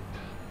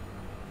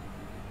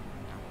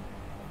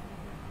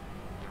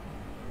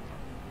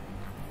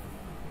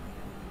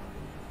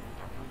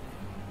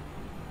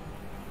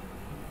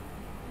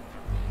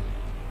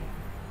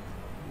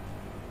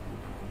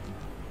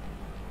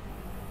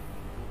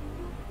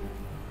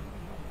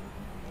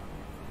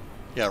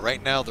 yeah,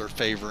 right now they're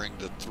favoring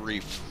the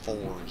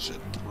 3/4s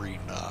at 3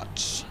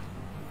 knots.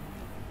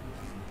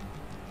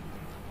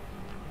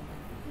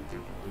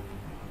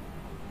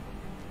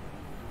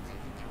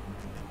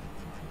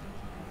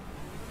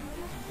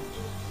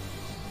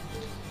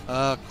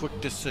 Quick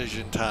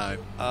decision time.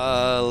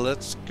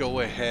 Let's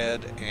go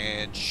ahead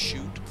and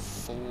shoot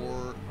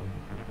for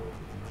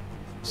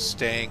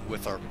staying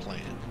with our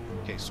plan.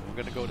 Okay, so we're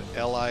going to go to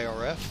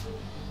LIRF.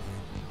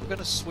 We're going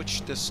to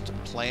switch this to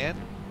plan.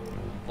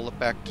 Pull it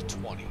back to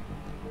 20.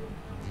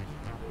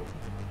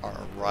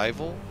 Our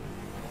arrival.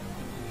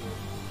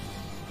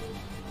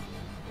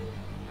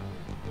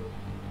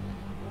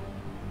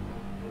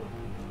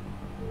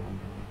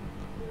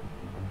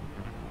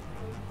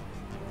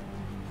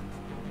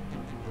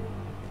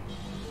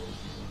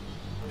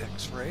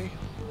 X-ray.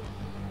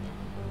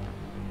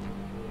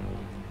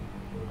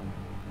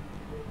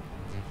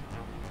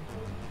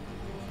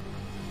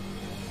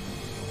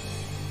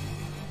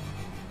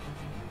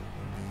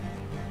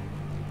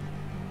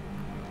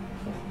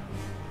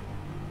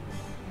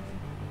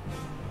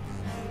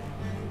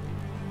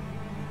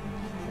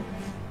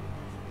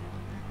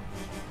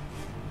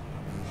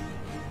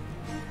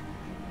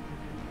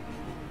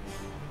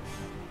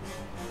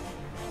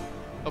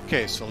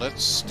 Okay, so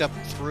let's step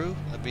through.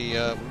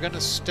 We're going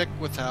to stick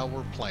with how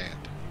we're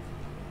planned.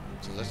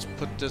 So let's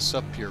put this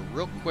up here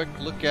real quick.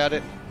 Look at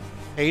it.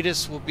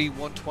 ATIS will be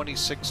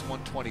 126,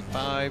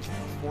 125,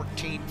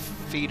 14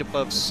 feet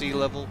above sea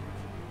level.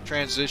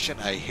 Transition,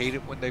 I hate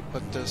it when they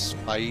put this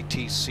by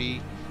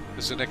ETC,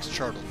 because the next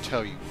chart will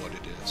tell you what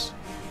it is.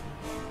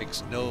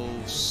 Makes no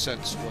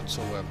sense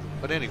whatsoever.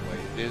 But anyway,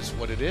 it is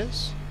what it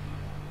is.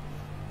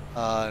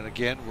 And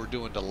again, we're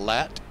doing the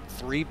LAT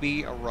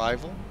 3B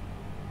arrival.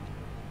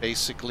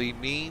 Basically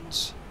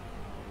means,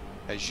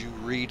 as you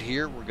read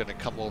here, we're going to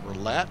come over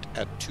LAT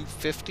at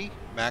 250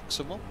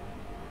 maximum.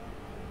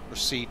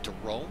 Proceed to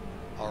Rome,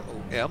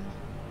 ROM,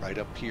 right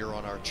up here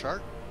on our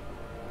chart.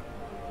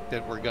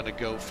 Then we're going to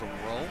go from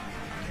Rome,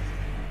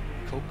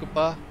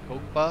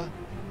 Kokba,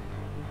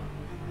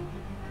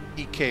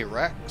 EK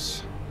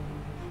Rex.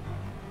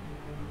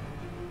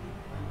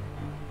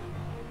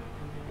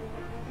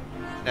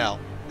 Now,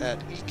 at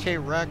EK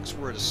Rex,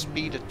 we're at a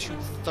speed of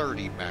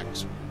 230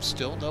 maximum.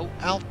 Still no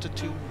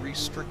altitude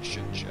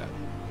restrictions yet.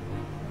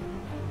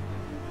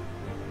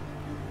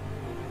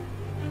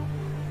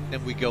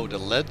 Then we go to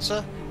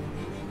Ledza.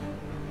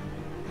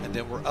 And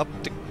then we're up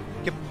to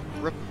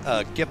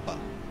Gippa.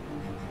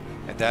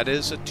 And that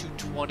is a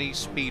 220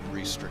 speed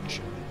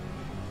restriction.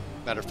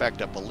 Matter of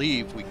fact, I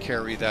believe we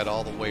carry that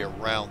all the way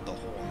around the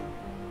horn.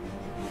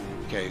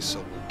 Okay, so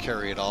we'll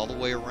carry it all the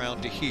way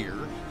around to here.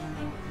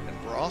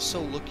 We're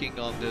also looking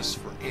on this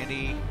for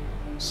any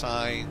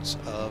signs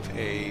of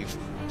a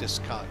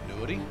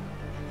discontinuity.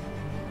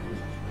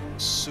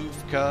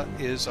 Suvka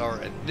is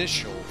our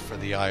initial for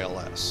the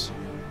ILS.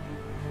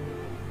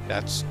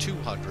 That's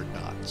 200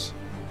 knots.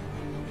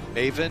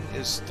 Maven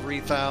is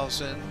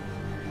 3,000.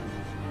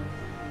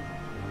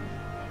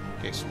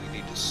 Okay, so we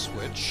need to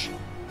switch.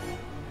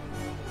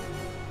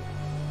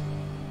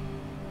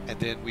 And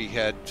then we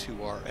head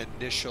to our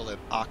initial at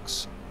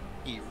Ox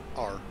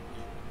ER.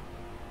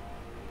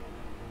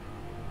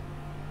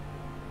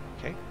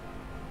 Okay,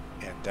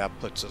 and that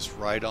puts us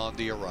right on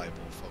the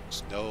arrival,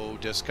 folks. No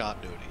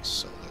discontinuities.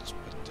 So let's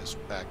put this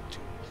back to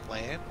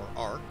plan or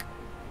arc.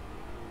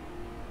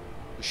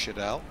 Push it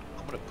out.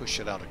 I'm going to push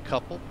it out a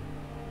couple.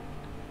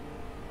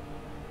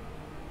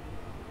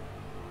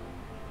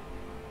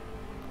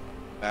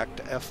 Back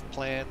to F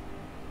plan.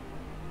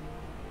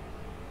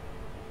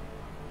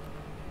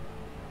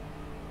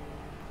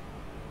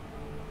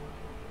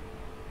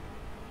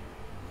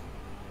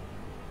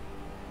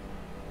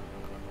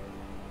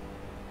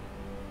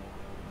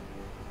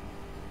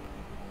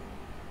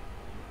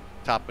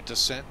 Top of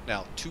descent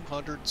now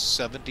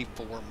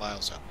 274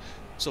 miles out.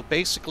 So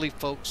basically,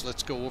 folks,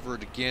 let's go over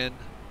it again.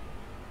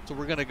 So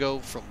we're going to go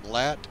from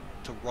LAT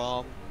to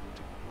ROM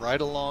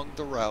right along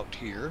the route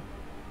here.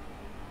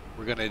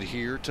 We're going to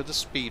adhere to the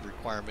speed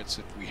requirements.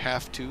 If we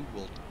have to,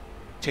 we'll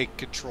take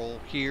control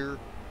here.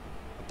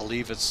 I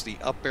believe it's the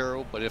up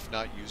arrow, but if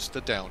not, use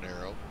the down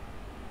arrow.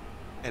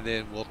 And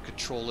then we'll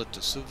control it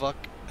to Suvak,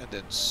 and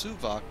then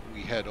Suvak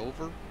we head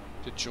over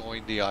to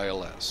join the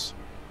ILS.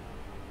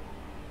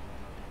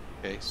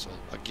 Okay, so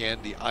again,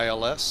 the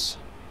ILS,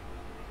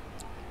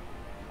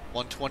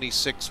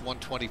 126,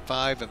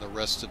 125, and the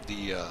rest of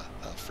the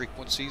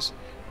frequencies.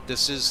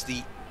 This is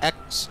the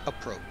X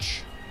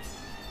approach.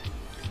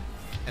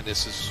 And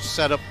this is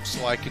set up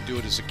so I can do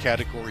it as a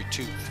Category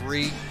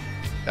 2-3.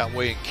 That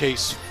way, in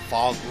case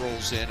fog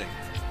rolls in and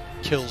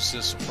kills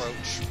this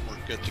approach, we're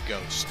good to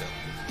go still.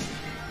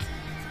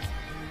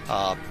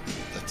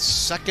 The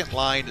second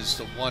line is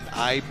the one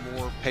I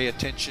more pay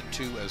attention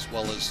to, as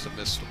well as the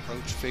missed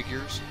approach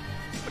figures.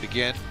 But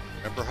again,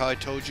 remember how I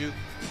told you?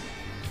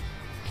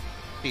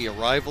 The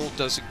arrival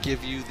doesn't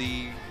give you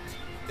the...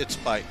 It's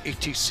by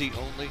ATC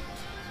only.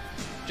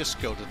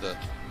 Just go to the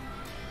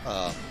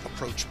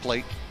approach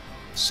plate.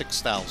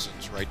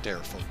 6,000s right there,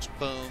 folks.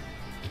 Boom.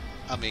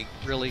 I mean,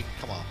 really?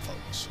 Come on,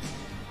 folks.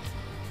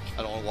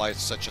 I don't know why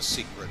it's such a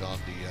secret on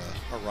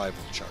the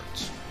arrival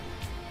charts.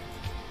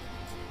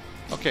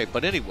 Okay,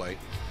 but anyway,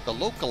 the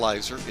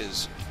localizer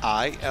is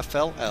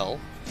IFLL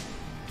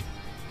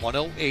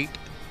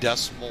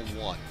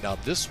 108.1. Now,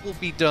 this will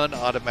be done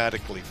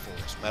automatically for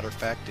us. Matter of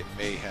fact, it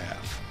may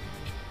have.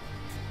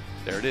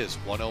 There it is,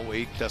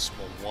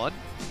 108.1. Of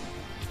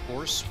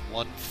course,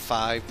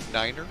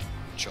 159er,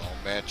 which all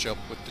match up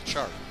with the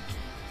chart.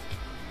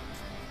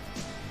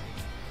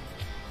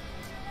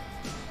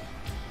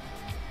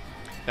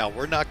 Now,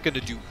 we're not going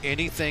to do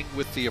anything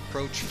with the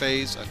approach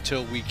phase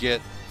until we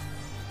get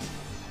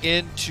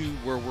into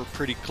where we're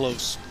pretty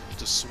close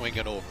to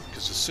swinging over.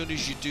 Because as soon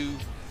as you do,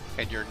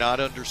 and you're not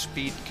under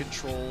speed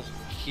control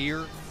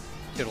here,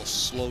 it'll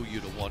slow you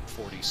to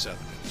 147.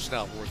 It's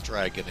not worth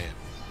dragging in.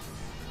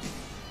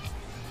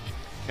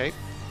 Okay,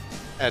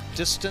 at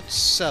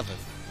distance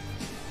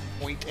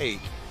 7.8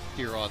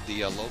 here on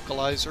the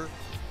localizer,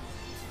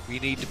 we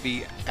need to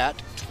be at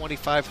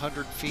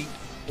 2,500 feet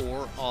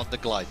or on the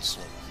glide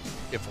slope.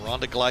 If we're on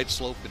the glide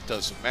slope, it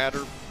doesn't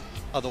matter.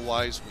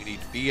 Otherwise, we need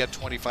to be at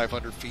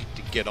 2,500 feet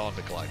to get on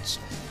the glide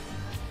slope.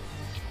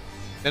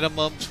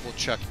 Minimums we'll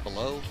check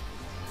below.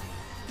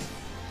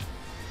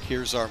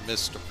 Here's our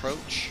missed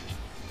approach.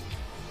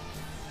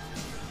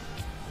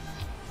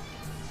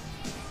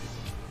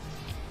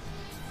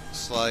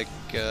 It's like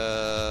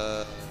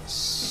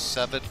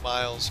 7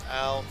 miles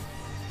out.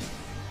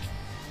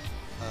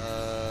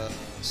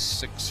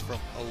 6 from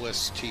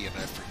OST, and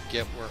I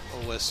forget where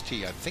OST.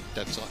 I think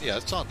that's on. Yeah,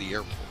 it's on the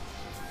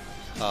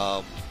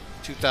airport.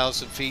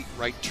 2,000 feet,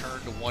 right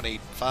turn to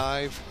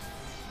 185,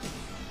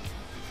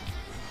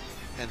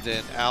 and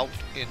then out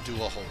into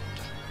a hold.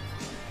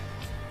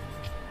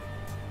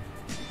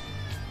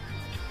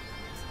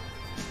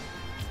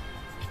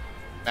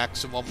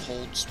 Maximum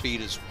hold speed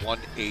is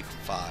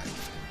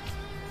 185.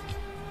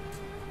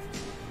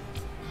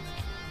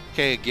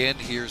 Okay, again,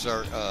 here's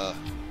our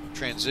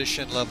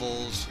transition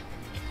levels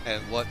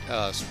and what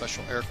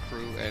special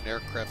aircrew and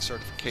aircraft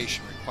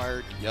certification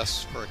required.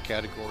 Yes, for a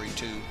Category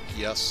 2,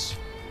 yes.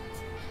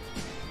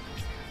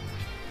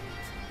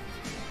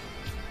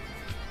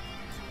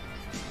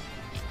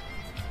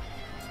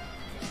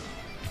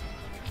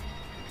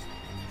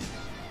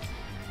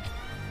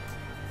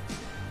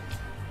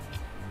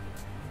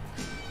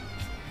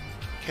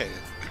 Okay,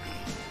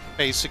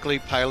 basically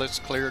pilots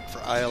cleared for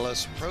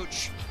ILS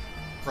approach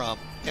from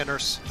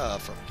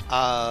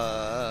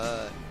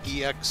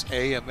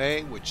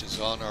EXAMA, which is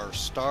on our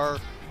star,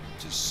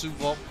 to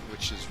SUVOM,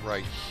 which is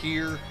right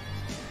here.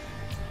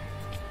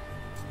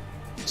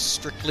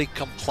 Strictly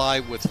comply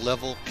with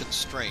level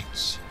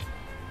constraints.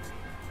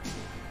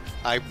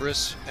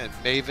 Ibris and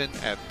Maven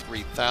at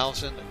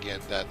 3,000. Again,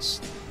 that's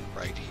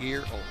right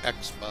here. Oh,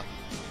 EXMA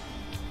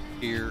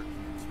here.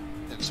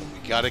 And so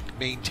we got to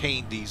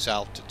maintain these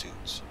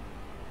altitudes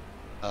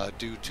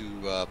due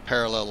to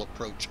parallel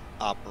approach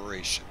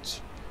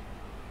operations.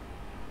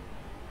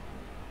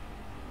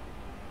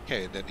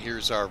 Okay, then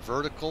here's our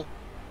vertical.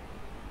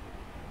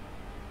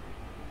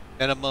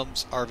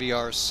 Minimums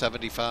RVR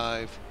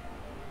 75,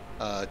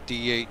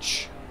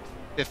 DH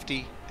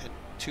 50, and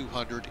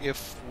 200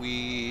 if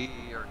we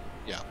are,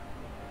 yeah.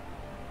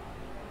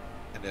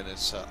 And then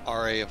it's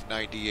RA of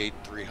 98,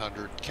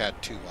 300, Cat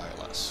 2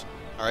 ILS.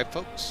 All right,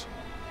 folks.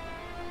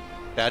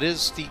 That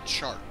is the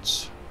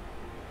charts.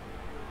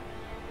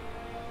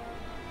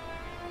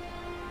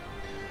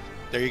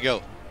 There you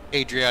go.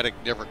 Adriatic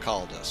never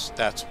called us.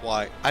 That's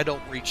why I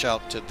don't reach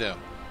out to them.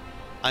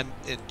 I'm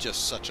in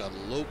just such a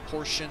low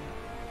portion,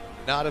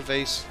 not a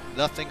vase,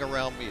 nothing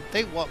around me. If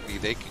they want me,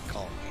 they can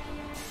call me.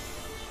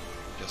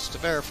 Just to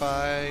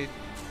verify,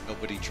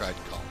 nobody tried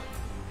calling.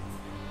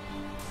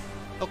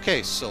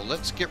 Okay, so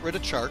let's get rid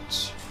of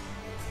charts.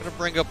 I'm going to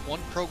bring up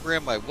one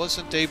program I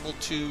wasn't able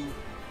to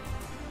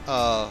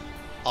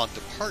on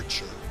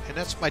departure, and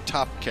that's my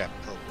Top Cap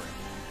program.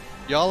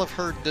 Y'all have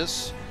heard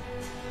this.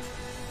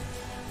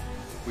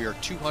 We are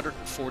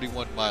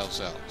 241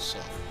 miles out, so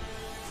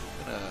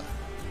I'm gonna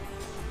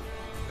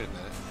wait a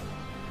minute.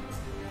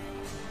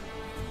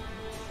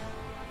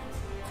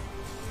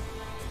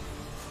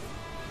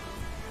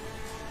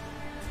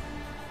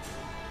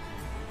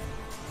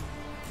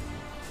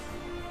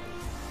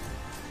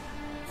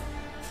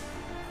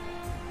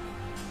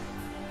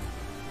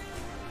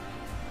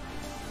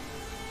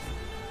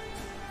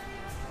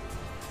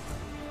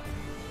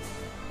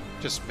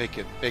 Just make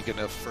it big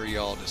enough for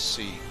y'all to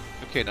see.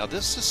 Okay, now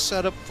this is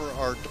set up for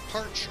our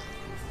departure.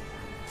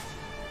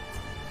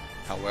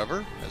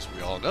 However, as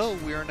we all know,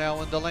 we are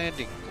now in the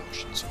landing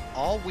portion. So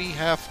all we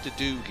have to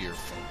do here,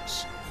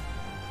 folks.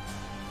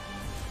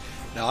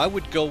 Now I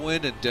would go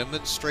in and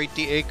demonstrate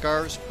the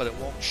ACARs, but it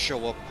won't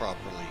show up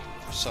properly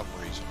for some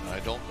reason. I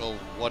don't know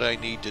what I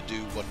need to do,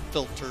 what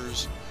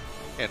filters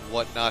and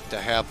what not to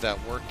have that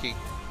working.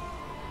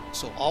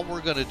 So all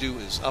we're going to do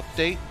is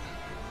update.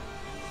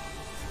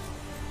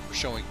 We're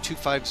showing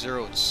 250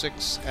 and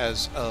 6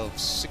 as of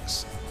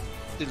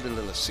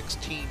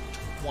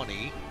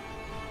 16:20.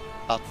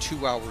 About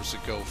 2 hours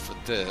ago for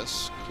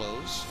this.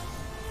 Close.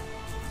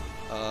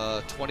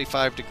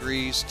 25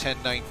 degrees,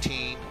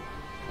 1019.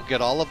 We'll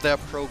get all of that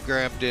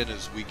programmed in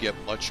as we get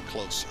much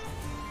closer.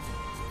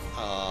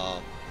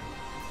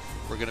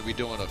 We're going to be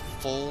doing a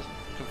full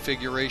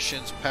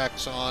configurations,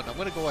 packs on. I'm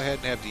going to go ahead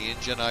and have the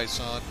engine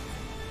ice on.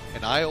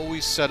 And I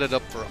always set it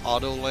up for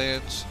auto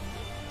lands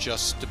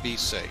just to be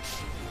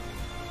safe.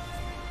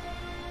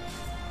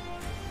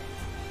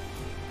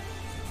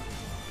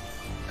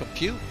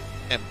 Compute,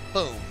 and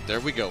boom, there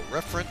we go.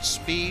 Reference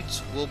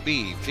speeds will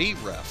be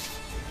VREF.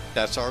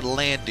 That's our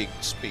landing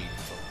speed,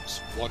 folks,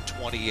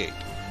 128.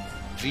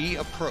 V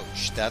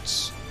approach,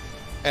 that's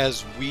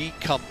as we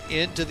come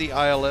into the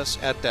ILS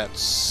at that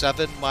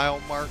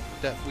 7-mile mark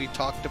that we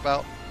talked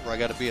about, where I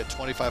got to be at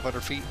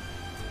 2,500 feet.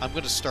 I'm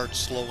going to start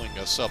slowing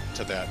us up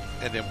to that,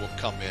 and then we'll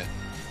come in.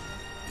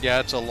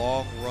 Yeah, it's a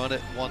long run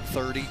at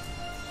 130,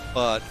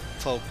 but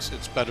folks,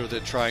 it's better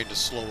than trying to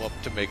slow up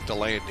to make the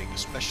landing,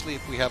 especially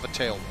if we have a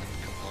tailwind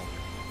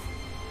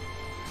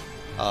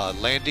component.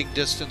 Landing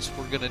distance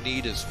we're going to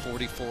need is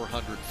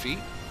 4,400 feet.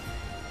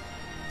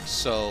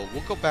 So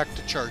we'll go back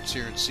to charts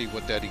here and see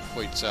what that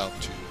equates out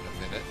to in a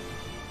minute.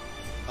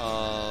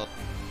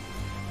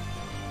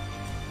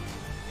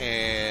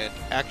 And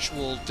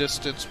actual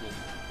distance will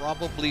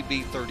probably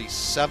be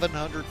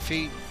 3,700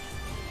 feet,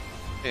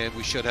 and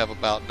we should have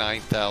about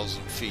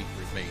 9,000 feet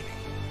remaining.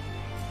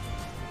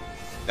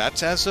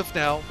 That's as of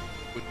now.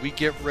 When we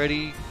get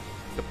ready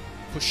to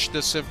push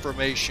this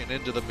information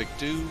into the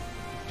McDo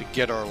to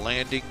get our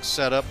landing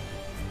set up,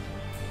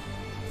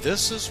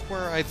 this is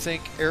where I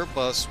think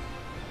Airbus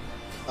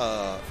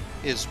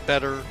is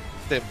better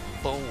than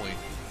Boeing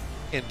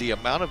in the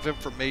amount of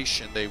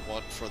information they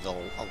want for the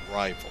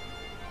arrival.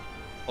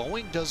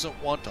 Boeing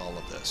doesn't want all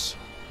of this.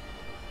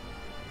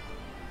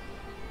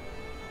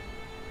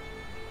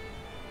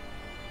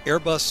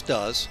 Airbus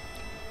does.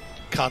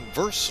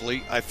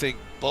 Conversely, I think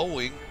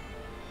Boeing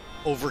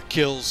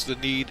overkills the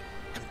need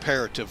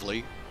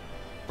comparatively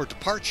for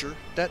departure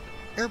that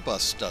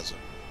Airbus doesn't.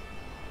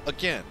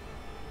 Again,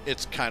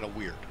 it's kind of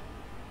weird.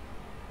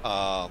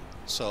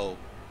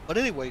 But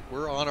anyway,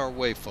 we're on our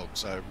way,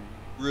 folks. I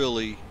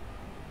really,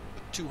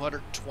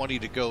 220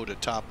 to go to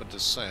top of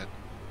descent.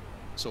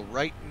 So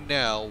right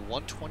now,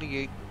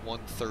 128,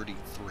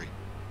 133.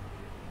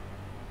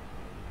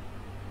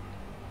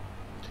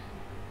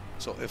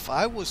 So if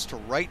I was to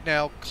right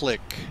now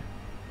click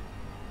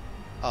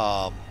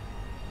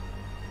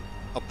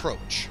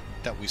approach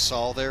that we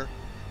saw there,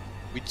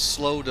 we'd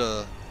slow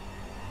to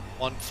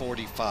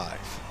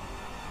 145.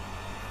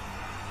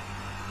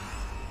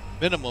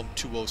 Minimum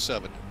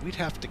 207. We'd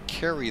have to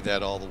carry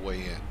that all the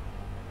way in.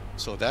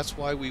 So that's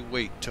why we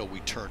wait till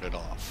we turn it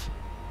off.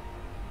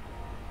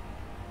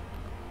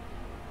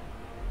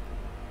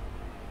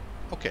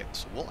 Okay,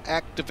 so we'll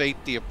activate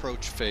the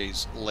approach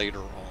phase later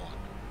on.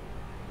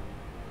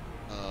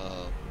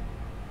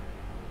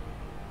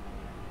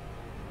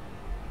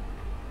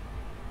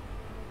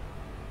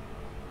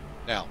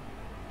 Now,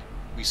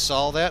 we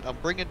saw that. I'm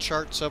bringing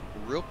charts up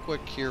real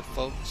quick here,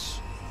 folks.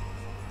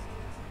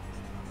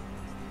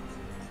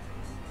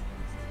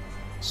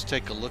 Let's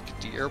take a look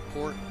at the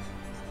airport.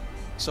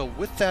 So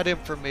with that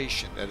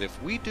information, that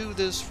if we do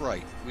this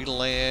right, we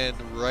land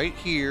right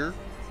here,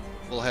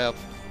 we'll have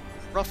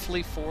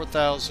roughly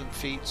 4,000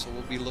 feet, so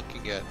we'll be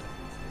looking at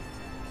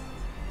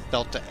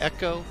Delta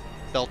Echo,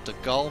 Delta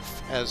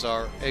Golf as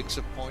our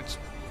exit points.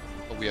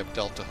 But we have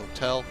Delta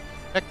Hotel.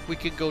 Heck, we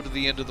can go to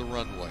the end of the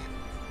runway.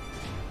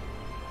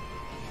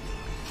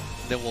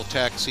 Then we'll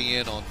taxi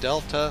in on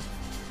Delta.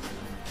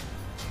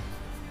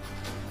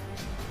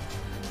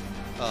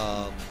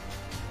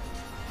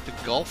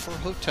 The Golf or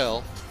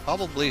Hotel,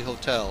 probably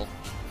Hotel,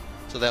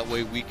 so that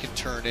way we can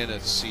turn in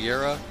at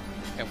Sierra.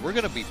 And we're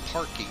going to be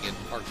parking, and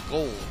our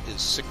goal is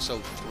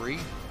 603,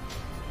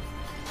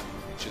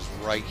 which is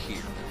right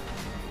here.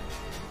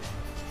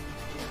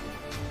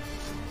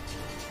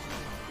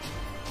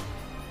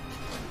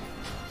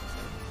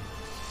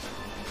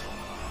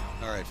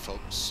 Alright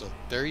folks, so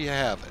there you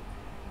have it.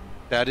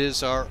 That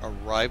is our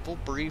arrival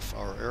brief.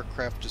 Our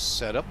aircraft is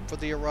set up for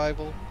the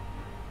arrival,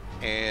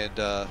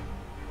 and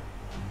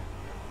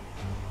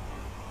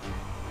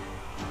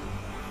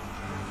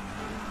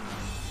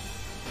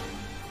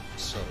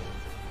so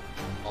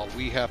all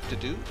we have to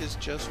do is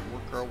just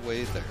work our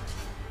way there.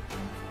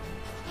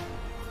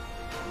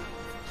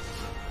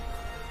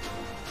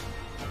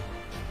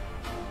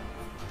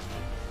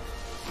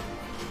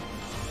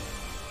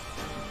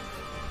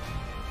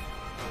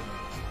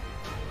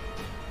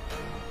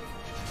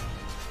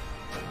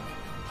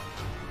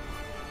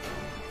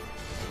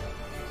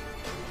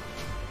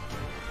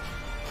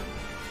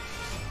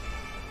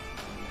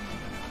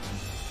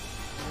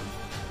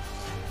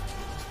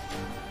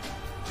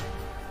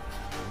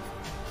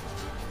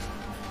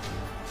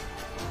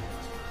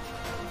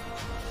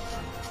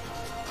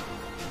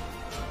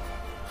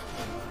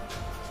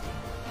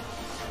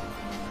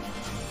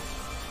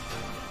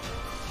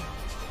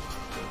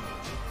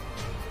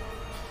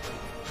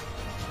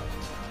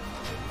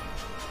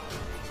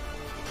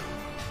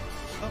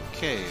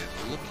 Okay,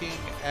 looking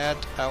at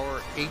our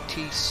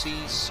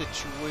ATC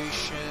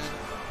situation.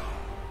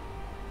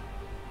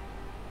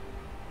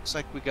 Looks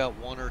like we got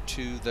one or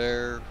two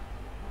there.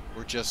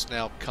 We're just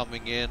now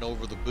coming in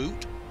over the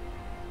boot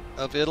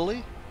of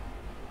Italy,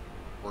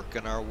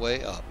 working our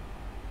way up.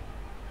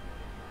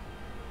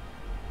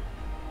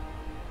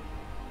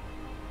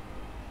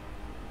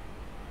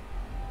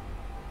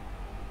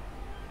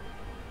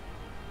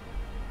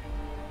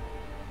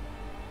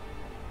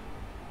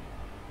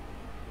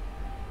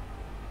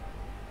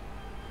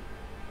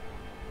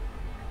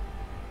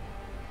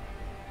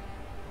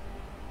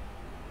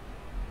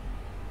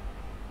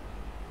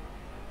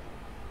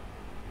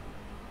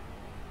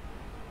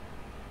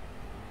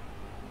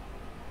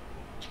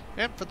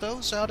 And for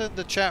those out in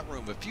the chat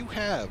room, if you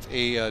have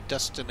a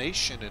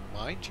destination in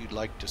mind you'd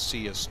like to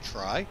see us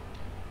try,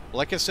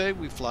 like I say,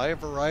 we fly a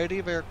variety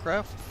of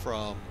aircraft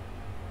from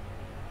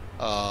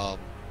the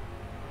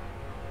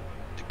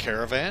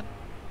Caravan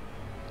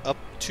up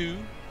to,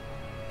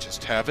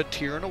 just haven't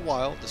here in a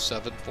while, the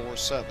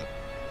 747.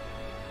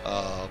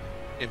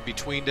 In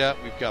between that,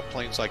 we've got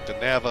planes like the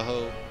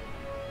Navajo,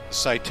 the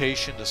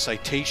Citation. The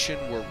Citation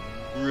we're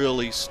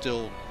really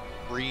still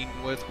green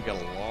with. We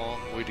got a long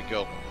way to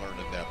go in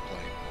learning that plane.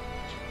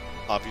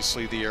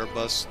 Obviously the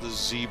Airbus, the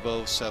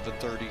Zibo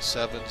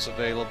 737's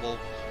available,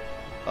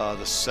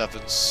 the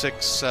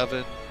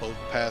 767, both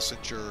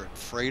passenger and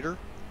freighter,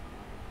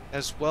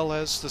 as well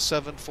as the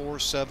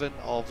 747,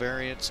 all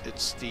variants.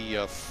 It's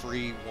the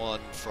free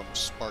one from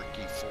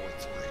Sparky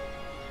 43.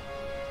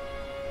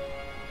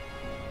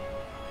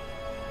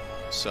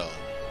 So,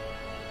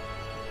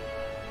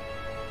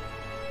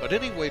 but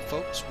anyway,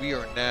 folks, we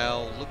are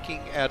now looking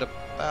at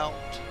about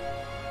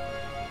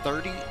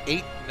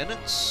 38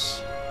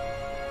 minutes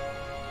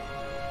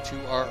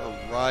to our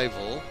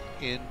arrival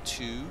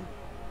into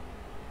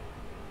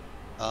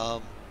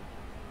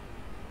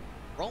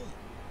Rome.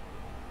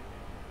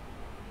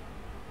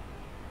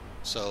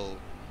 So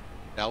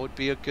now would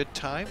be a good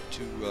time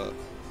to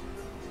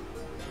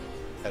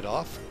head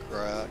off,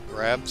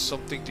 grab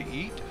something to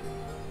eat,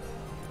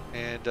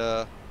 and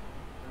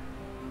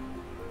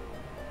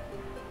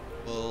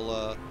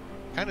we'll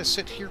kind of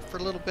sit here for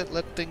a little bit,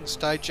 let things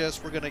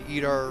digest. We're going to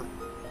eat our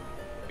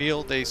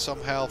meal. They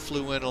somehow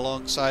flew in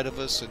alongside of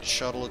us and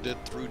shuttled it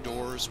through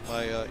doors,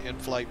 my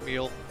in-flight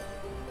meal.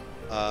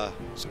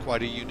 It's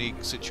quite a unique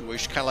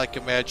situation. Kind of like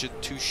imagine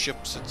two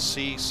ships at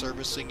sea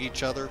servicing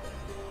each other.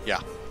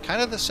 Yeah,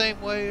 kind of the same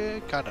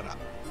way, kind of not.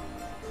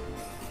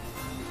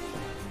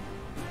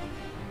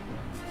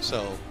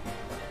 So,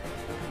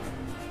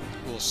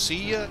 we'll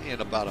see you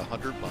in about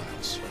 100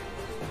 miles.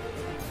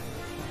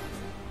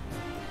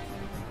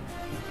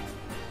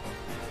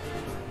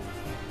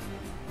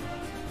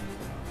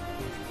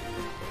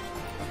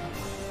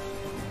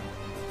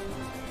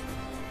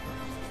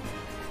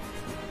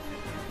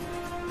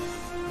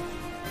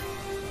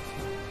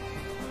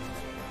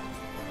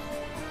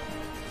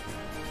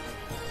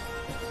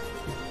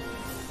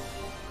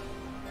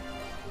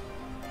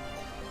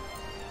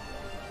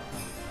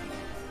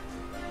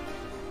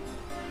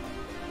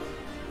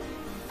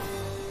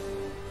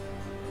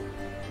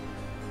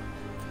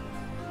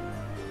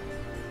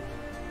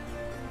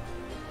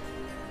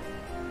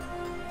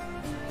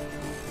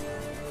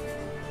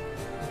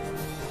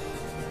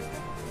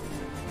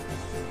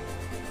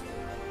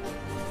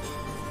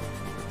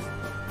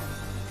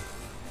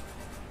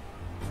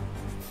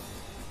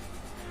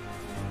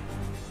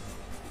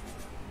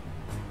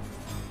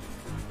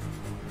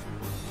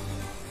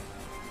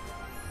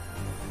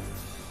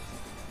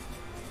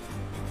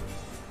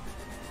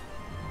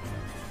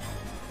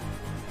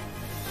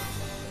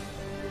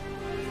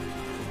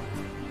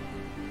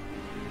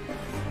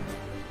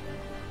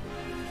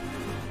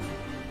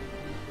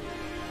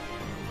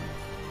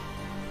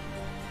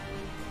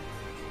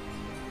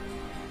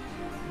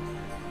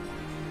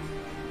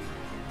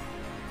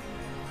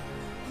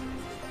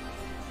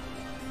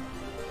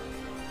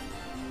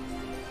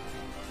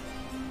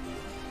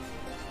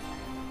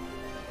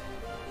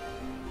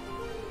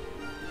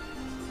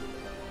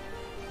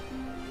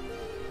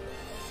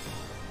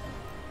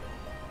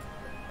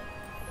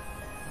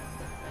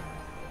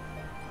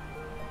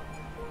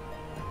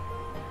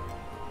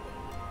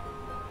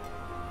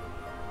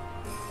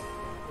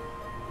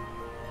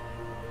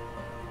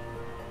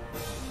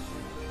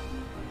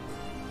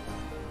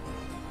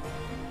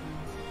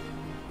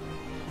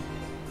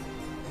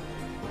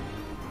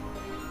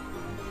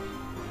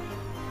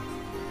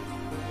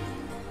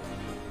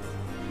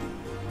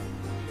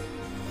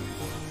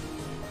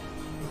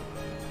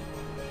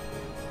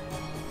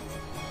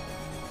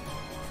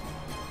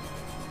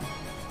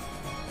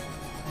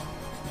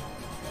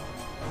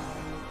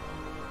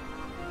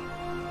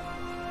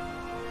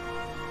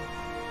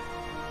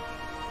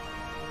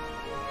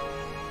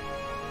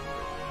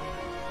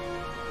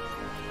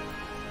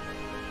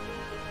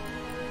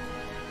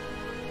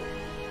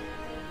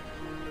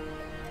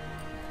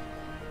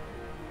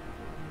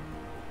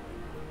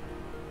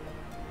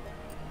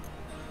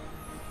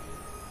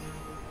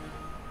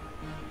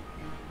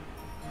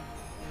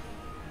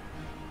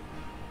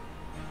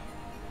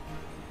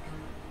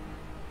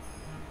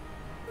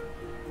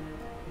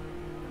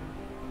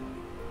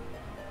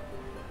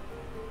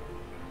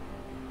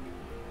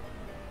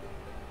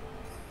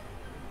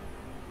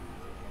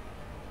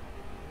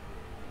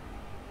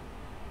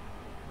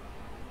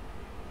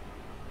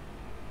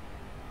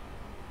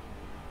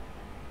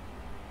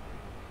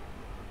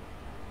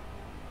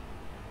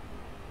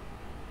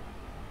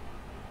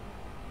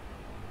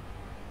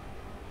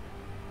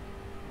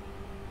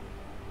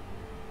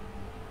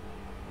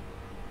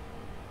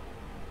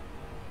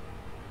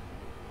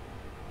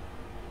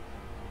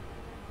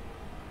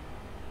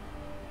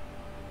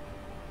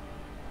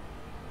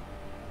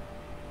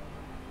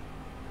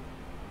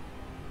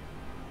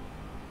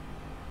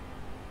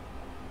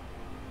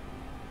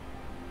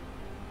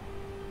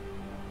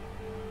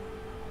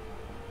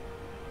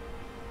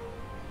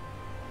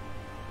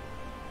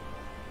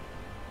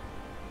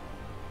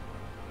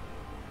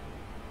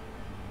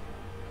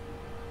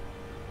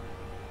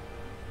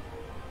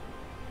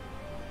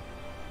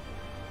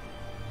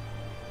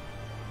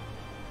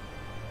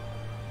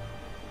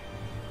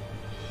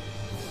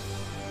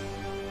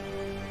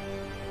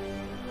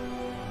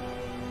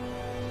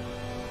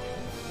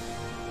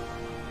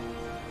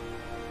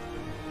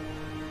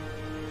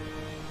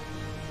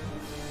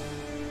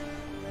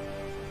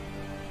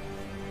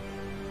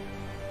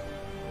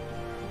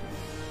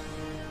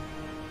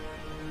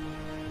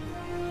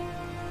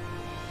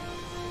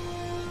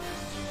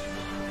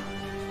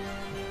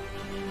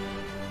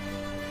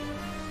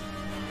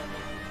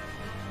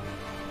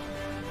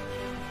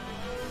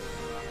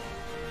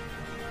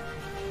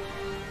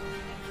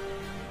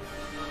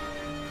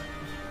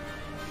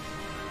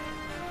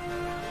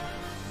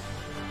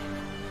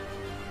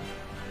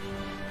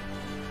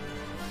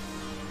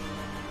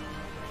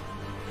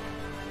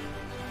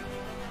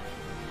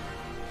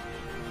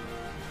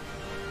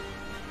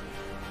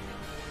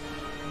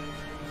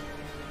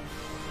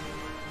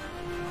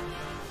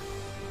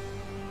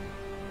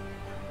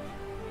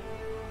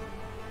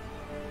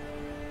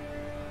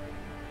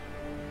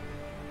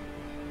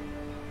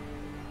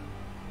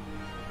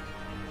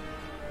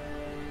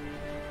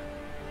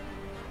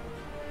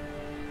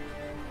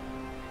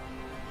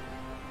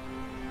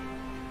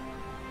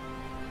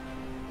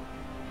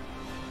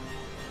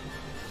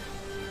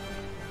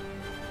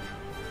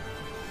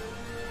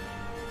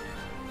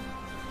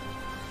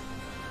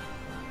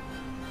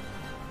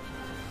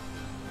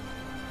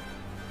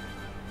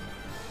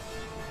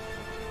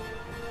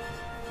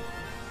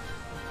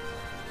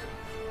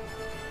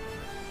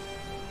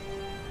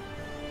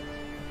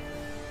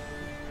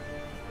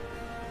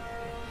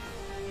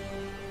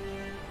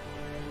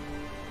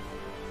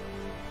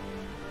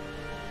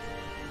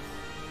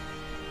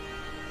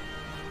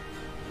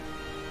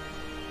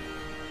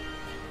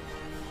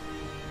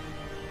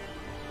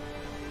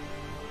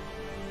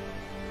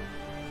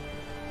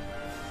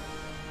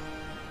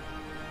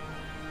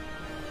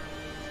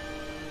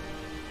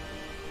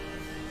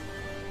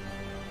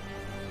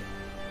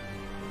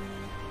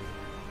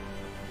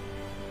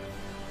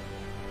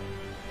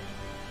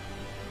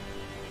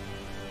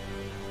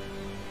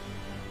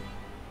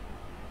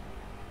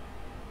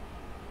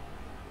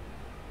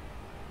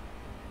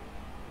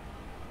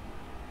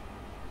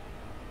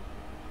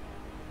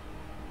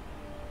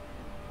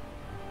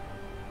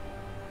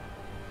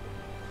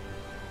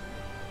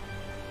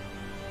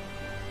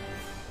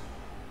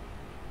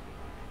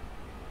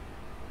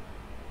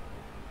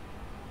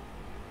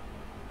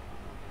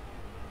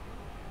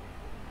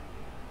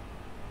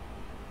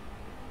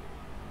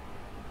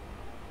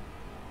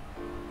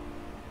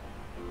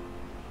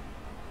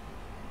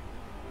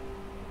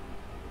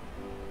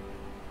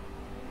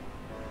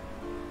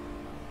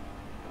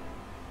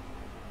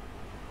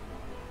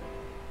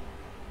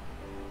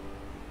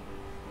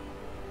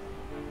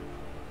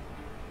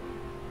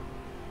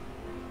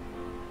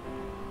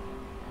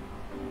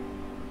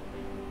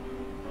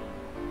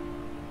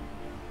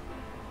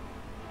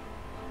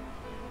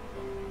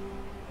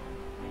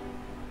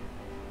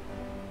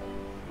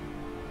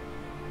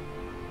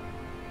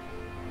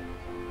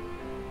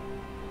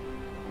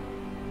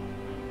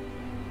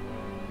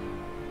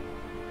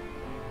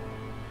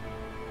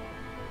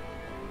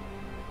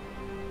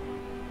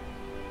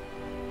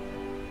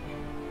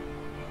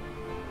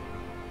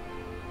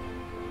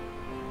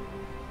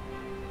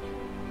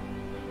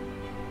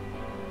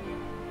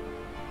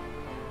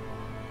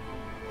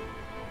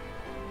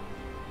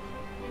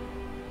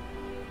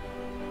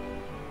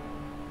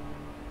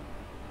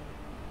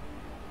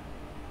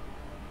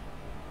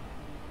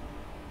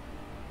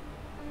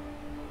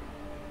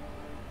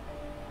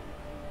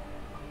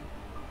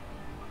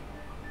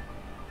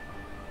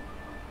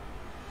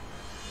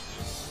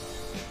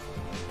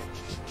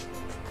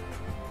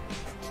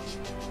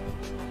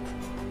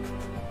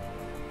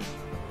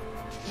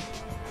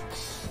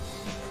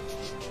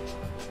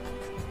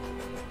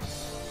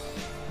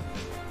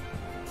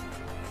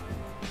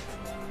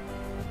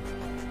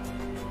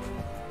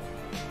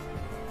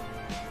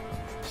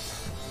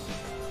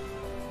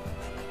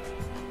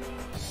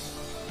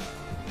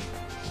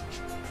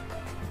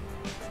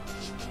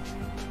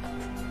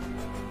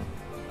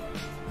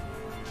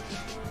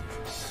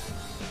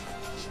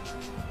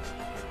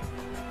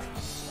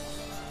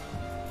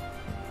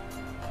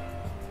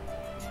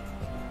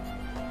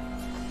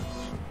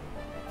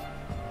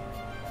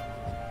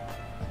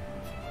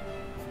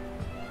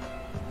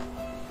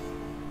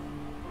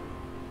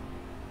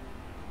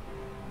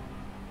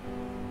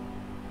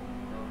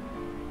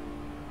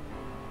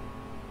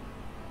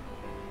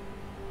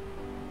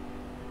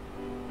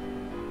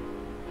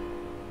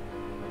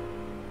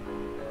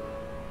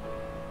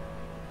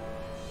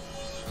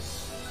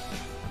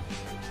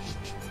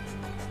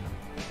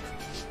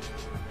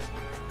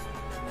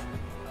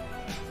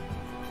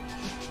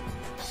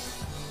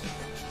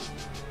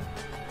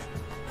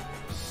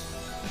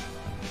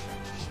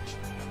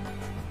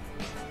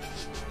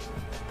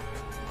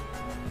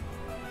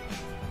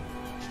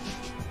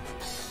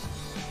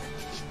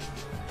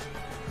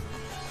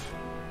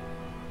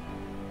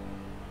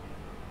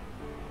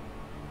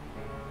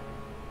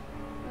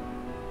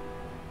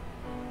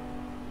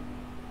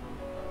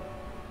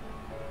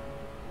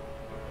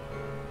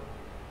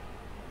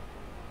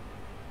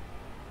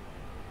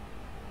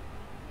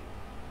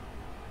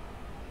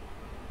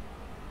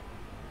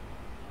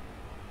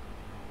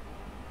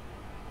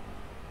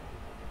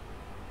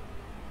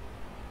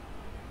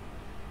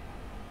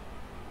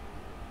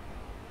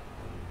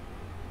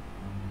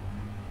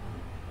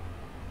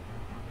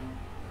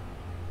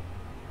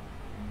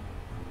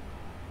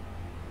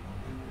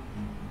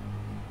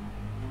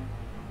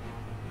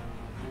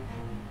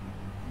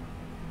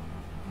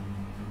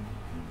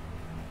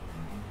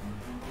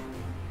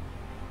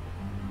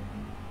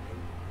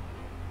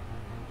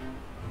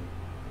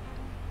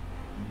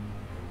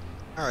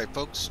 All right,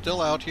 folks,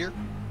 still out here.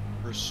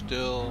 We're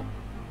still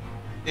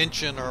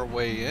inching our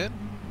way in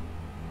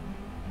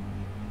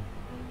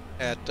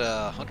at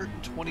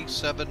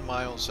 127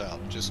 miles out,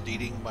 just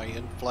eating my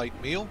in-flight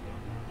meal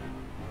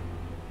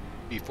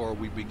before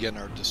we begin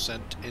our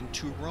descent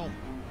into Rome.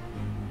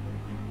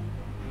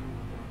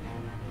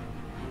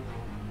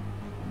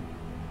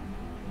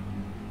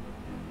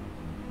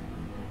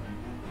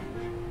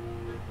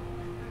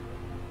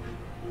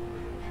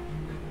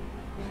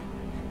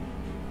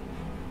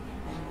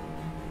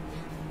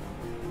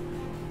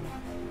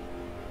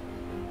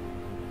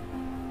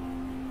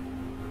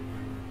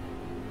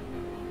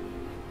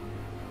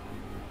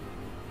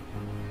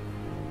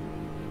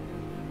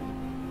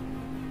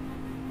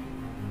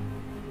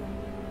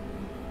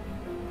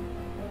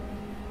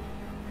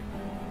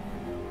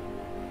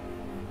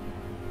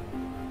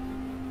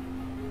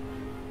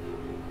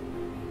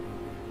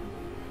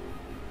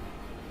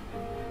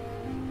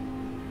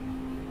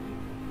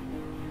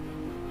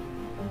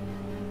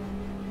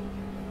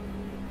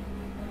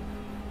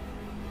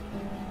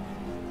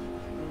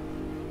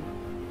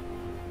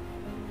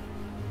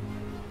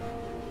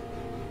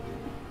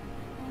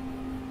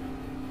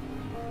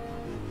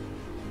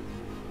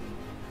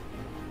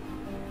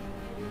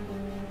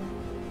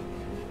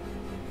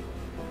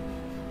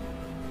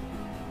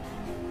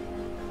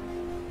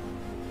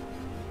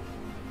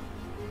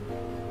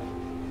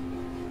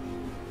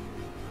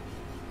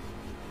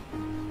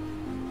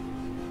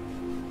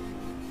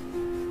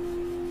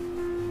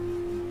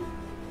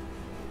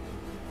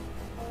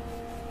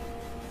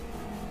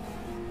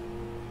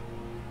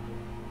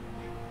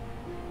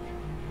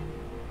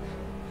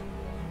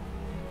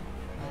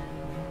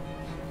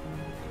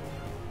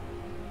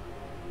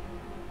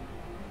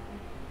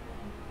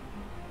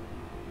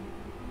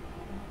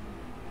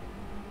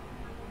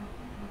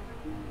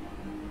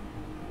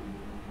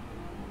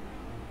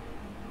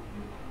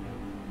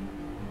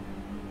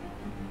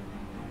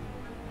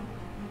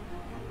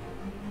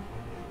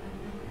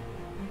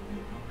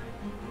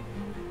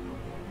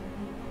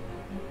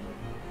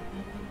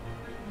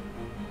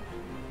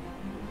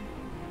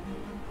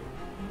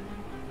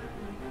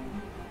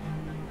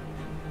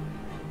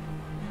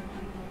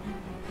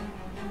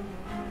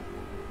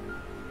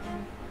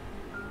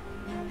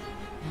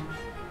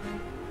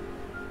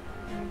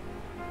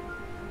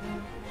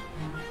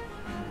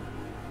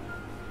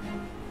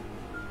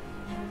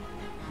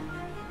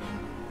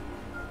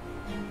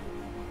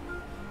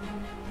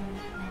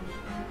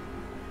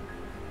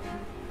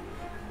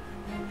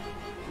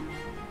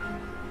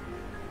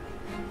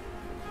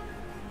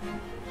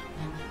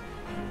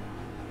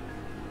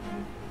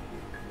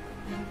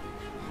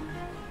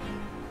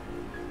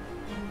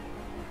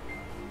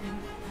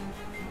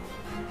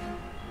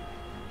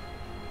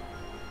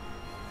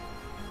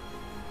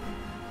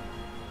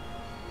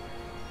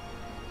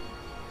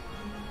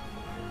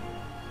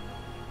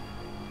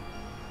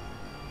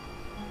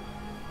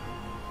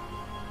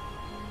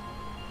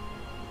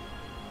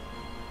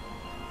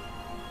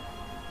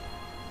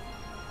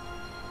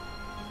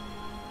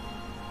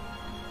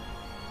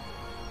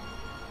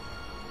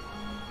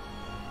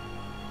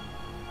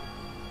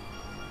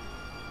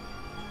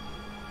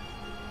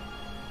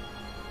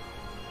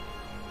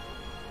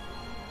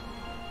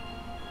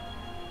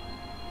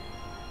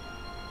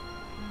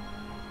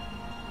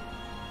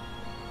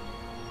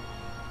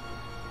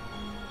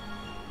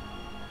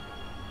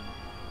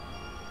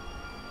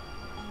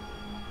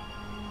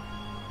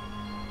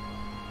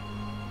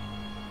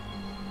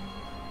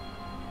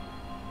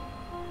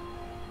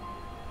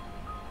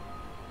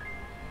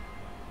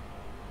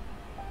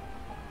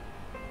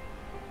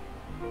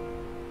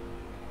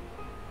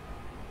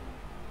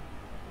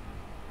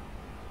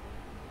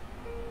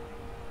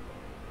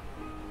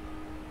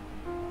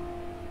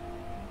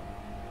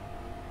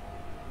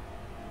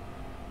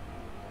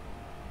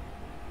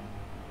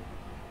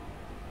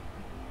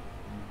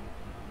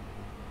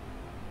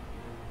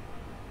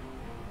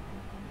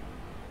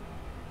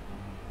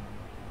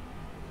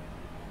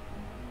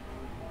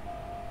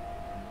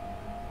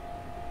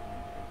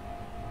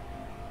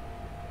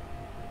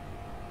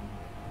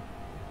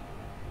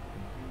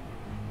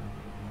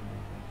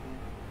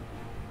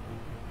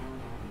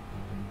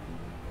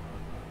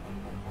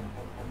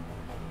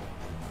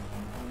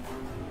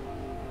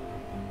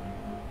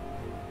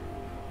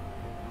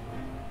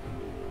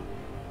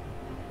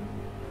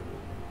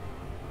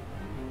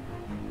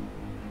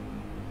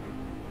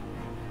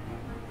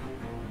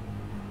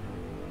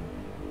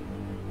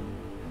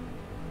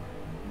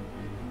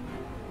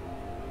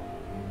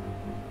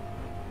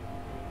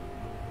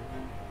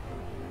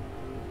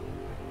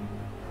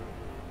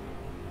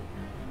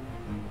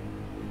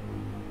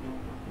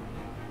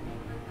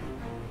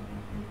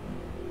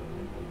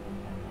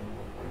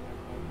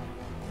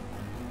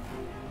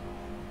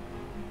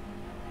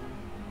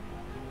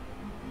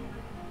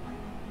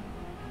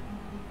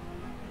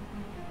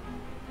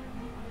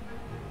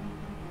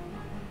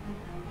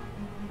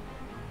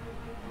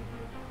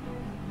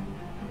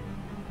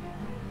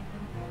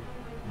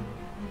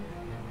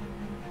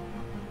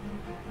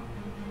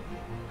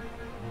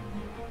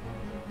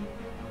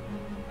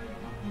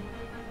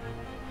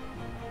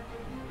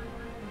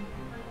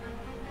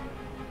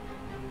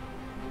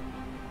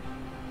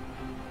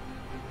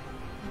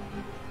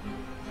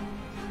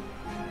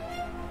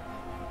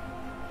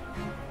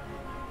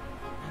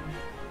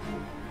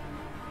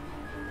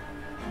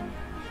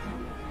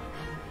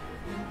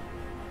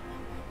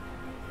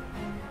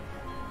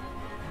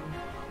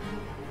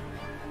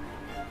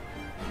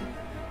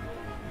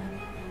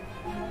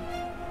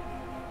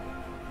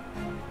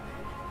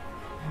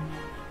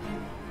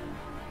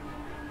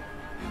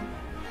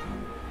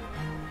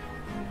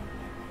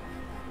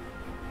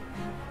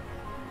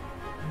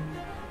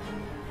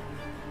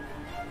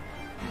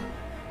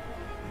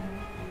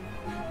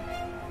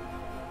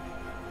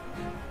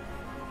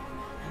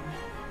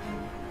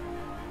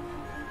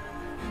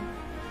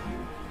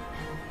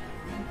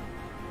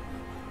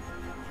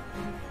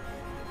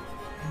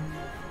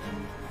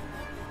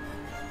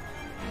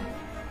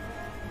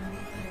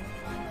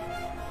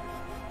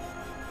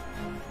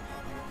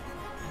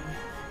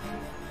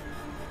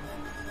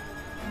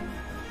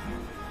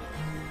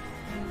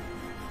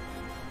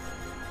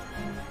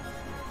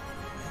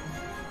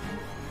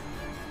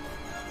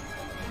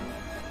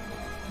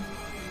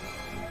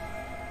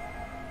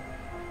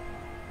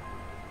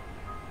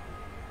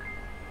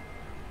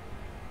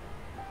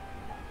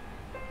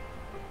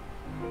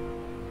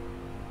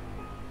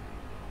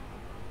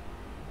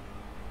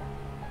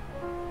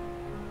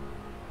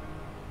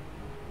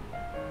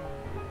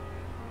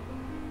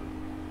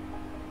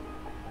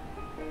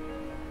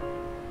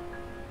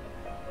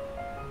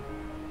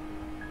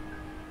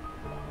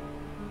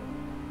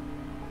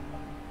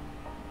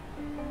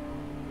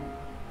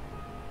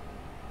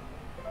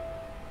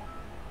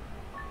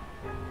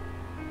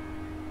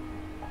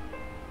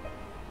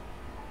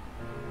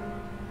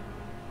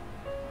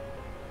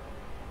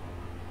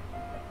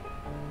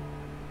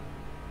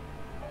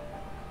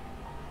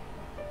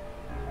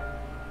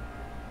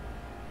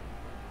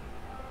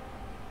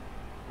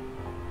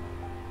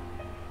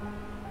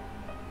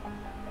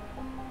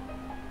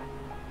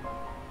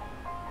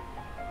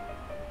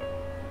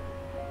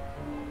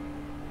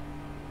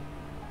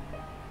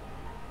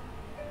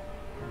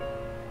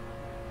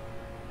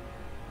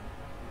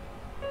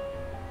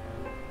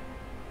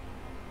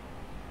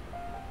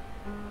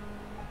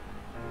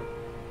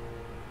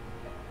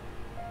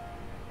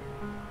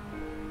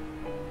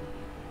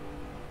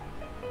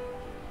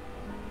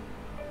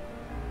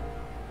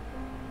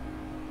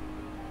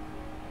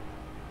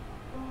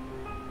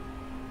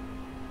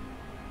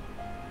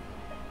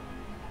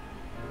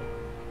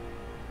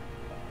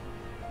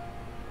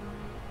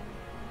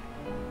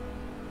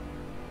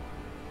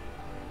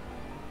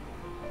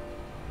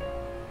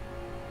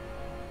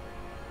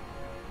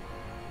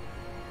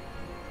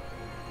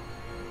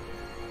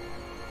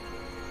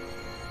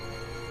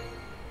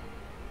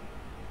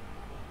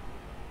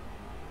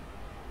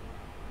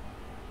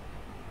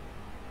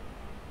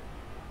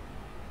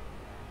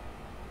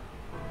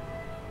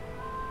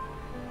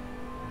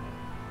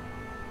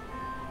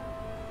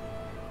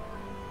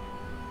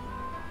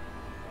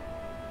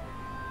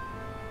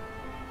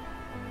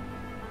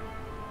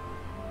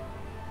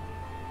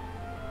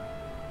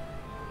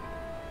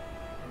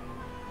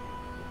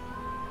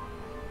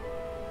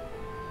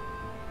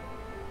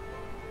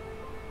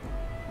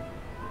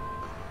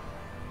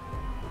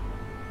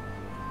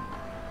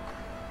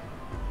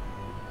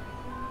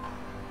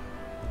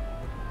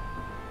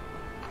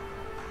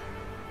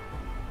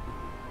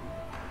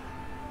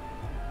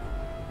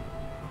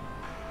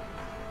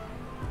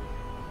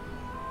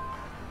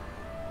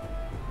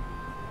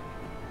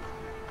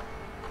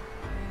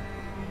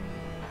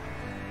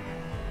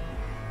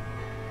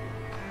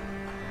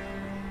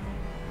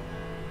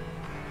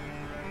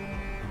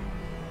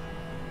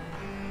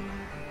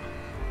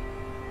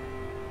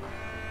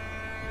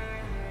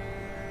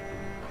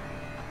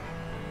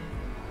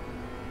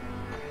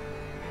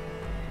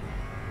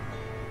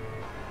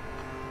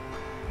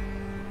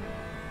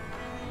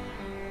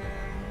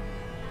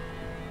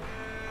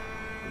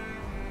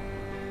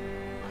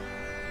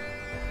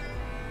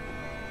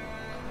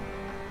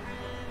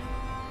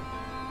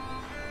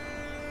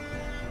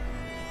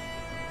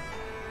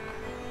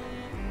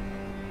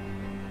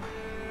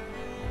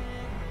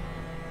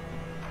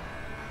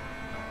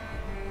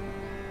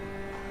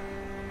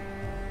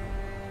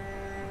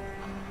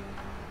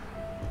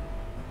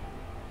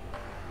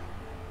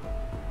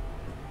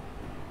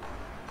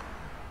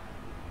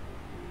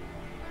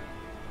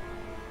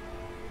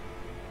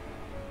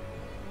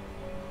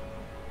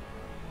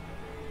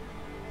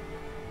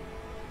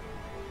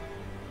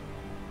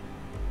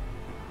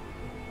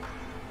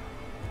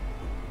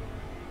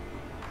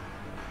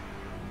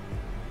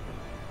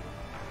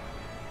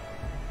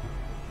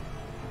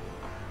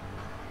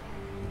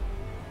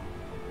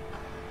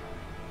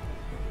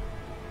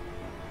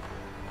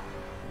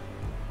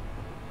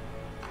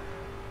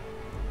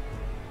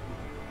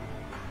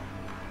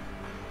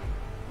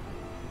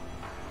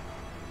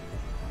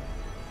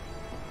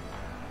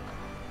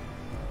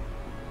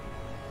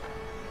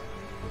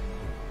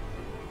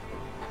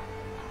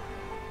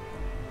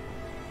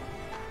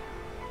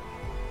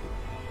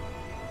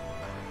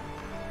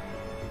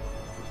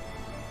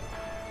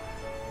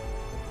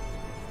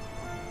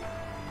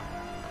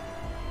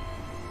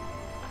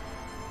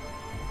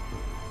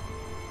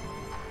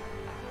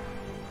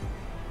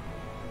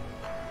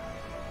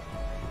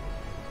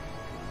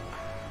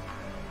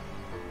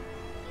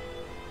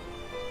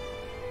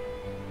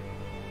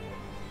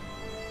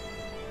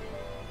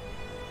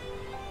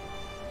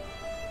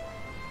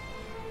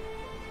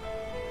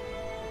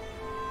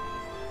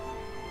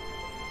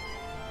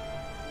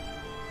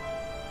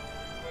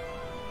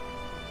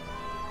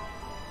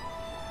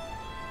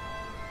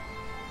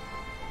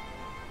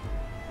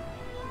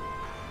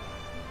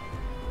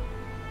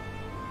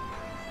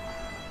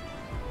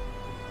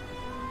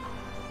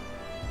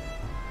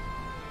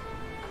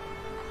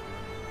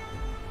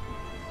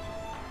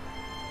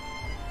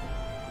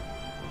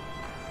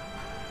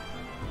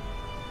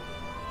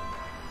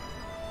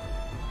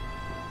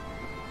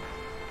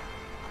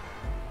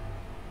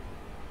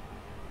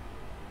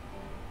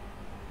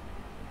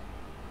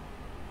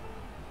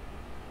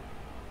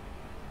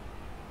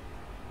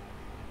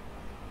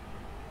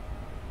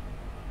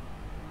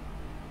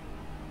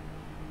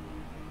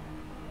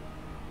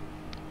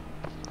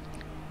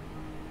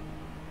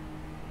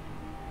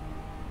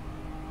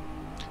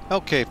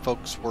 Okay,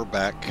 folks, we're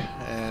back,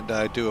 and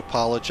I do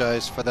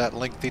apologize for that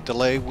lengthy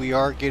delay. We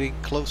are getting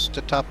close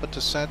to top of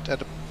descent at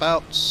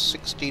about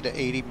 60 to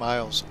 80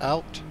 miles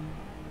out.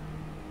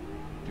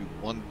 Do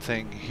one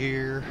thing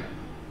here.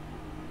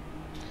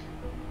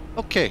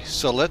 Okay,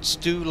 so let's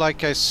do,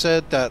 like I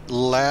said, that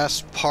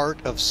last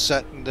part of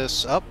setting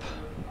this up,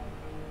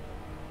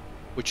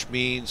 which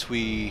means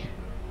we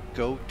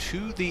go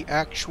to the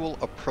actual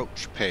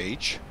approach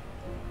page,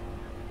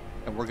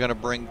 and we're going to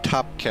bring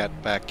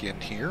TopCat back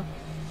in here.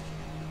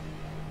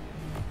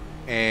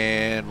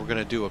 And we're going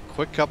to do a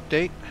quick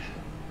update.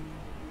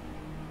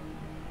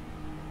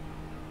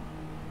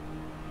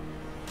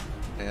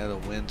 Yeah, the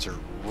winds are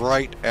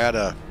right at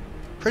a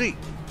pretty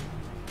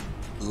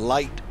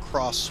light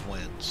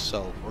crosswind,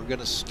 so we're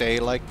going to stay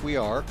like we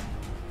are.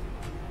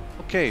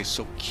 Okay,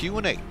 so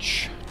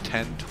QNH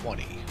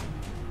 1020.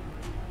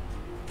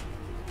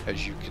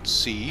 As you can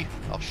see,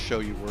 I'll show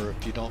you where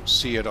if you don't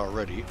see it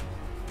already.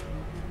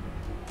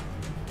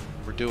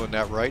 We're doing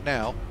that right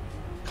now.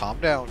 Calm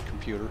down,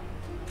 computer.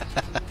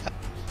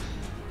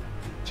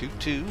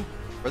 22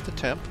 for the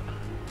temp.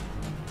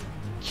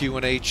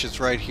 QNH is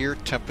right here,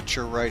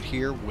 temperature right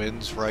here,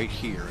 winds right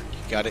here. And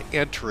you got to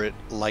enter it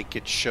like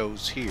it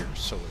shows here.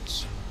 So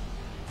it's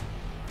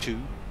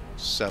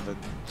 270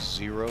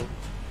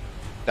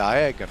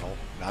 diagonal,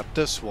 not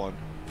this one,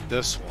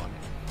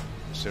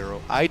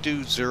 0. I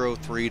do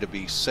 03 to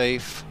be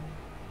safe.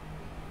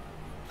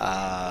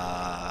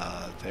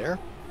 There.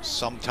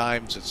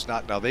 Sometimes it's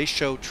not. Now they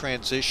show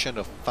transition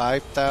of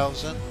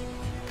 5,000.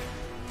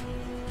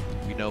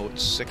 We know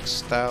it's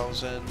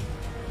 6,000.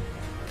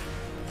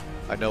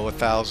 I know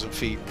 1,000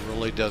 feet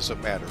really doesn't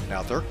matter.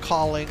 Now they're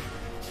calling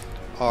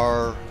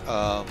our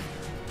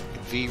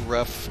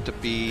VREF to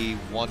be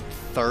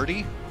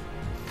 130.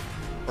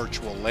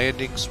 Virtual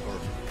landings, or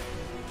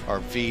our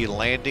V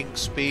landing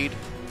speed,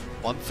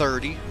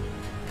 130.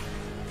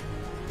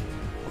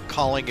 We're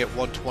calling it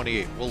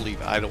 128. We'll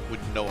leave it. I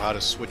wouldn't know how to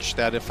switch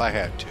that if I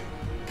had to.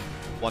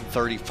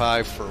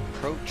 135 for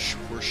approach.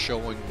 We're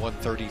showing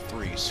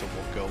 133, so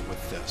we'll go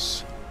with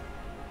this.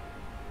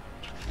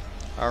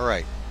 All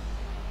right.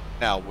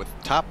 Now with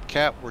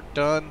TopCat, we're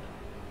done.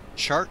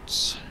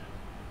 Charts.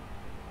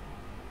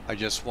 I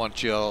just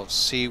want you all to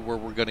see where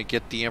we're going to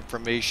get the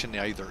information,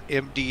 either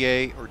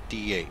MDA or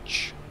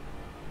DH.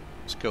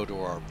 Let's go to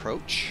our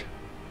approach.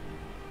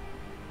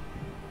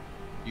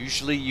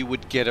 Usually you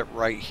would get it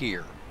right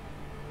here.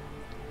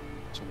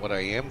 So what I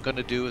am going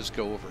to do is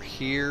go over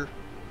here.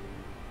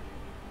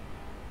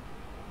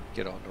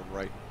 Get on the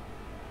right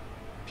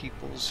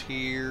peoples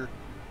here.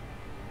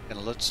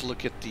 And let's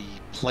look at the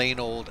plain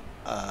old,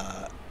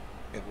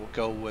 and we'll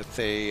go with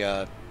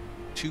a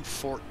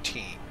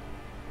 214.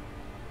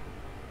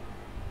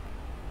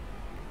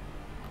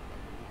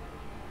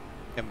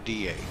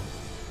 MDA.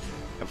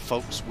 And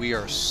folks, we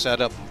are set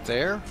up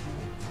there.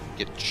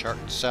 Get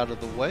charts out of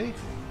the way.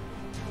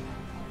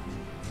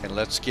 And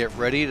let's get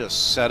ready to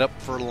set up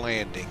for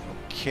landing.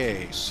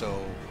 Okay,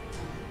 so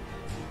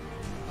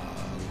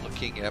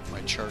looking at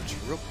my charts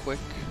real quick.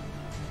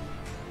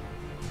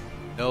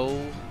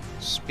 No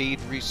speed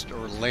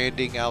or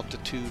landing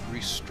altitude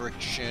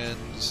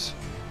restrictions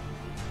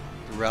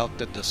throughout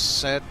the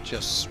descent,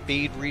 just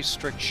speed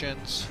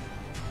restrictions.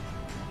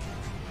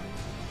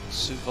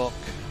 Suvok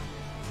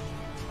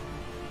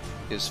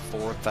is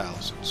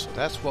 4,000, so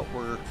that's what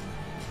we're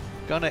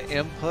gonna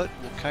input.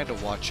 We'll kind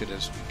of watch it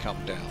as we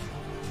come down.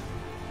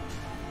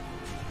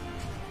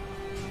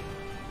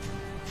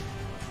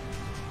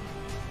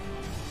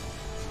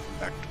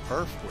 Back to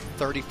perf, we're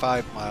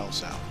 35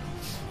 miles out.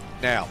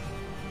 Now,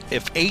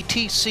 if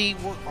ATC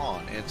were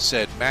on and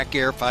said Mac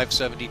Air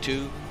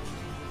 572,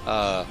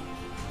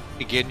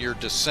 begin your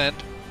descent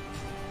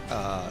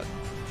to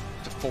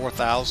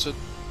 4,000,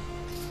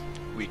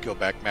 we go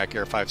back Mac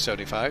Air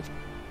 575,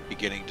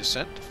 beginning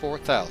descent to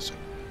 4,000.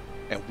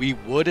 And we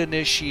would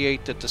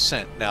initiate the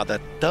descent. Now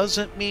that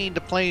doesn't mean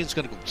the plane's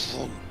going to go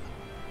boom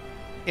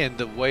in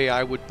the way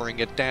I would bring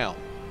it down.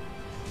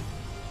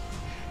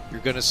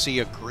 You're going to see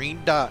a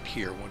green dot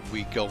here when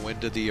we go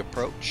into the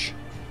approach.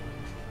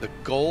 The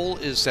goal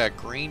is that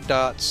green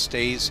dot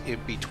stays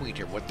in between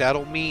here. What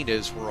that'll mean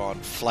is we're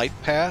on flight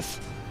path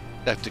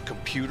that the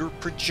computer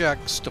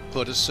projects to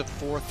put us at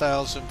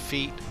 4,000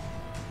 feet,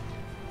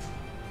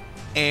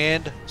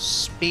 and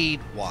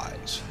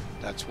speed-wise.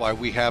 That's why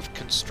we have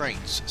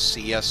constraints,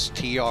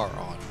 CSTR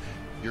on.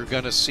 You're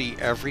going to see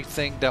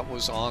everything that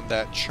was on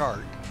that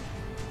chart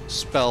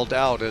spelled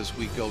out as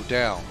we go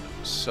down.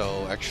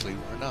 So actually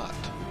we're not.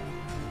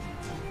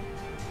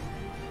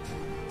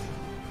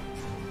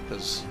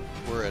 Because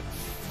we're at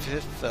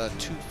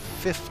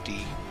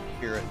 250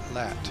 here at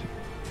LAT.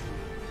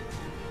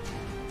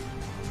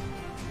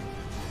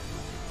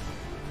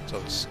 So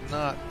it's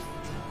not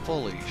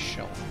fully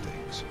showing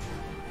things.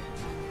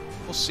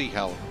 We'll see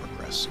how it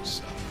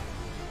progresses.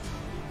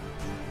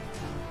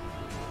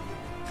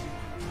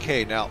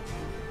 Okay, now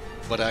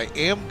what I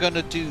am going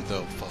to do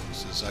though,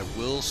 folks, is I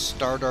will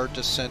start our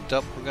descent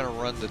up. We're going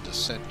to run the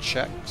descent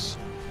checks.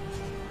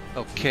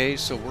 Okay,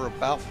 so we're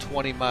about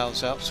 20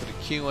 miles out, so the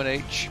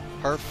QNH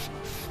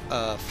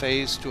perf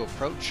phase to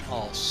approach,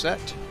 all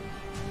set.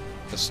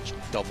 Let's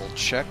double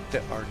check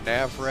that our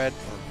NavRad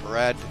or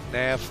Brad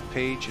nav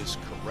page is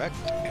correct,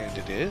 and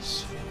it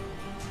is.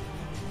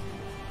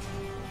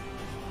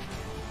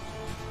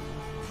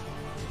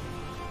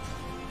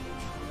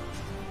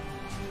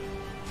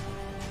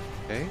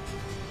 Okay.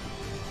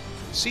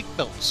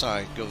 Seatbelt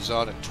sign goes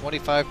on at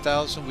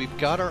 25,000. We've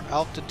got our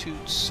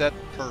altitude set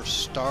per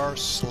star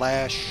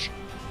slash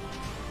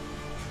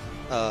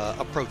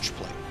approach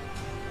plane.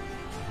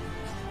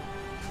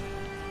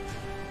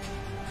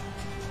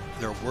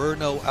 There were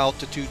no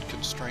altitude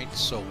constraints,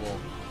 so we'll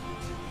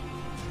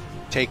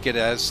take it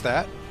as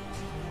that.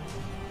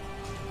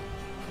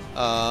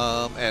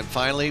 And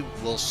finally,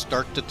 we'll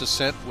start the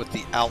descent with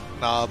the alt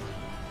knob,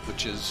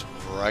 which is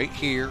right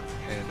here.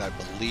 And I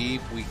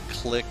believe we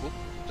click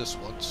this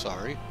one,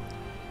 sorry,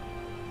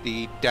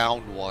 the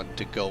down one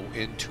to go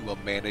into a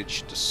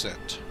managed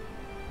descent.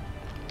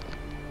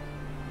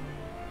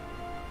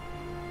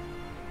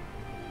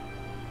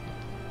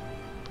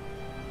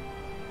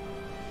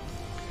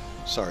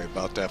 Sorry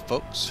about that,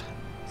 folks.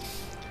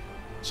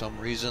 For some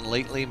reason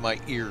lately my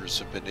ears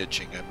have been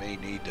itching. I may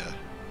need to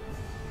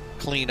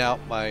clean out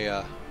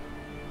my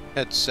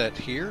headset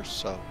here,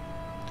 so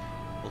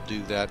we'll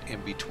do that in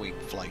between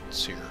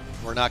flights here.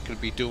 We're not going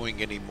to be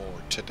doing any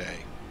more today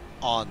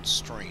on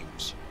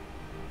streams.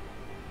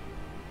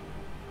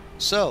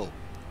 So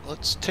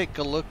let's take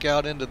a look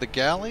out into the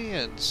galley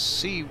and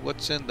see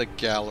what's in the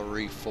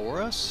gallery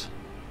for us.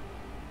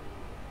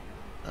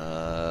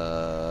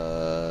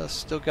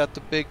 Still got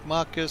the Big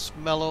Marcus,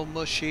 Mellow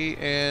Mushy,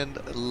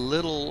 and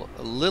Little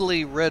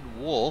Lily Red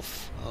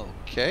Wolf.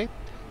 Okay.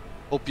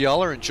 Hope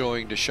y'all are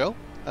enjoying the show,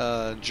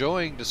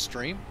 enjoying the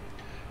stream.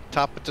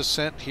 Top of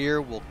descent here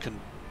will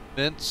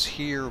commence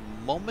here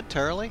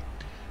momentarily,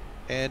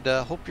 and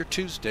hope your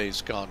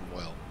Tuesday's gone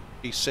well.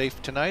 Be safe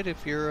tonight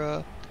if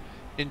you're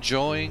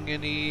enjoying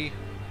any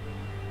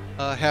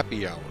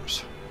happy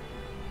hours.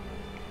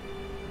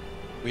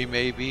 We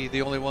may be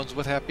the only ones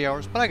with happy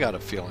hours, but I got a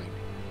feeling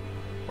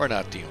we're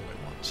not the only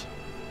ones.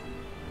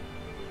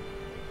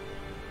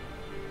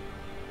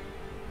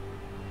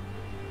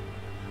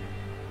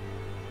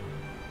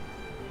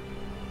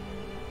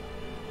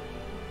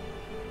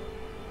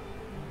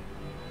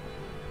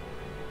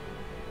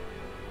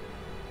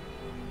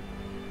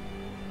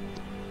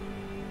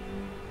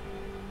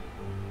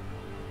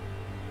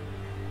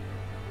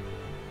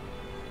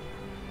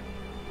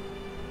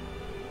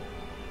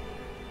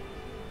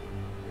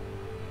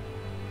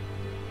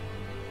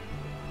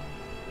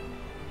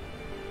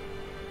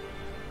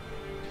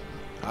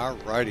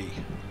 Alrighty.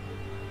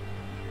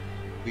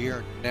 We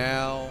are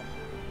now,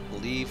 I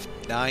believe,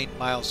 9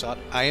 miles out.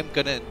 I am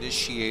going to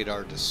initiate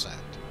our descent.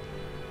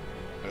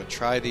 I'm going to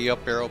try the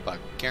up arrow, but I'm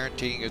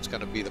guaranteeing it's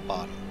going to be the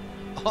bottom.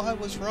 Oh, I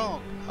was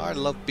wrong. I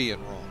love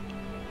being wrong.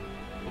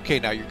 Okay,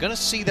 now you're going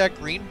to see that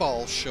green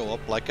ball show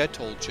up like I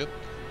told you.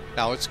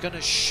 Now it's going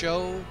to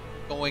show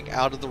going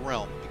out of the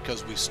realm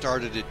because we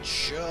started it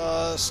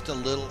just a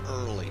little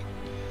early.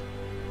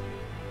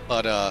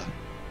 But,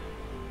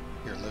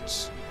 here,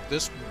 let's...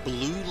 This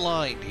blue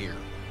line here,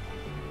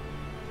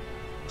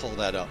 pull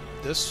that up,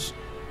 this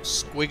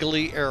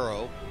squiggly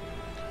arrow,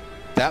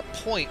 that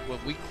point when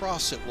we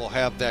cross it will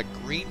have that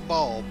green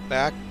ball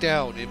back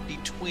down in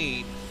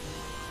between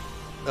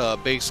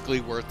basically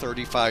where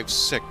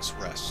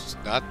 35.6 rests.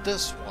 Not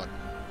this one,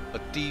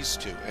 but these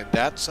two, and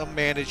that's a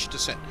managed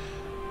descent.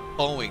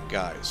 Boeing,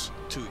 guys,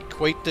 to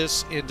equate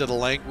this into the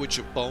language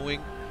of Boeing,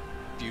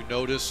 if you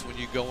notice when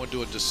you go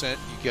into a descent,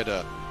 you get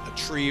a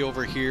tree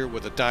over here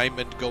with a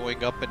diamond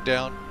going up and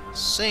down.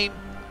 Same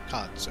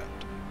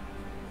concept.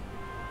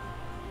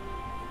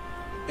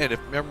 And if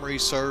memory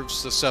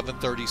serves, the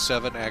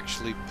 737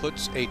 actually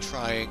puts a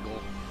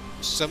triangle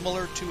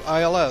similar to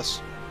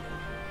ILS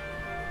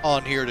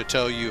on here to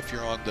tell you if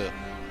you're on the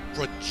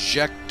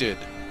projected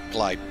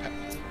glide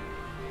path.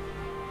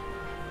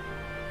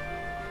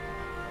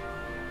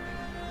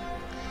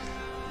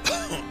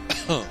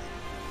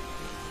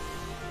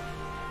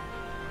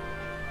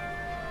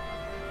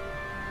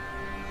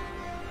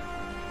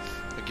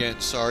 Again,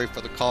 sorry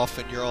for the cough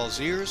in your all's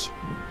ears.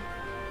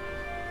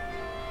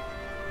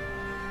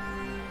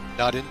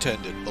 Not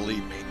intended,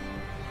 believe me.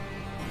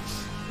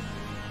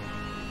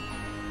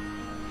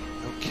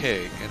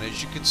 Okay, and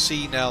as you can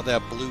see now,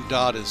 that blue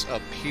dot is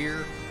up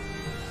here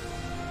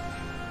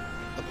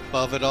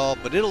above it all,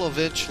 but it'll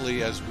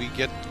eventually, as we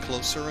get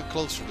closer and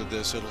closer to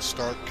this, it'll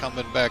start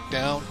coming back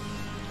down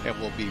and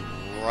we'll be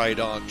right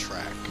on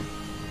track.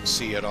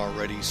 See it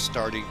already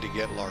starting to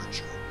get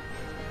larger.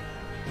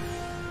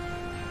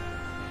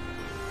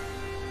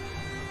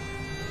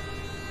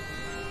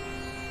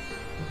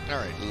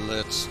 Alright,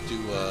 let's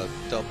do a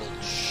double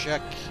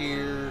check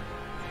here.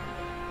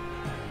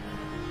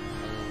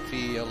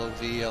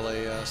 LOV,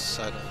 LAS.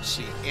 I don't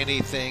see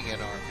anything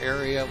in our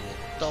area.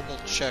 We'll double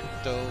check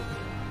though.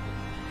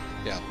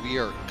 Yeah, we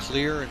are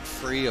clear and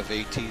free of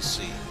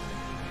ATC.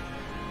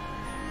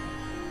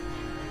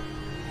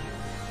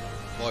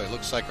 Boy, it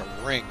looks like a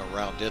ring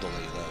around Italy,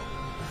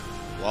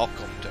 though.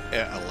 Welcome to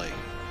Italy.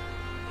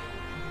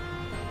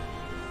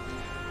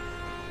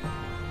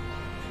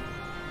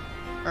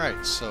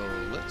 Alright, so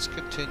let's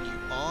continue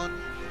on.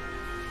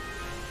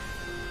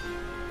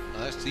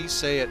 These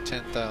say at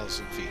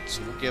 10,000 feet,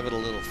 so we'll give it a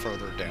little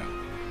further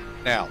down.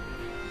 Now,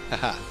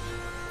 haha,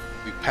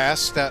 we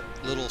passed that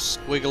little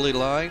squiggly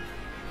line.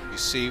 You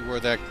see where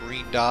that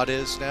green dot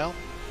is now?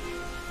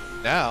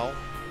 Now,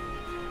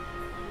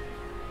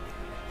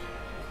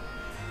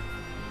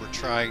 we're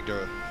trying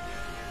to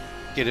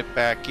get it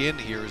back in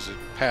here as it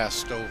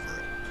passed over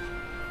it.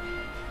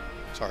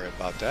 Sorry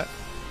about that.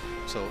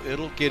 So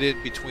it'll get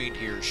in between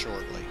here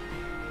shortly.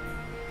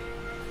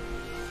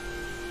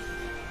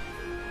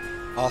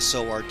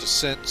 Also, our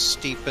descent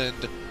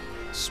steepened,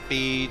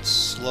 speed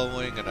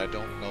slowing, and I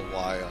don't know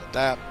why on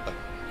that, but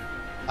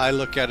I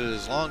look at it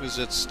as long as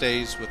it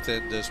stays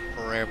within this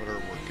parameter,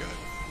 we're good.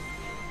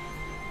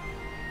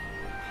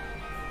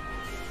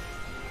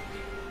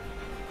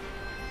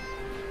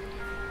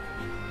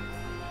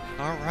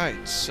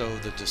 Alright, so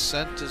the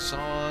descent is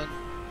on.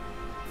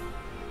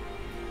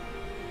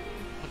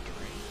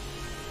 Wondering.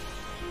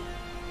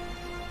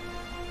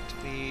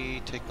 Let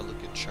me take a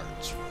look at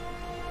charts.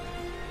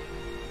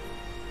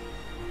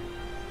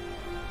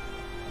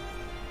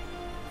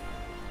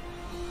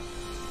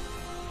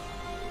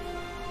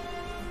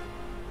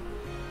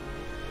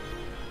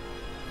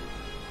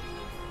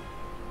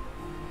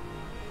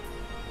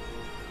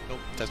 Nope,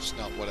 that's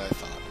not what I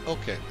thought.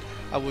 Okay.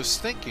 I was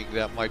thinking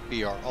that might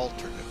be our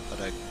alternate,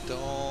 but I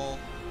don't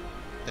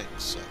think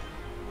so.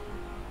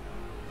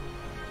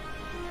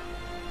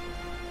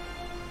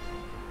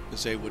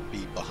 Because they would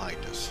be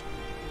behind us.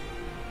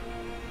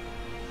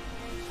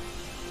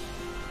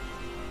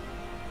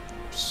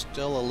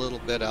 Still a little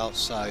bit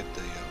outside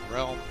the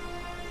realm,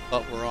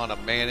 but we're on a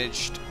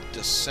managed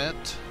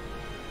descent.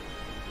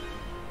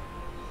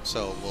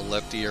 So we'll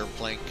let the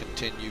airplane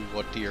continue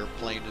what the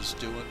airplane is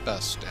doing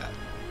best at.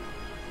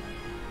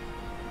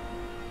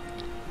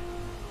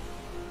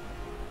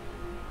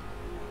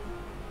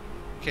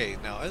 Okay,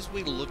 now as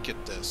we look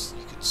at this,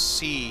 you can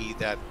see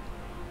that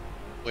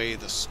way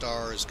the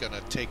star is going to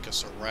take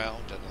us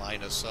around and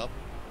line us up.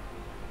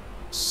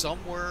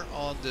 Somewhere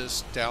on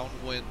this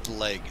downwind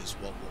leg is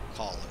what we'll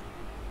call it.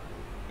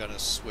 We're going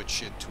to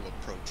switch into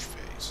approach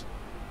phase,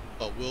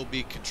 but we'll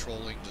be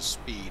controlling the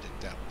speed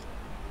at that point.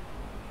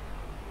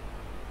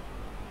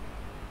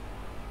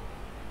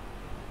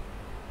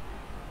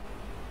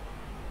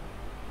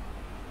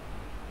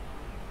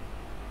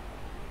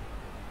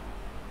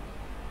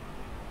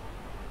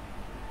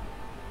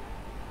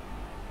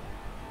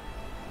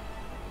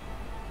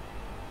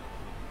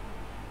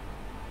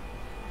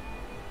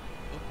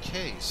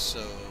 Okay,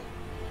 so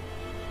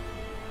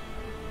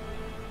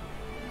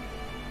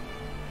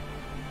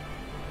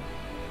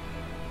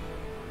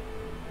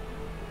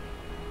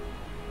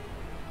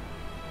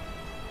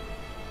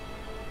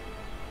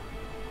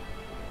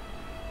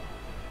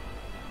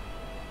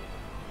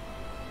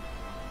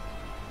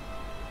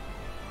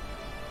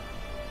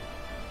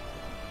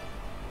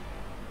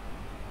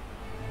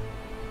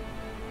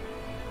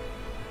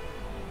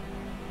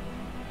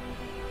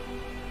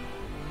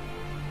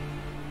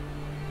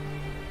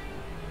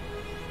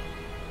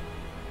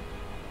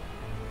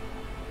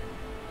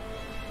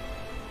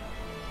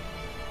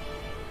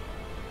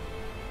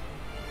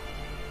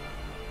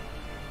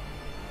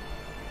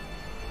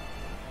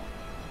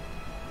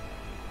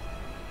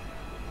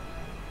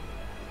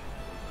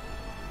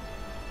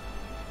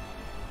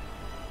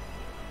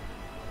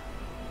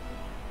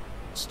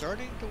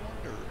starting to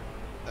wonder.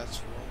 That's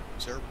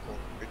Rome's airport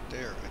right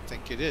there. I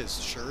think it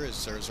is. Sure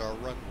is. There's our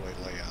runway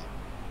layout.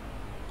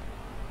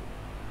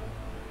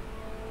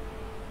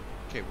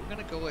 Okay, we're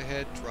going to go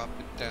ahead, drop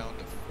it down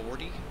to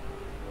 40.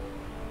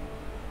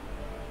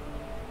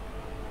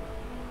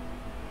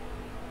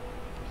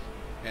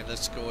 And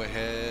let's go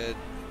ahead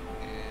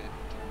and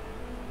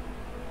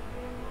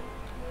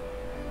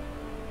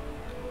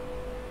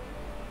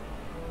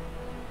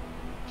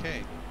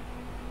okay.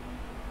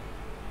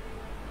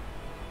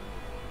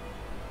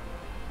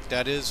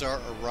 That is our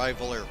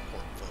arrival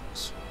airport,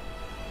 folks.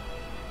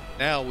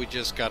 Now we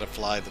just got to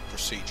fly the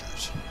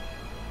procedures.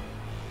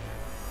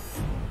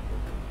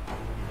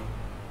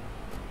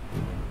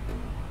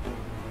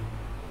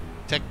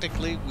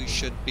 Technically, we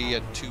should be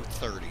at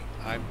 230.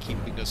 I'm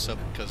keeping us up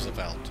because of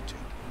altitude.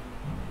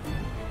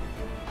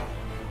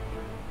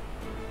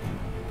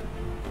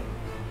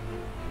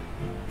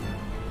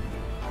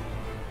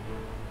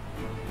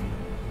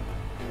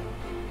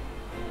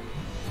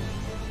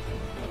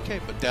 Okay,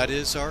 but that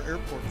is our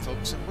airport,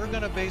 folks, and we're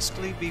going to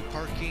basically be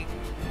parking,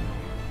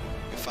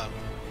 if I'm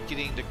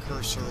getting the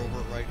cursor over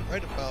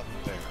right about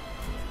there.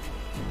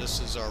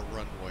 This is our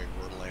runway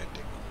we're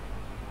landing on.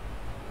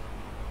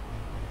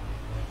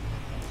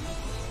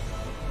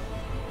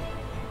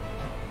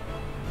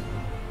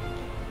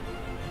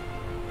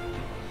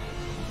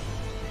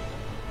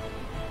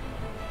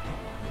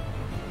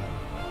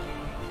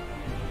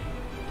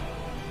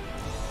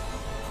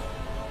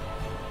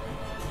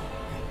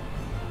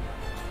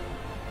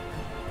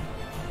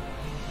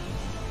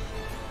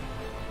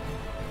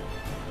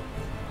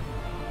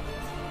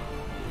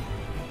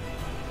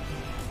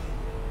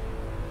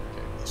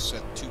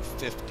 us at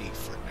 250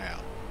 for now.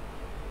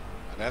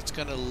 And that's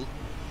going to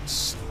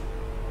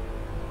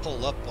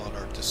pull up on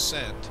our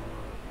descent.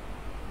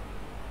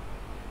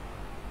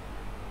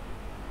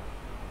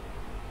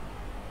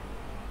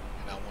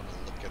 And I want to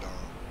look at our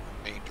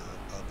remainder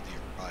of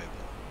the arrival.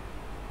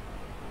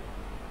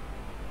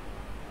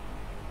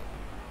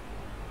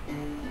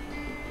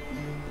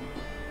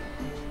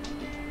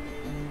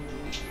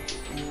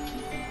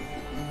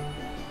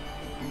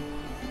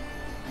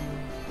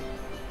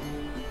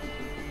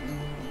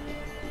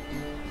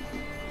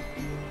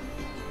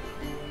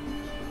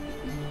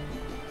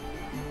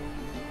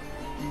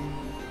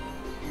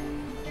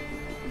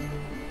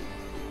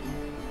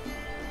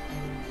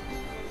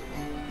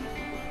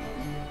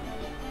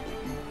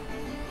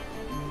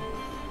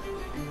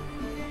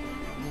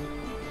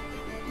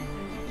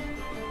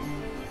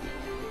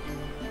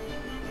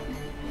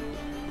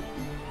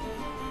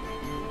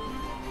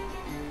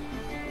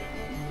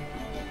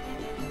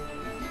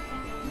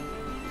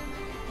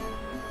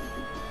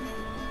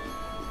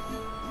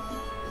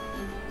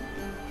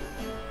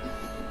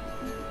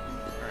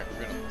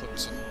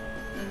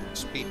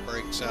 Speed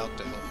brakes out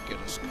to help get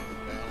us going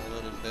down a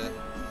little bit.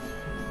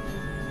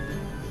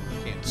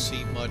 Can't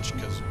see much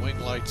because wing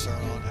lights are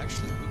on.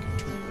 Actually, we can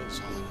turn those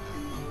on now.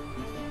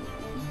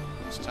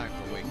 It's time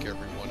to wake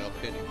everyone up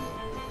anyway.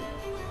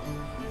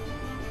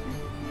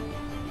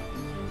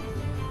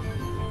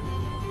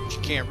 But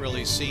you can't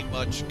really see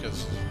much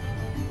because,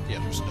 yeah,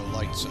 there's no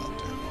lights out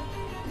there.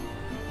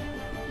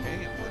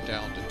 Okay, and we're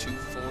down to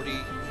 240.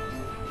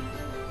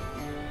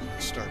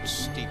 Start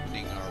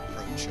steepening our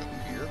approach up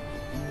here.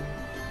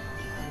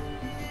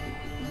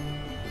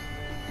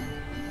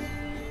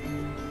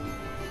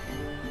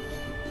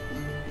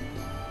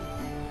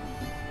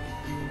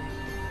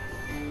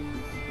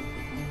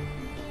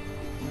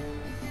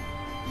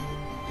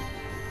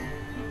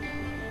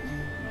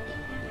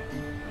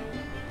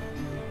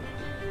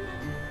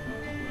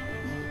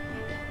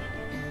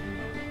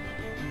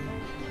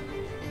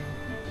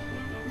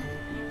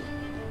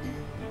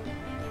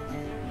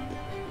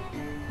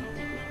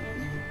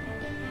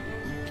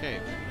 Okay,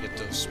 get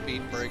those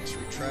speed brakes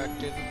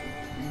retracted.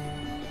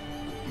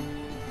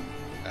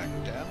 Back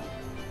down.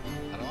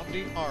 Not on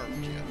the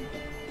arms yet.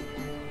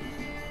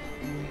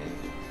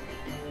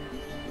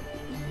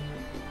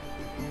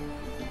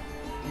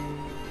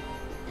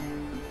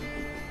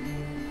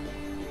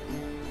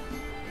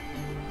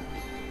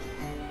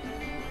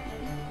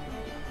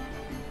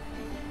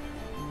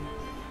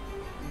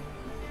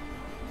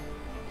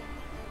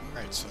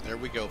 Alright, so there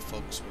we go,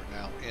 folks. We're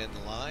now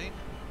in line.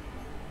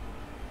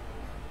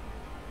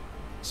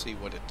 See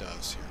what it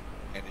does here.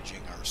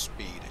 Managing our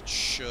speed. It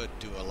should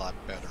do a lot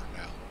better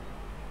now.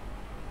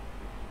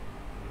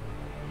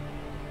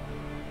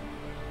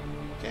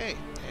 Okay,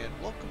 and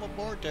welcome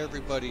aboard to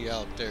everybody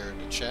out there in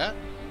the chat.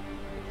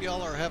 Hope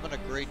y'all are having a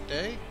great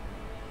day.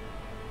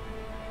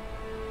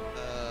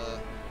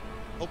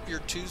 Hope your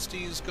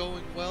Tuesday is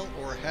going well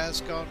or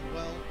has gone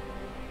well.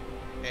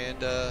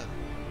 And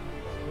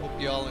hope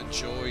y'all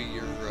enjoy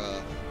your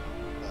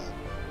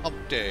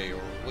hump day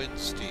or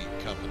Wednesday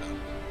coming up.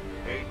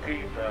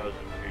 18,000 feet.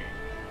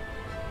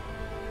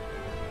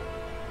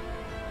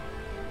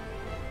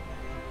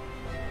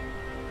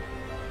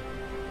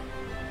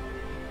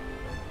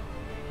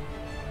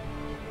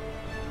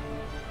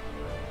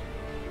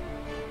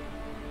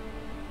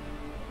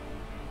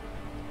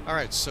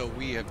 Alright, so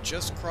we have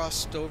just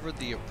crossed over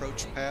the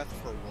approach path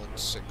for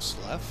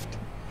 16 left.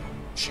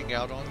 Pushing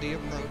out on the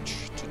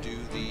approach to do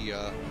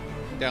the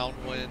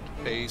downwind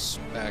base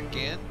back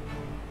in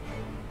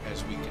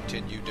as we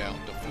continue down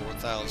to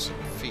 4,000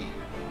 feet.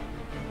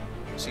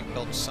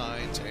 Seatbelt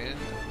signs and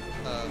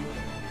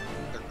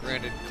they're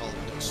granted called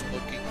no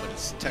smoking, but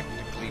it's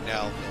technically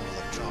now no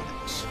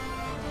electronics.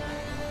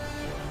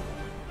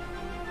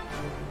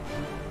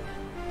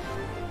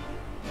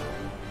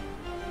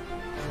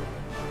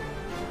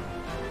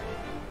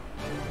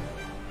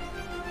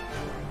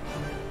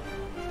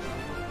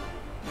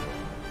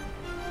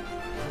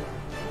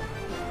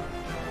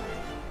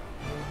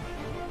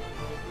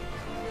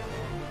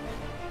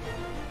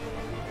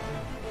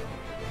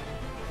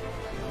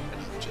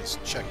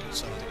 Just checking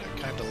something. I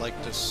kind of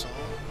like this song.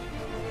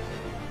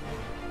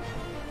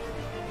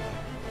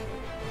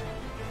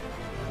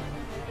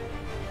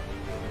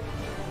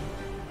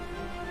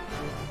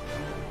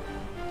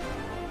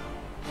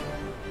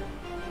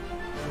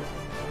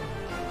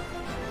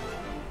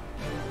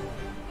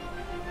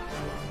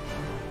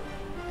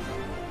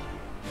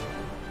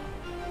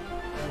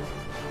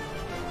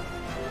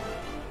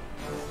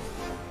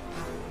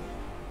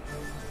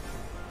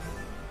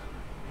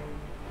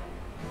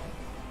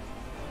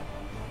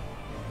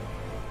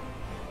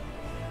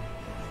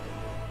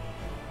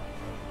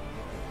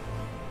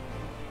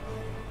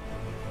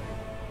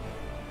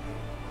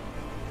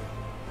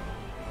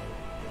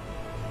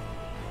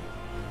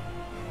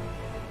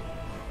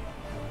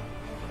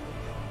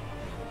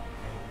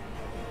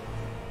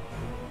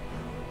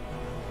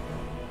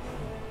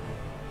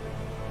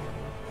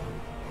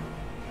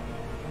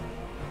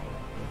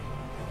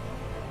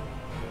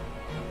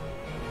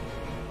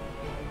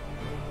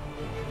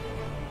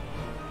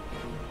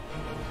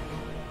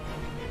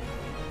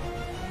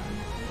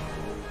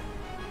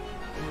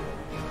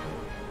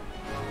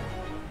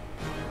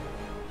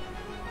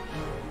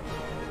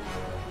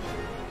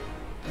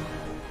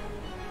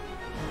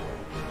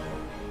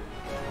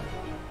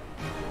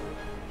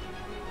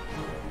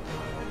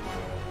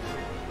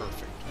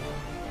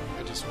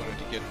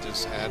 get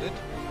this added.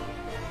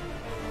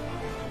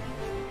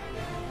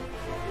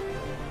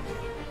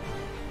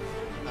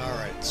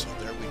 Alright, so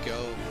there we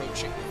go,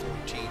 approaching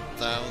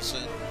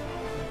 14,000.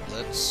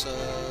 Let's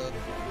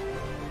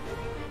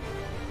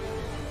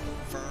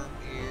confirm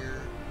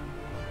here.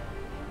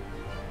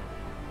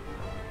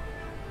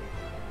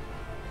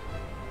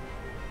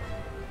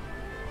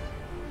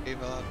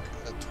 AVOC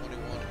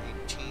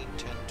 2118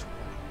 1020.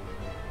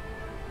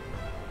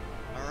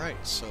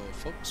 Alright, so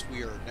folks,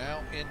 we are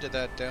now into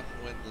that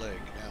downwind leg.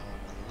 Now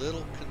I'm a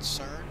little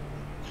concerned,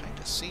 kind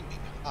of seeming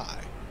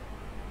high.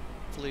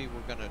 Hopefully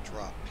we're going to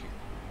drop here.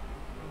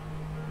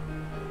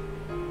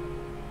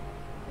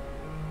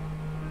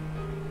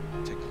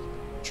 Take a look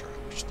at the chart.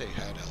 I wish they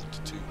had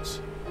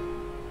altitudes.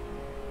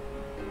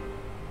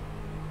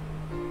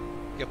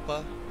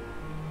 Yippa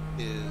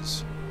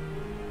is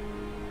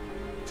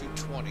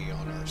 220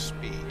 on our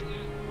speed.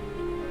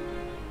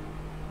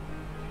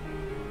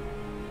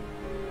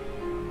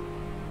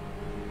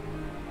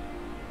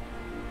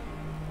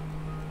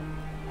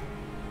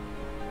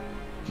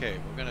 Okay,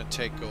 we're going to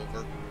take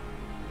over.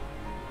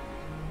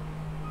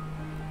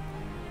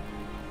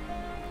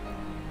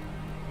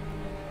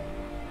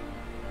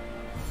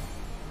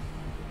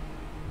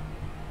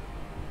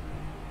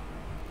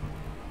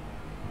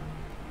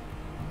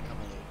 I'm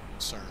a little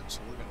concerned, so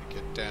we're going to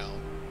get down.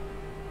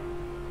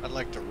 I'd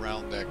like to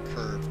round that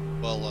curve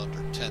well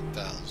under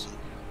 10,000.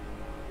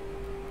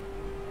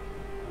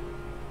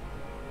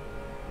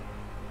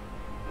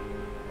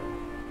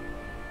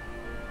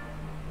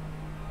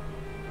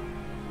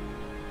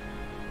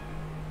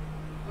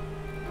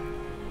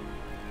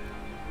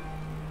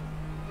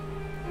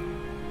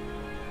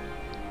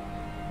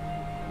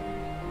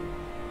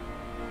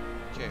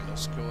 Okay,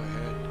 let's go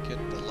ahead and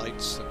get the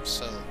lights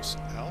themselves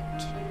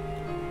out.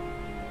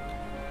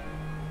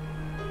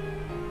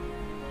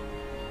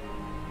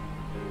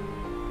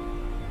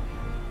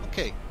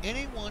 Okay,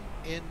 anyone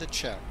in the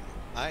chat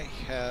room? I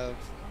have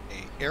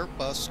a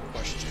Airbus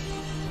question.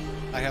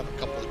 I have a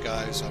couple of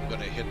guys I'm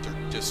going to hit their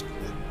Discord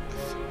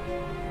with.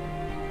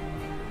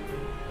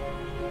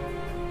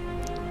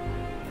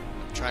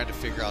 I'm trying to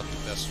figure out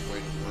the best way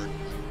to word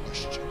my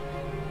question.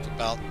 It's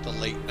about the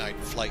late night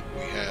flight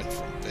we had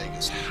from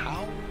Vegas.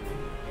 How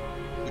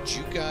would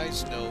you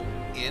guys know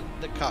in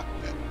the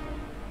cockpit,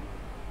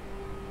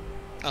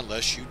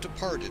 unless you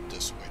departed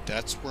this way?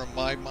 That's where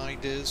my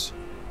mind is.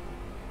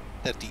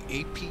 That the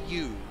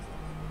APU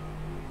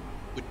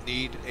would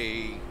need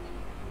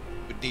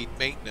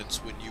maintenance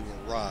when you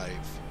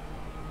arrive.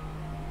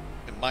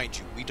 And mind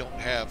you, we don't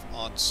have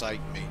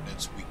on-site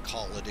maintenance. We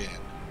call it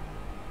in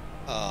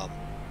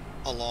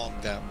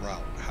along that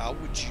route. How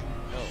would you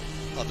know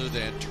other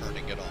than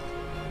turning it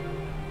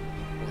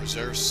on? Or is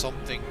there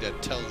something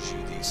that tells you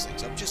these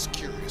things? I'm just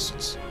curious.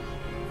 It's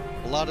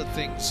a lot of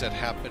things that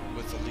happen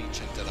with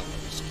Allegiant that I'm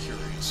just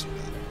curious about.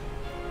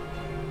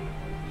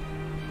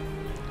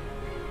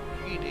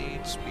 We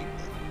need speed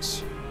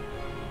limits.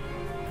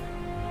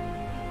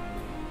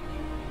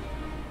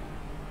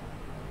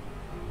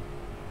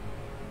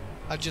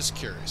 I'm just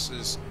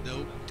curious.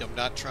 I'm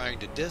not trying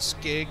to diss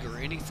gig or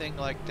anything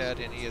like that,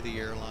 any of the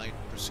airline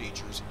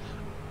procedures.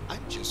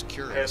 I'm just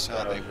curious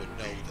how they would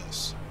know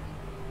this.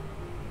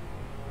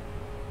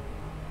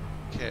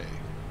 Okay.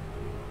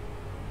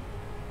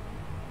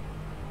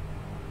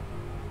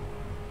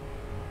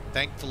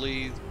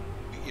 Thankfully,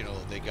 you know,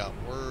 they got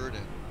word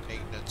and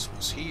maintenance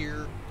was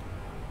here.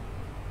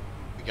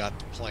 We got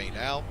the plane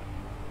out.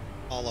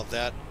 All of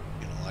that,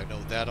 you know, I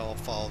know that all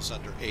falls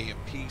under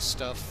AMP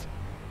stuff.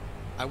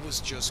 I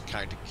was just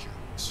kind of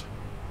curious.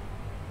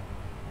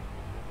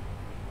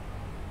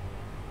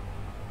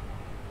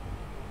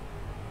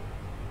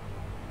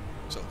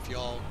 So if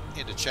y'all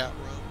in the chat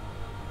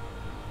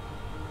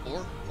room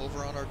or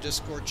over on our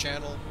Discord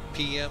channel,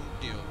 PM,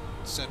 you know,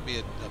 send me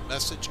a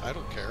message. I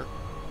don't care.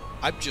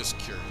 I'm just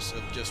curious.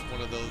 I'm just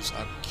one of those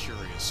I'm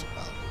curious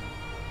about.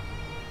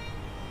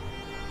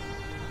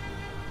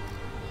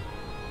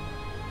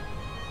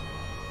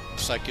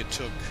 Looks like it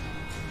took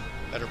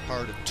better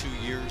part of 2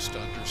 years to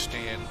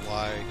understand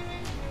why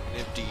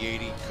an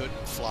MD-80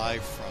 couldn't fly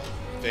from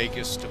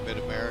Vegas to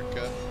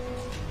Mid-America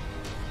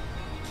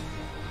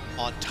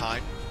on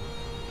time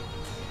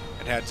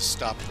and had to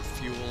stop for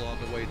fuel on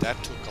the way.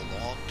 That took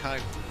a long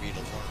time for me to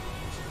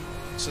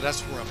learn. So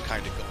that's where I'm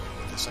kind of going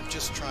with this. I'm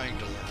just trying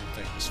to learn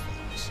things,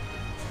 folks.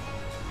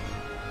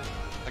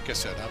 Like I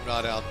said, I'm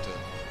not out to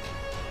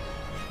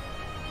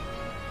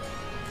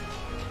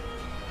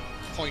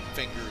point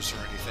fingers or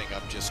anything.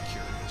 I'm just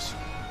curious.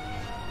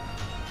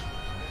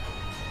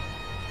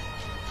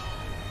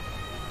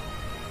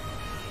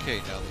 Okay,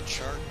 now the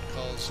chart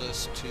calls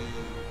us to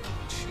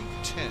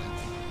 210.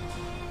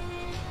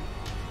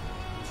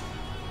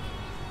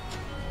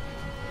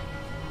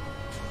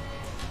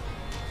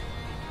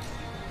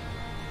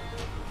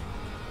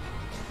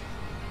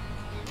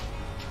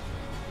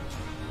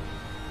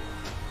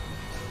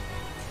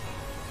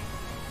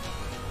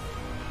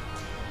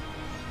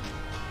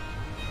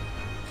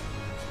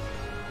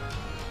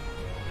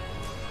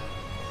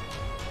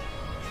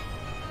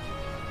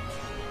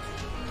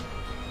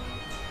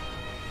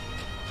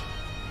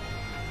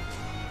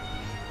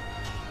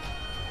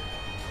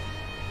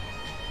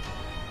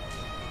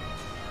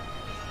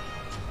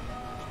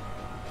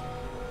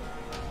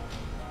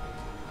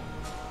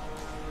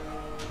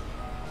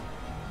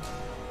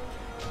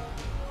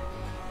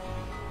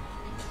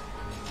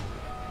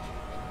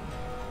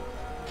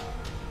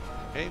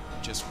 Okay,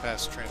 we just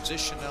passed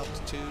transition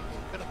altitude.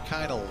 We're going to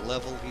kind of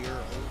level here,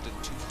 hold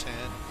at 210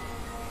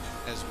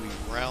 as we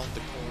round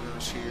the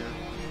corners here.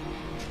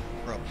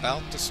 We're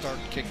about to start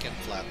kicking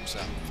flaps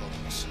out,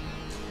 folks.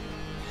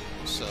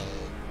 So,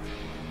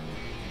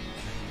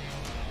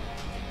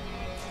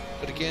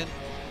 but again,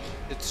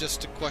 it's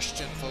just a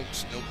question,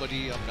 folks.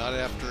 I'm not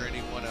after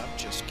anyone. I'm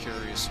just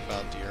curious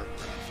about the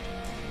aircraft.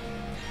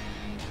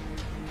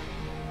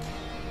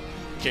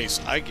 In case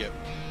I get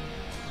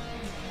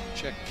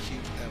check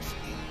QFE.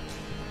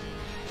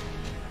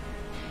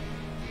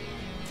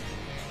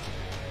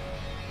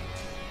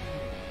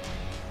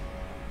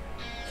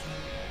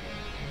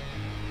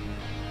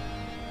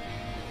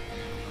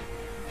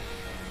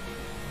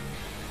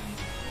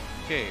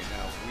 Okay,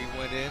 now we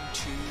went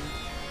into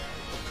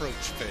approach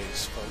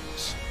phase,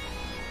 folks.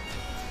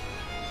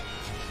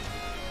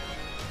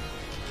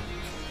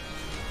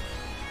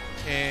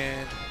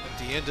 And at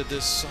the end of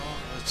this song,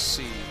 let's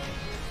see.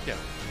 Yeah,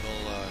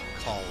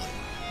 we'll call it.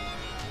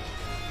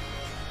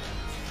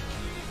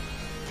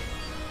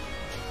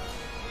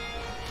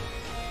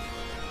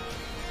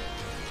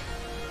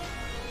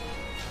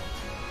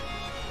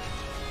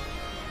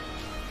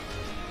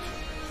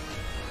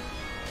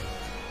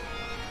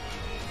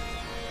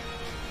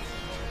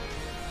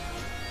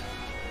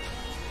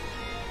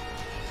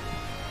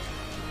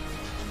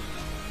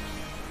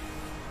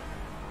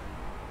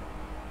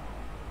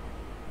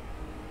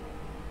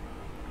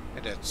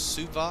 And at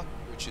Suvok,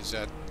 which is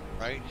at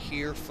right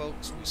here,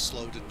 folks, we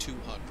slow to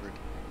 200,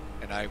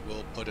 and I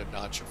will put a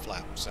notch of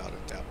flaps out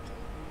at that point.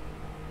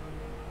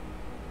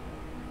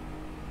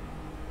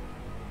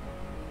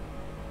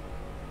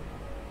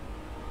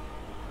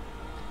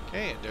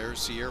 Okay, and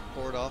there's the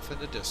airport off in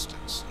the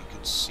distance. You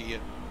can see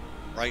it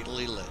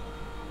brightly lit.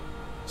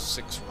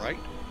 6 right,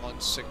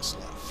 16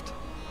 left.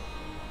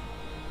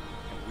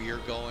 And we are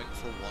going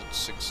for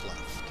 16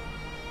 left.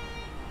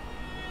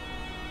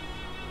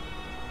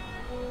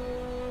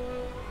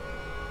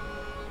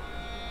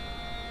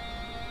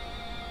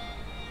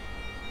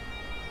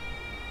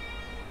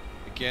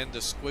 Again, the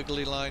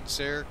squiggly lines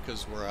there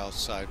because we're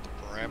outside the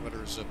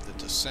parameters of the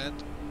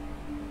descent.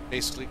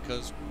 Basically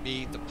because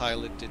me, the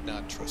pilot, did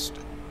not trust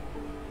it.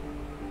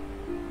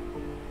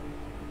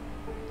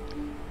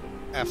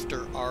 After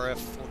RF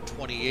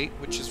 428,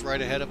 which is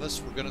right ahead of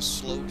us, we're going to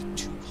slow to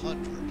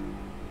 200.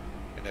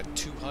 And at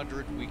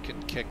 200, we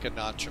can kick a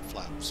notch of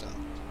flaps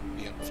out.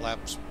 Be in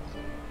flaps 1.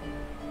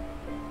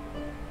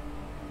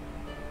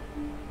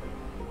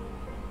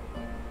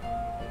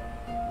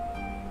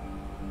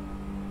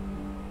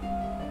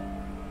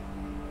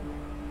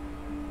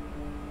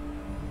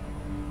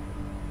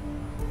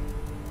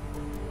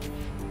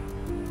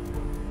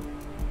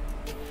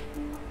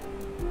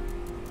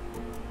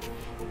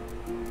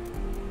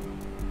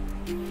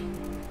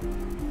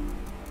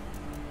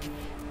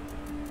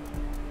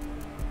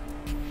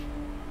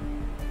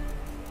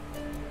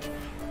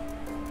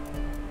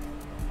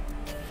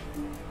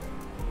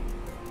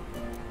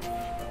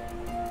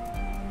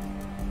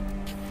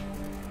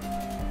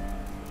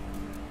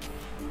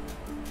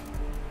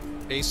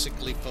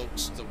 Basically,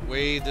 folks, the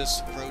way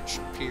this approach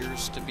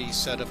appears to be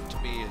set up to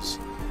me is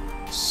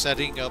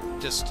setting up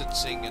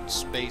distancing and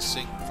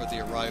spacing for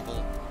the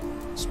arrival,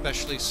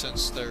 especially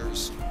since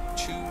there's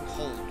 2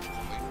 hold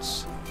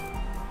points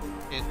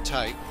in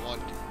type,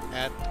 one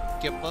at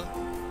Gippa,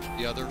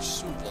 the other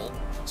Suvol.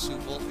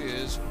 Suvol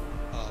is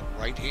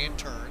right-hand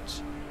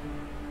turns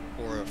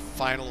for a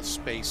final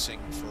spacing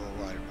for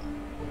arrival.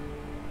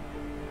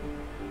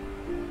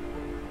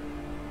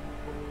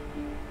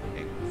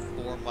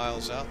 4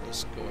 miles out,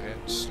 let's go ahead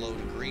and slow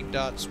to green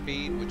dot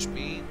speed, which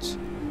means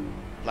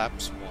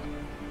flaps 1.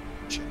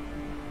 Check.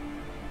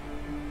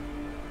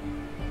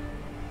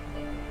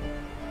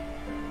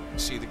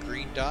 See the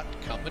green dot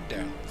coming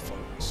down,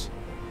 folks.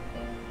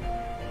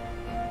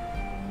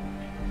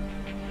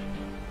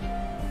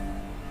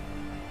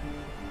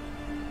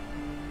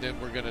 Then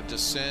we're going to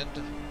descend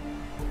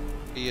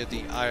via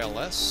the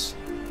ILS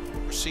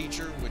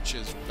procedure, which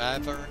is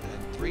Mavern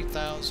at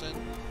 3000,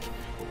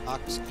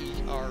 Ox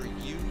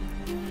ERU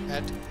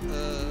at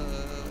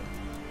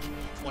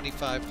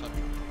 2500.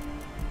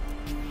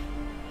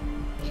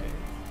 Okay.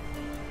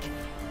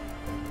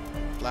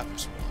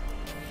 Flaps 1.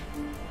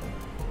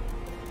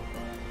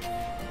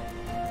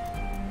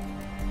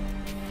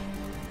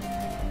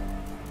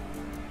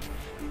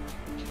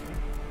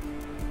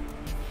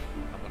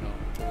 Coming on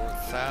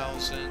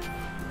 4000.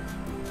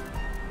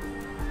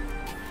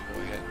 Go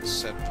ahead and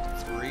set to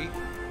 3.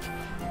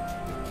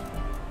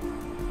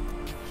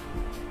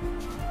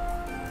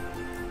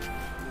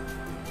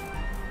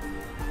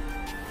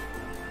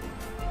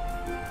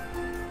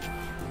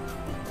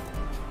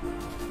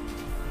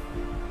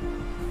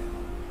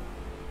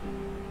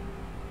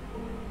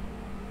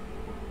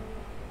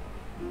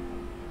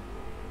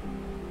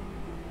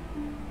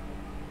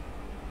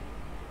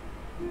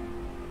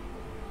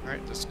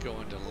 Alright, let's go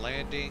into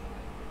landing.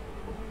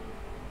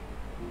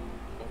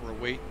 What we're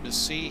waiting to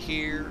see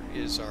here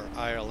is our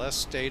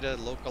ILS data.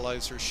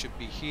 Localizer should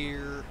be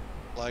here.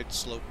 glide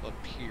slope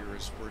up here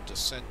as we're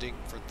descending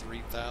for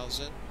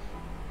 3,000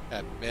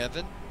 at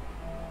Mevin.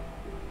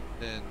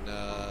 Then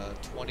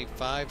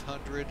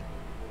 2,500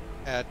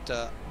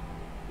 at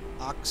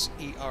Ox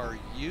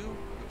ERU,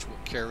 which will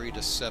carry to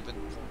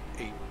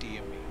 7.8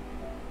 DME.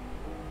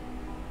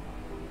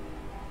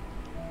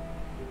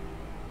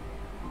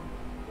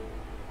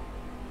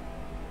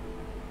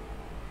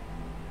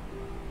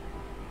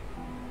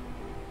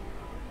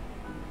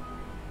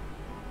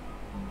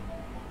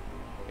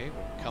 Okay,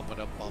 we're coming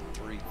up on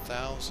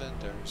 3,000.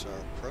 There's our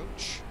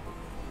approach.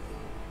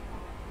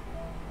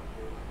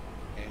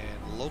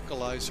 And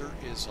localizer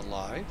is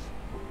alive.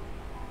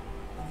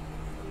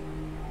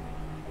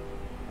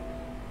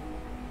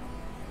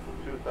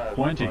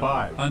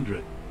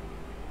 $2,500.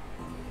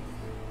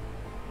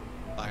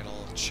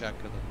 Final check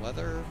of the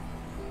weather.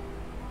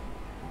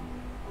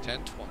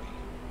 10:20.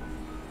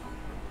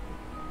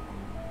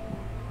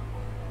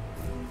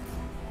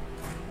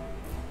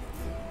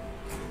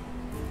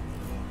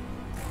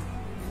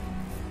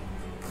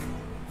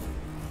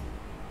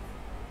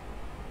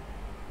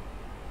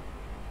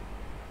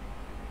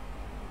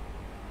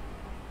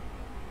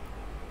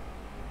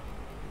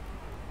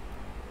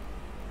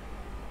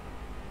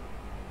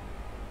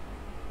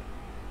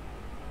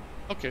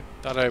 Okay,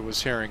 thought I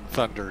was hearing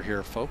thunder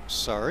here, folks.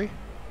 Sorry.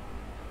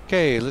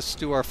 Okay, let's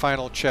do our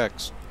final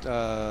checks.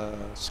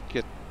 Let's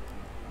get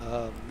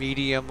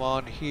medium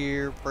on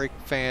here, brake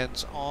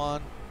fans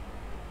on.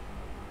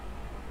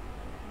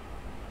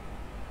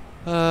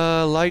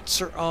 Lights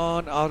are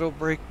on, auto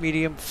brake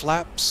medium,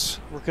 flaps.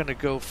 We're gonna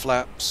go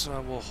flaps.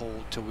 We'll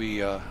hold till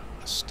we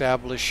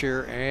establish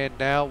here. And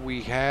now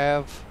we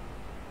have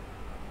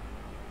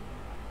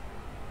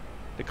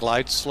the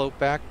glide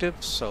slope active,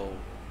 so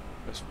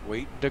just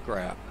waiting to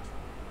grab.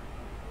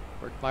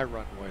 Where'd my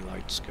runway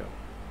lights go?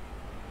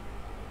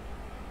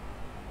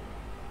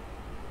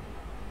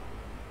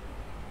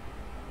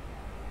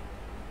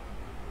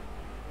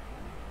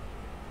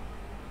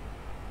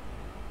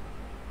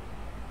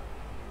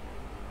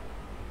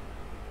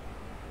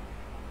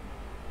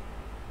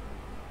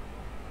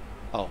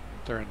 Oh,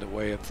 they're in the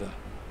way of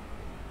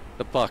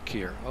the buck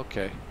here.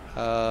 Okay.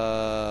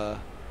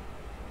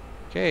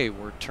 Okay,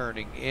 we're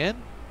turning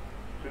in.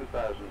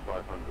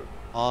 2,500.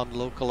 On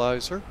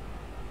localizer.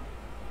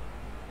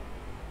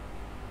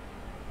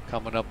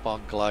 Coming up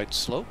on glide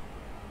slope.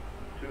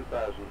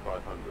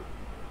 2,500.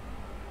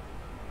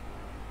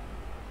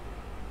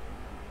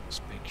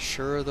 Let's make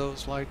sure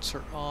those lights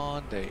are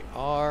on. They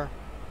are.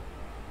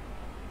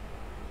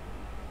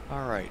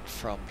 Alright,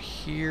 from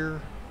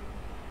here.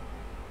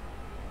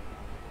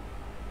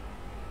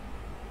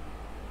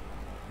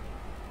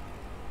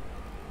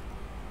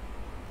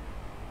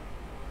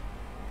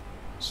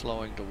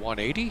 Slowing to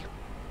 180.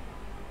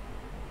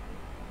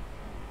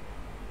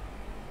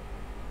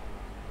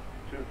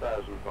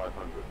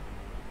 2,500.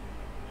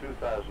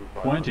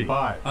 2,500.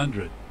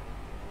 2,500.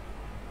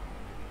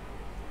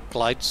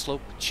 Glide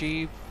slope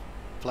achieved.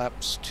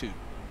 Flaps 2.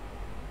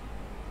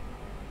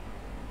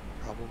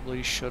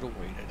 Probably should have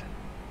waited.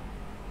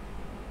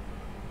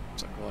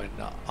 So I'm going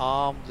to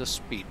arm the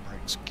speed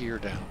brakes. Gear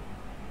down.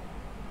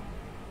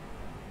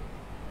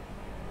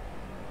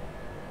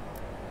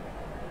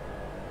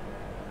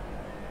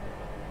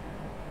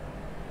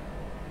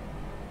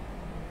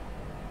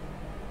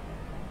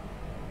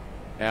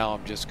 Now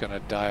I'm just going to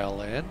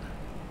dial in.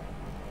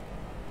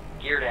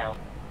 Gear down.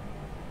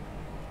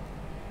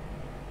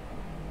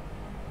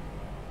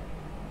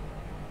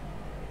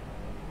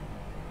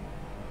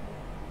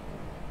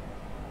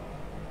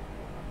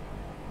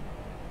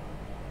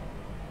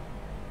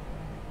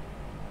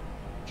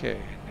 Okay,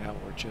 now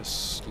we're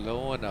just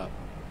slowing up.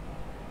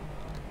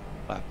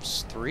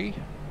 Flaps 3.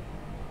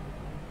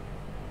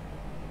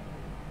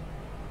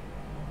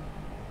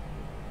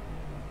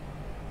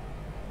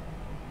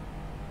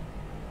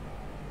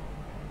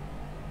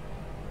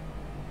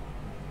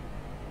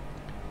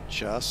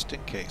 Just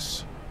in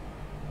case.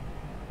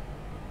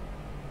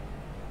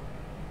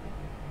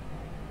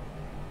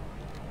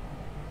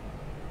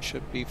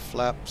 Should be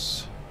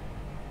flaps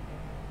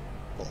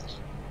full.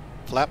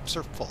 Flaps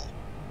are full.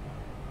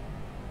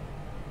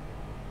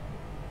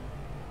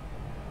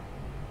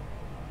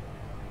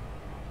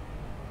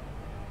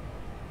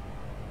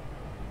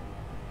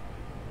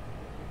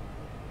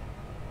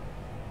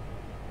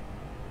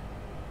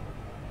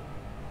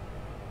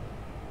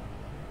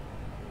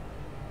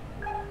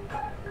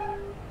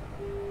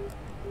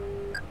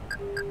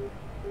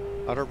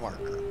 Outer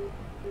marker.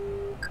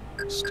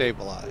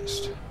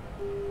 Stabilized.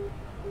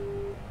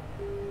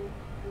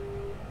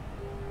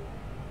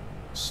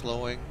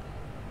 Slowing.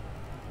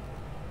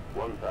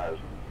 1,000.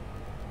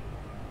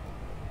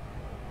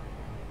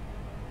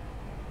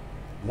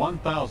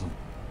 1,000.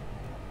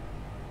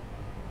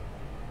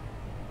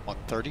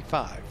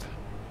 135.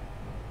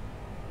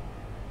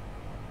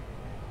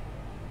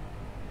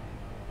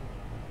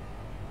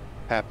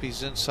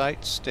 Pappy's in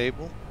sight,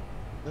 stable.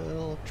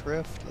 Little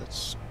drift.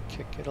 Let's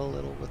kick it a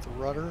little with the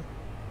rudder.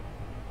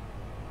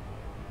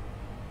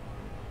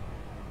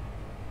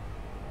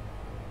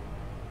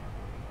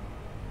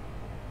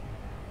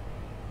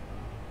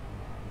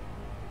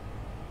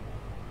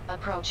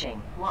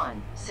 Approaching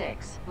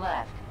 16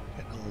 left.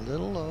 Getting a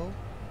little low.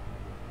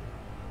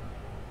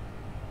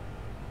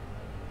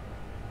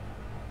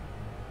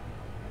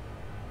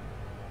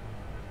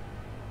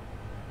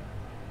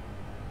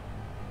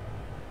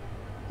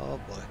 Oh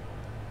boy.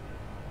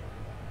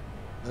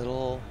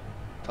 Little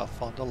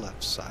tough on the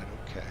left side,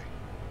 okay.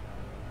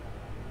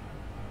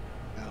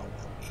 Now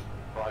we'll eat.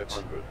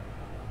 500.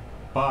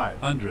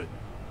 500.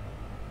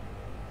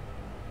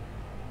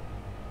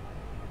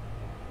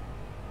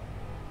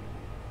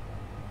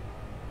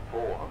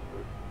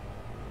 400.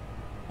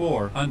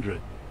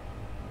 400.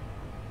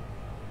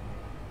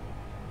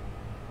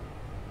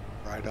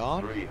 Right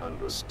on.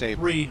 300.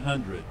 Stable.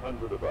 300.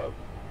 100 above.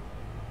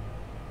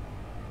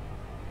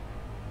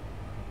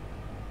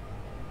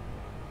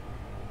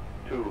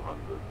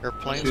 200.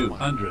 Airplanes.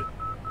 200.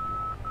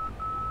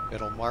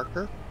 Middle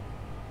marker.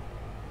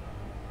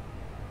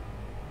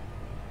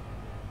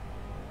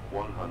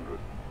 100.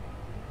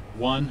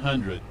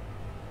 100.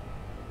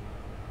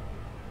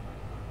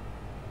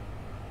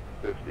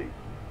 50.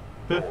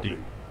 50.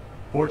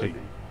 40.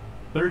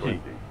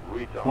 30.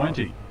 Retard.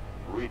 20.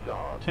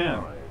 Retard.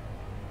 10. 5.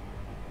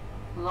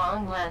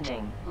 Long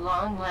landing,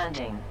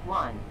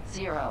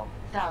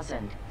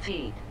 10,000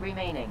 feet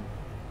remaining.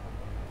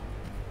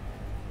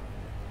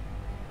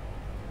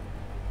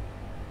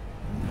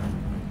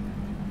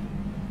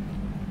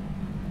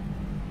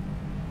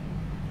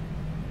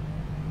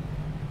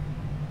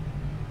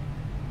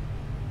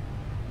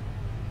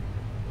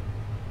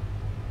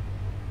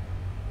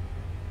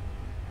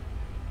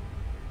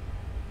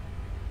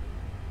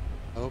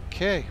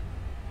 Okay.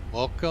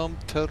 Welcome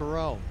to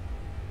Rome.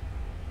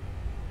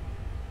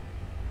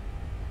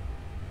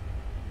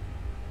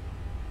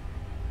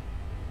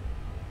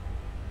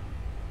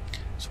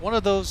 It's one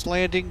of those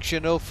landings,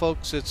 you know,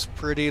 folks, it's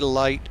pretty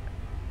light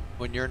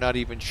when you're not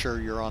even sure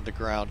you're on the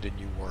ground, and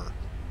you were.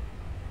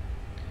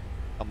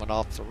 Coming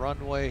off the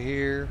runway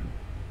here.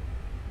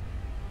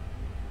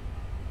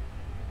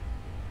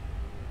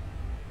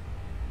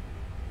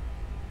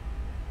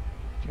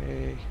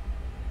 Okay.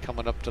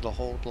 Coming up to the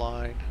hold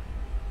line.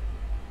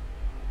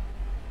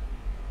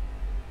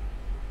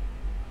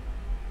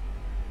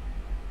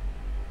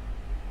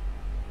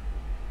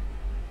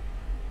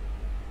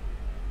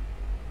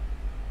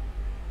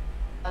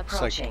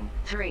 Approaching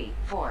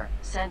 3-4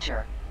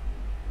 center.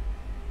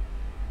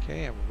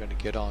 Okay, and we're going to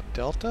get on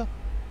Delta.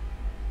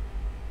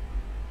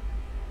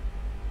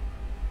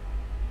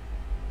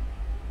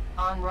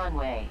 On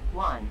runway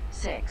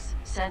 16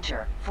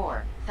 center,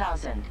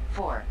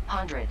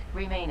 4,400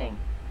 remaining.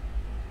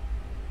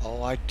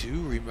 Oh, I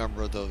do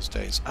remember those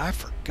days. I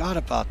forgot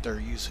about there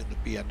using to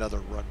be another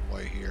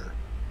runway here.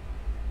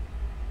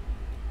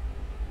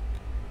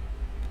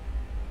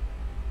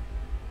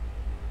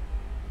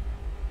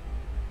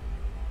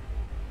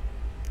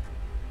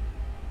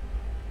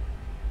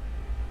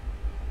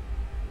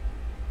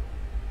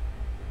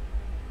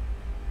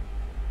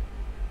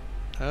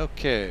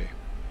 Okay.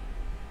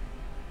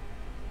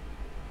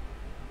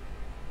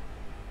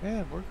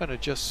 And we're going to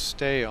just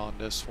stay on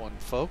this one,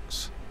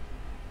 folks.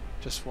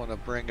 Just want to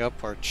bring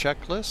up our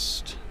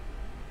checklist.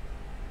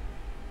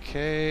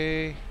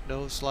 Okay,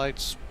 nose light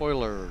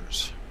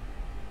spoilers.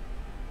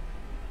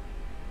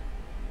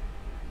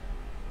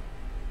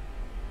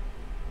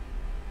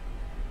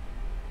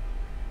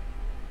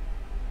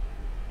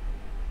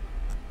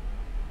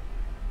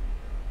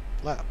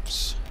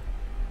 Flaps.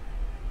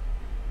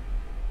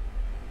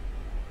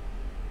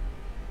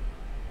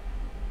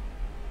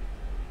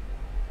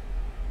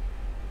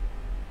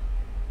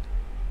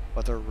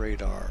 Weather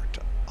radar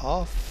to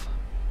off.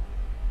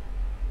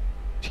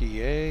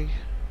 TA.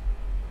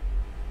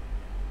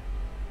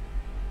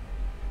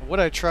 What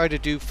I try to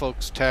do,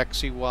 folks,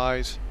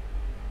 taxi-wise,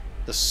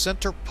 the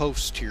center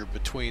post here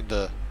between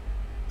the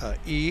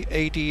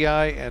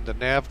EADI and the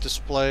nav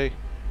display,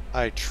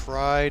 I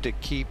try to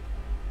keep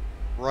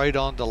right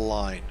on the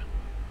line.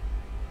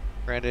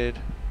 Granted,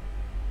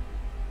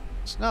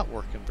 it's not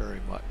working very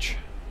much.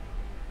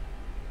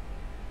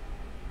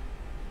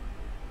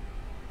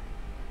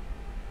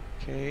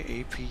 Okay,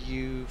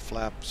 APU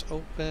flaps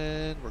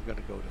open. We're going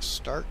to go to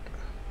start.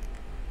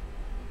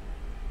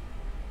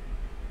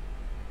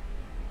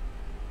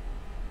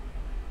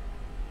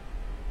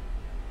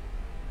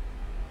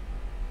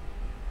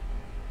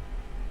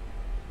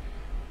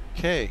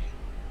 Okay.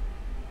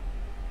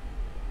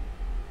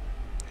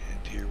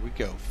 And here we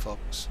go,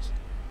 folks.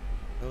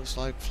 Nose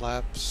light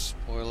flaps,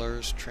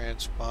 spoilers,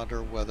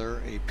 transponder,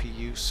 weather,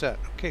 APU set.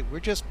 Okay,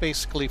 we're just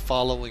basically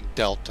following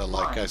Delta,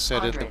 like I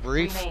said in the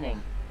brief.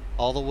 Remaining.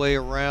 All the way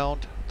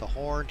around the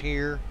horn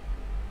here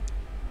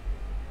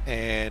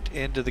and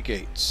into the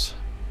gates.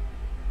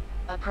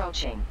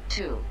 Approaching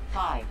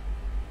 2-5.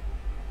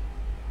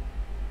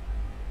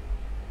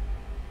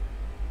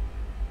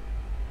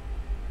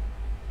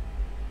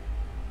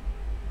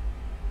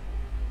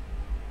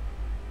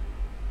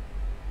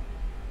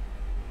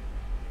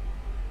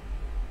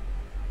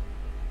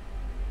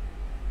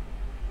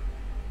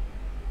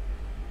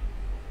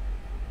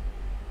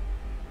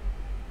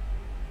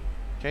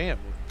 Okay, and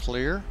we're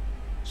clear.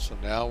 So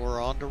now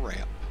we're on the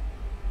ramp.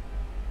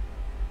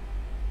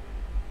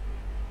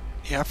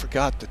 Yeah, I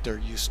forgot that there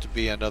used to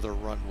be another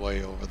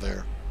runway over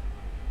there.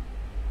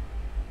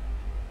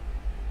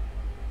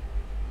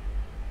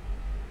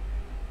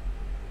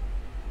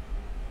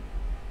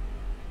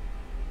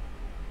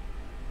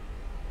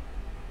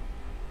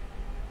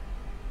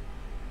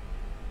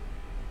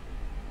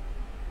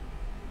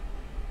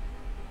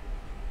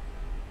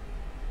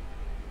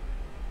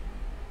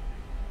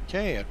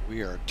 Okay, and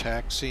we are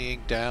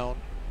taxiing down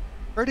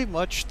pretty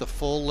much the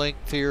full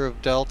length here of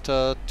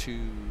Delta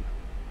to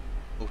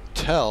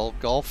Hotel,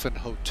 Golf and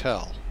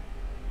Hotel.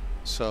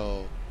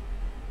 So,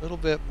 a little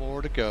bit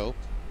more to go.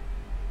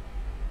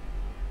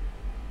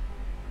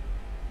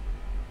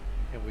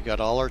 And we got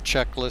all our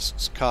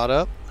checklists caught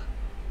up.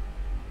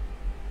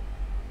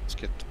 Let's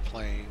get the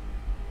plane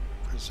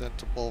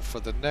presentable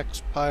for the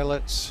next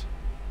pilots.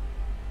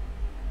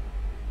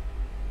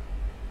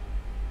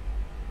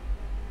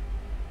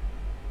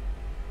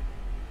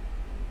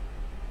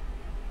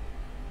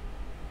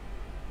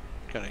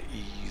 Gonna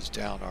ease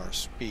down our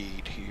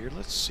speed here.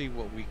 Let's see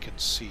what we can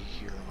see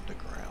here on the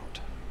ground.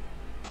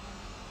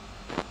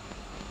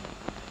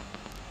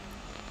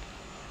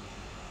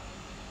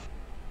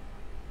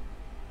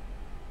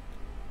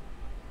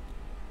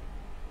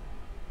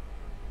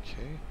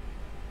 Okay.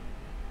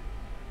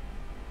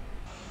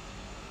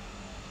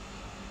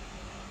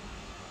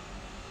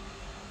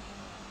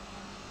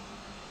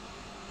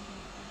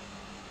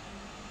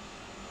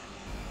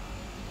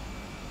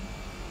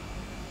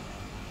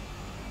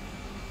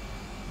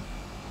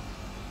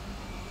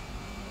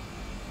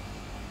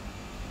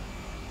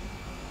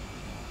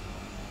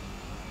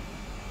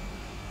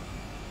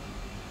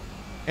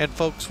 And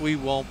folks, we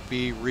won't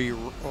be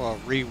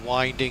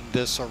rewinding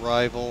this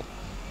arrival.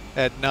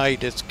 At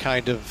night it's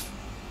kind of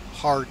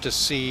hard to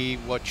see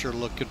what you're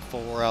looking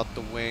for out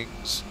the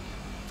wings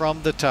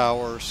from the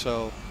tower,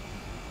 so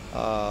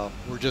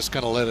we're just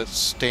going to let it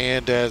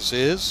stand as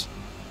is.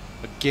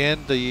 Again,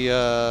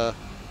 the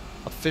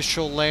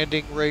official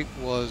landing rate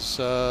was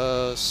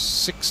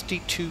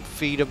 62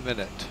 feet a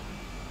minute.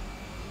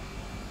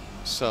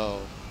 So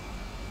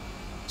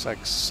looks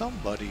like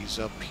somebody's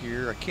up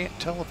here. I can't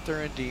tell if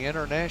they're in the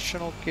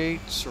international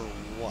gates or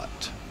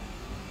what.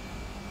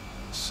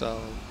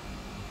 So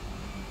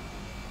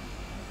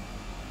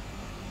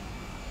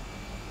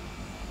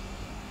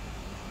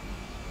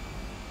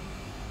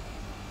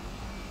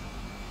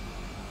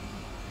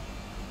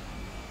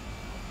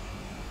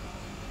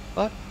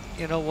but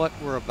you know what?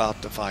 We're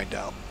about to find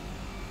out.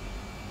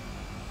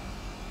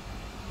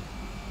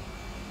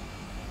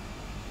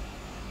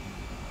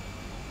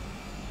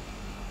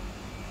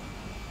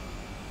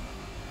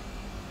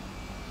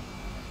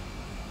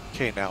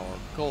 Okay, now our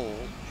goal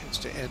is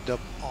to end up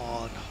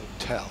on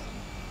Hotel.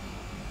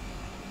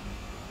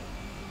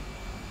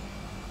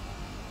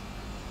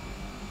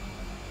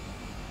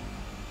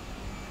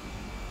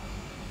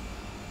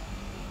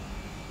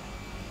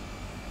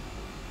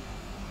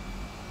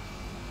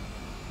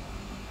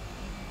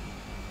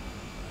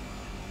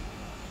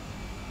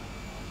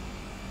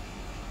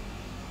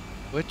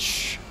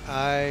 Which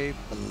I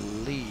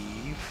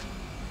believe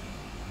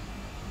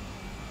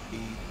be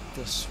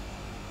this one.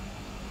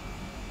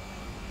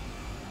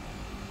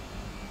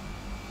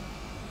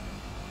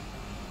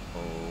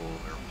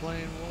 Oh,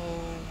 airplane,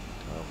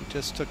 whoa. We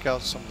just took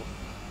out some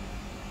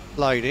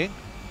lighting.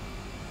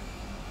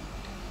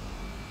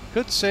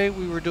 Could say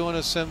we were doing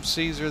a sim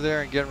Caesar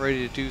there and getting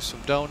ready to do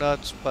some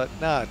donuts, but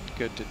not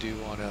good to do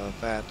on a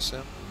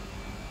VATSIM.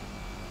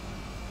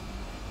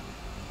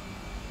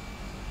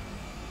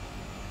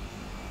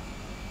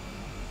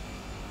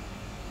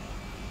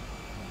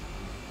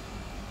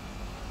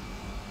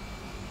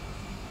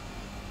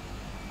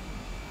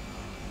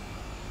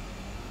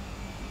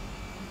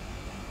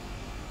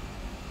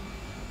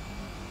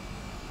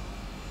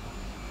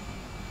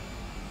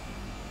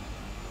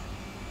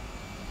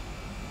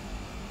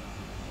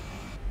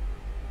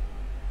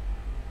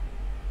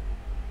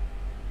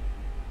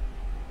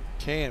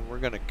 Okay, and we're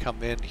going to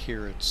come in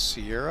here at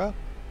Sierra.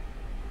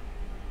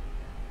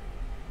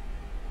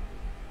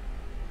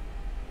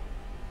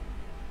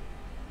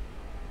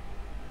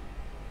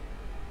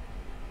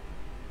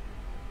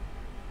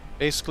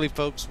 Basically,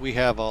 folks, we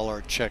have all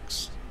our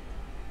checks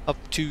up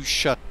to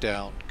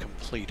shutdown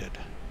completed.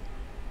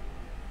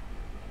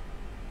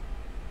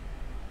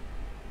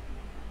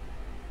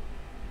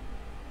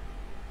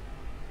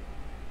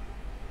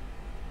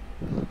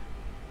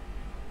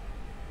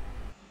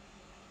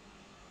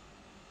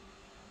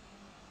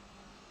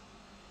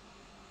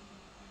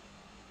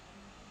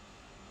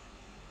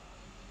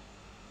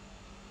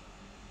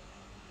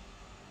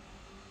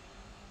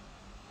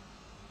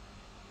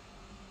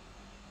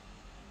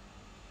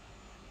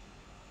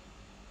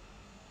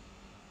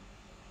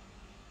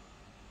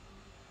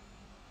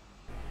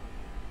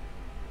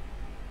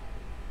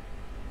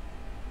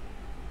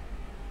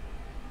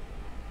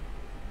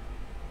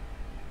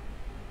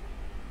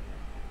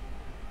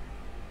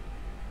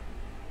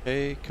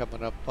 Okay,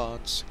 coming up on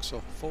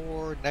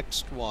 604.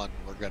 Next one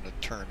we're going to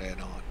turn in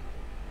on.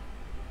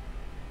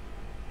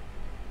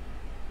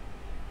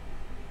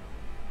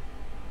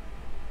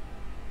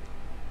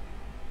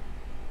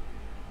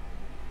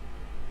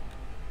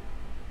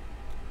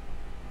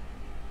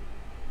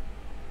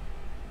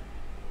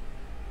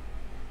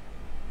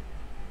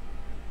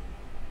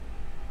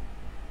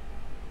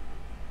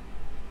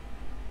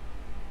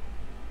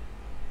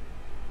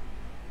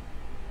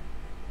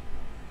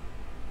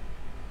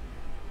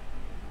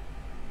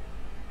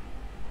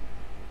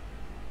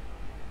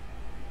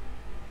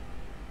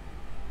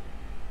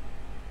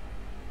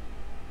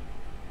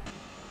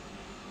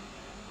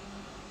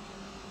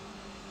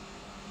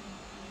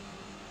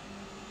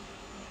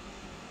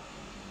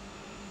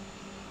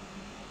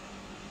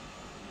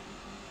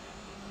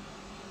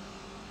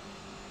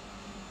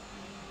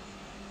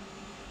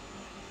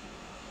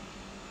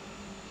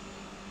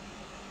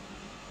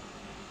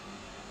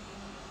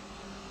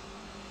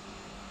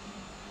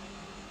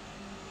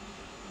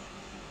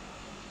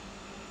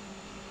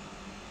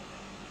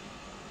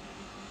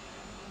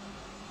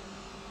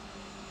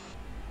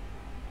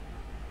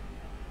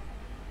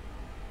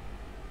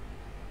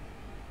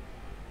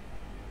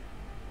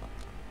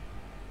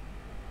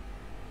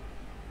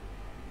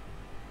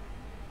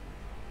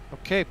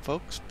 Okay,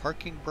 folks,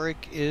 parking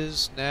brake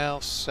is now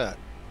set.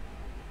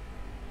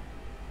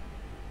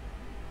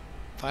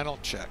 Final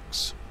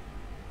checks.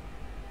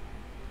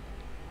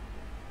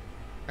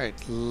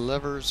 Alright,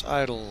 levers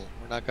idle.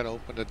 We're not going to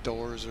open the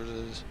doors or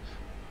the...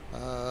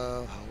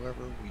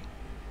 however we...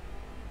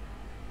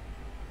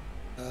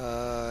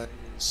 let's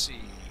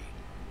see.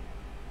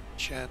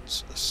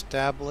 Gens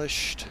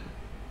established.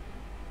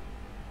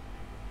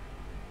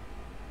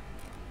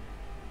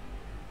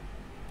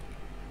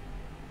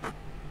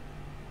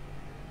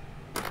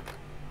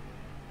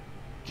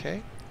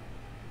 Okay.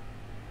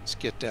 Let's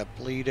get that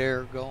bleed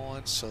air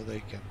going so they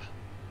can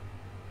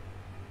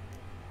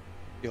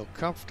feel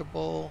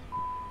comfortable.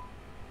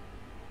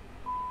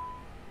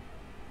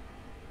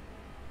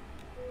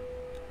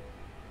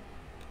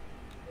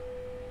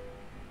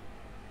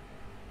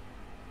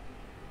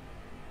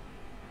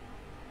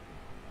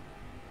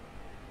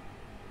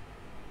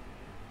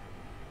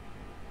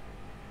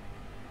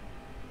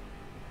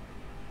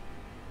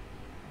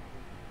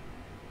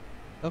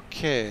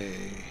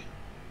 Okay.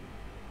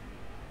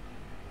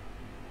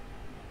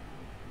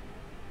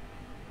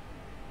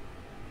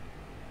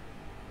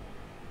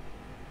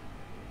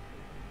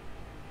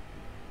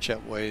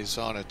 Jetway's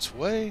on its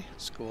way.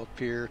 Let's go up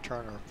here,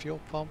 turn our fuel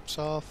pumps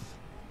off.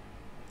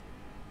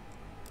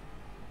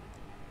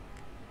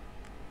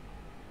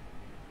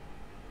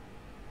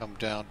 Come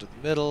down to the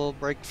middle,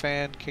 brake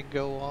fan can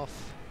go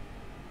off.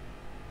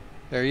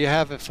 There you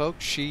have it,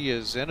 folks. She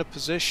is in a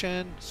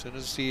position as soon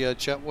as the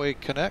jetway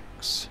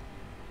connects.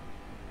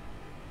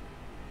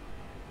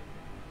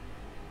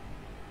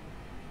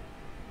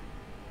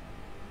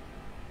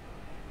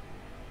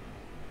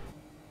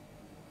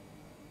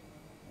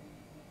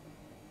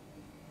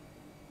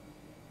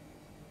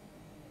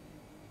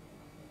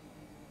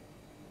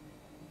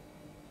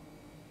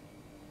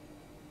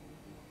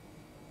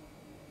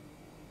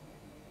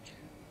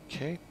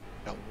 Okay,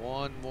 got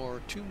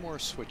two more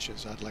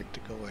switches I'd like to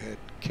go ahead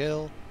and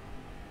kill.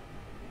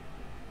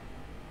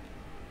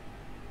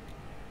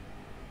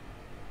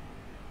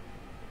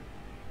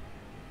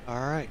 All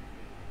right.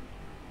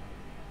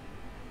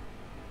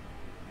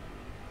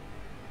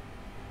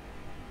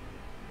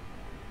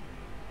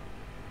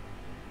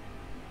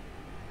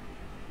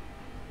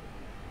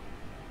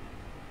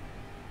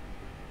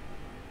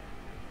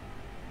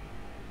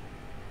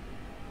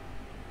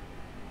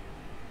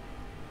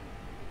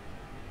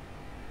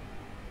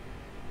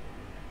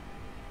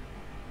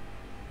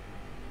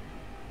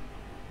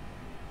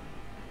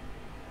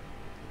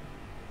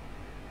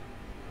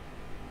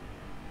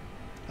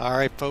 All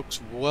right,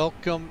 folks,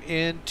 welcome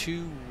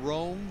into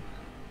Rome,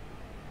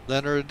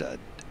 Leonard da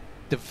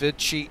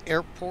Vinci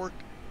Airport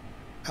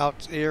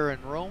out here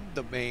in Rome,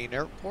 the main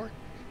airport.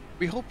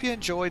 We hope you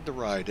enjoyed the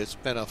ride. It's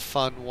been a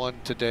fun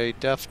one today,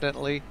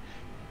 definitely.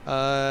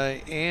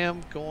 I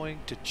am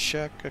going to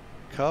check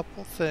a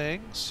couple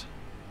things.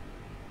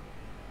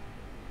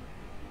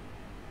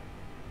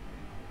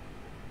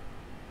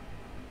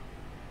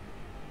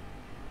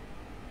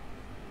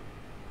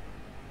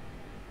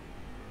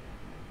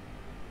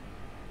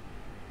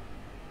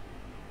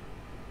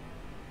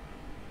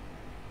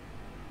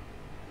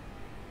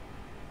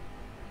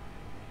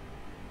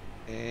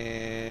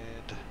 And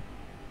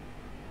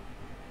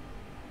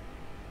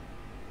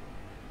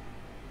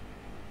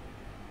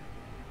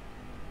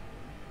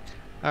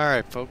all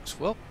right, folks,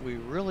 well, we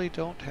really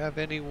don't have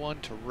anyone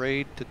to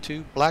raid the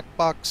two. Black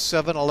Box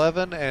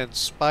 711 and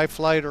Spy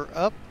Flight are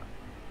up.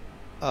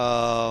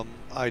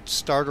 I'd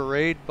start a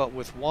raid, but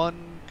with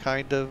one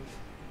kind of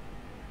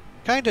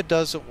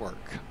doesn't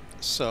work.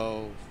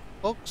 So,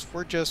 folks,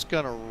 we're just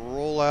gonna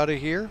roll out of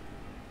here.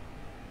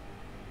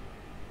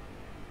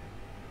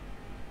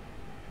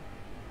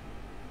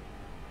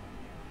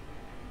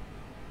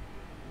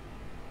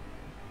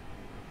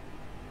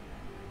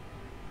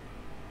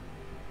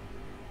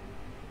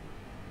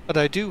 But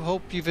I do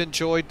hope you've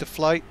enjoyed the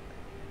flight.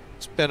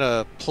 It's been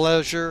a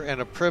pleasure and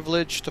a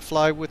privilege to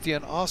fly with you,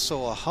 and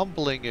also a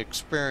humbling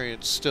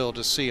experience still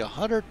to see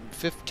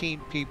 115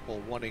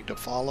 people wanting to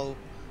follow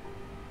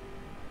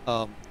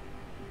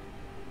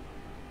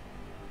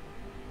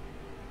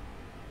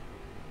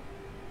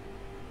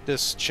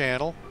this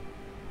channel,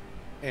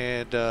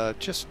 and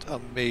just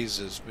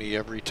amazes me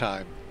every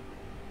time.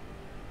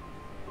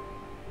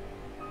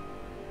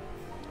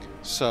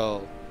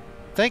 So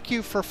thank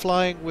you for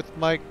flying with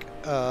Mike.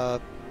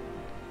 And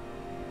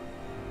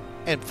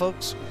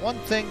folks, one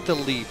thing to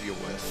leave you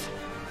with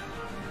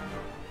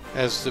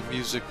as the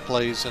music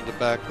plays in the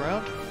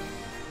background.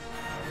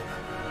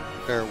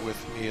 Bear with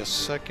me a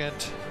second.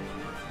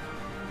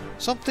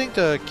 Something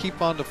to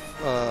keep on the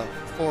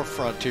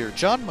forefront here.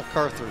 John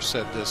MacArthur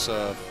said this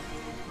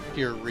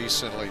here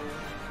recently.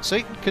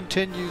 Satan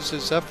continues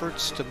his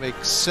efforts to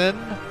make sin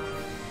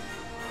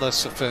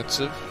less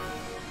offensive,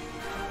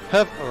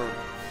 heaven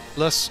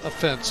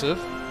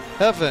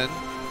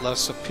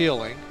less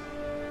appealing,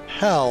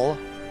 hell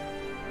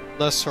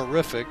less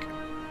horrific,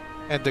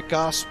 and the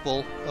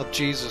gospel of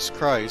Jesus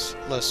Christ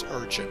less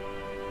urgent.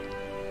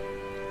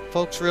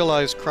 Folks,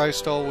 realize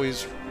Christ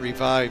always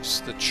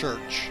revives the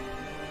church.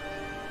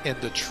 in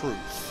the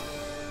truth.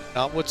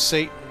 Not what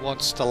Satan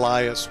wants to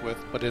lie us with,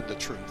 but in the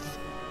truth.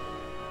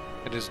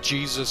 And as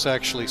Jesus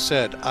actually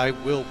said, I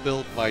will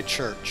build my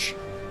church,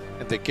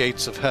 and the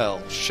gates of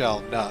hell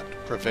shall not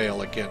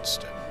prevail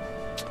against it.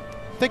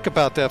 Think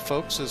about that,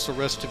 folks, as the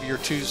rest of your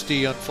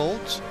Tuesday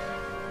unfolds.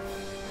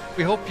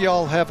 We hope you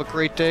all have a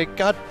great day.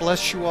 God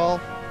bless you all.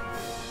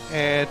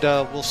 And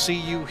we'll see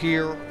you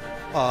here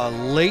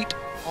late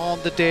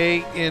on the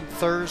day in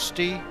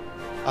Thursday.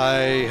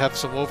 I have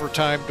some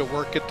overtime to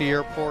work at the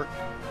airport,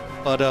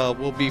 but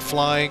we'll be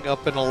flying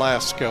up in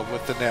Alaska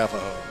with the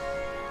Navajo.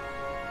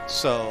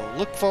 So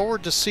look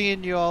forward to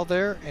seeing you all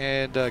there,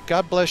 and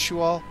God bless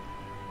you all.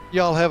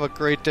 Y'all have a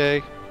great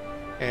day,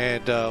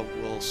 and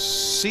we'll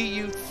see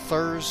you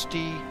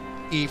Thursday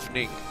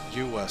evening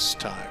U.S.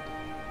 time,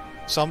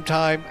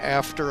 sometime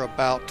after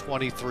about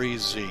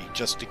 23Z,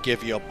 just to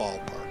give you a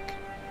ballpark.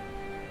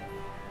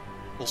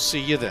 We'll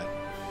see you then.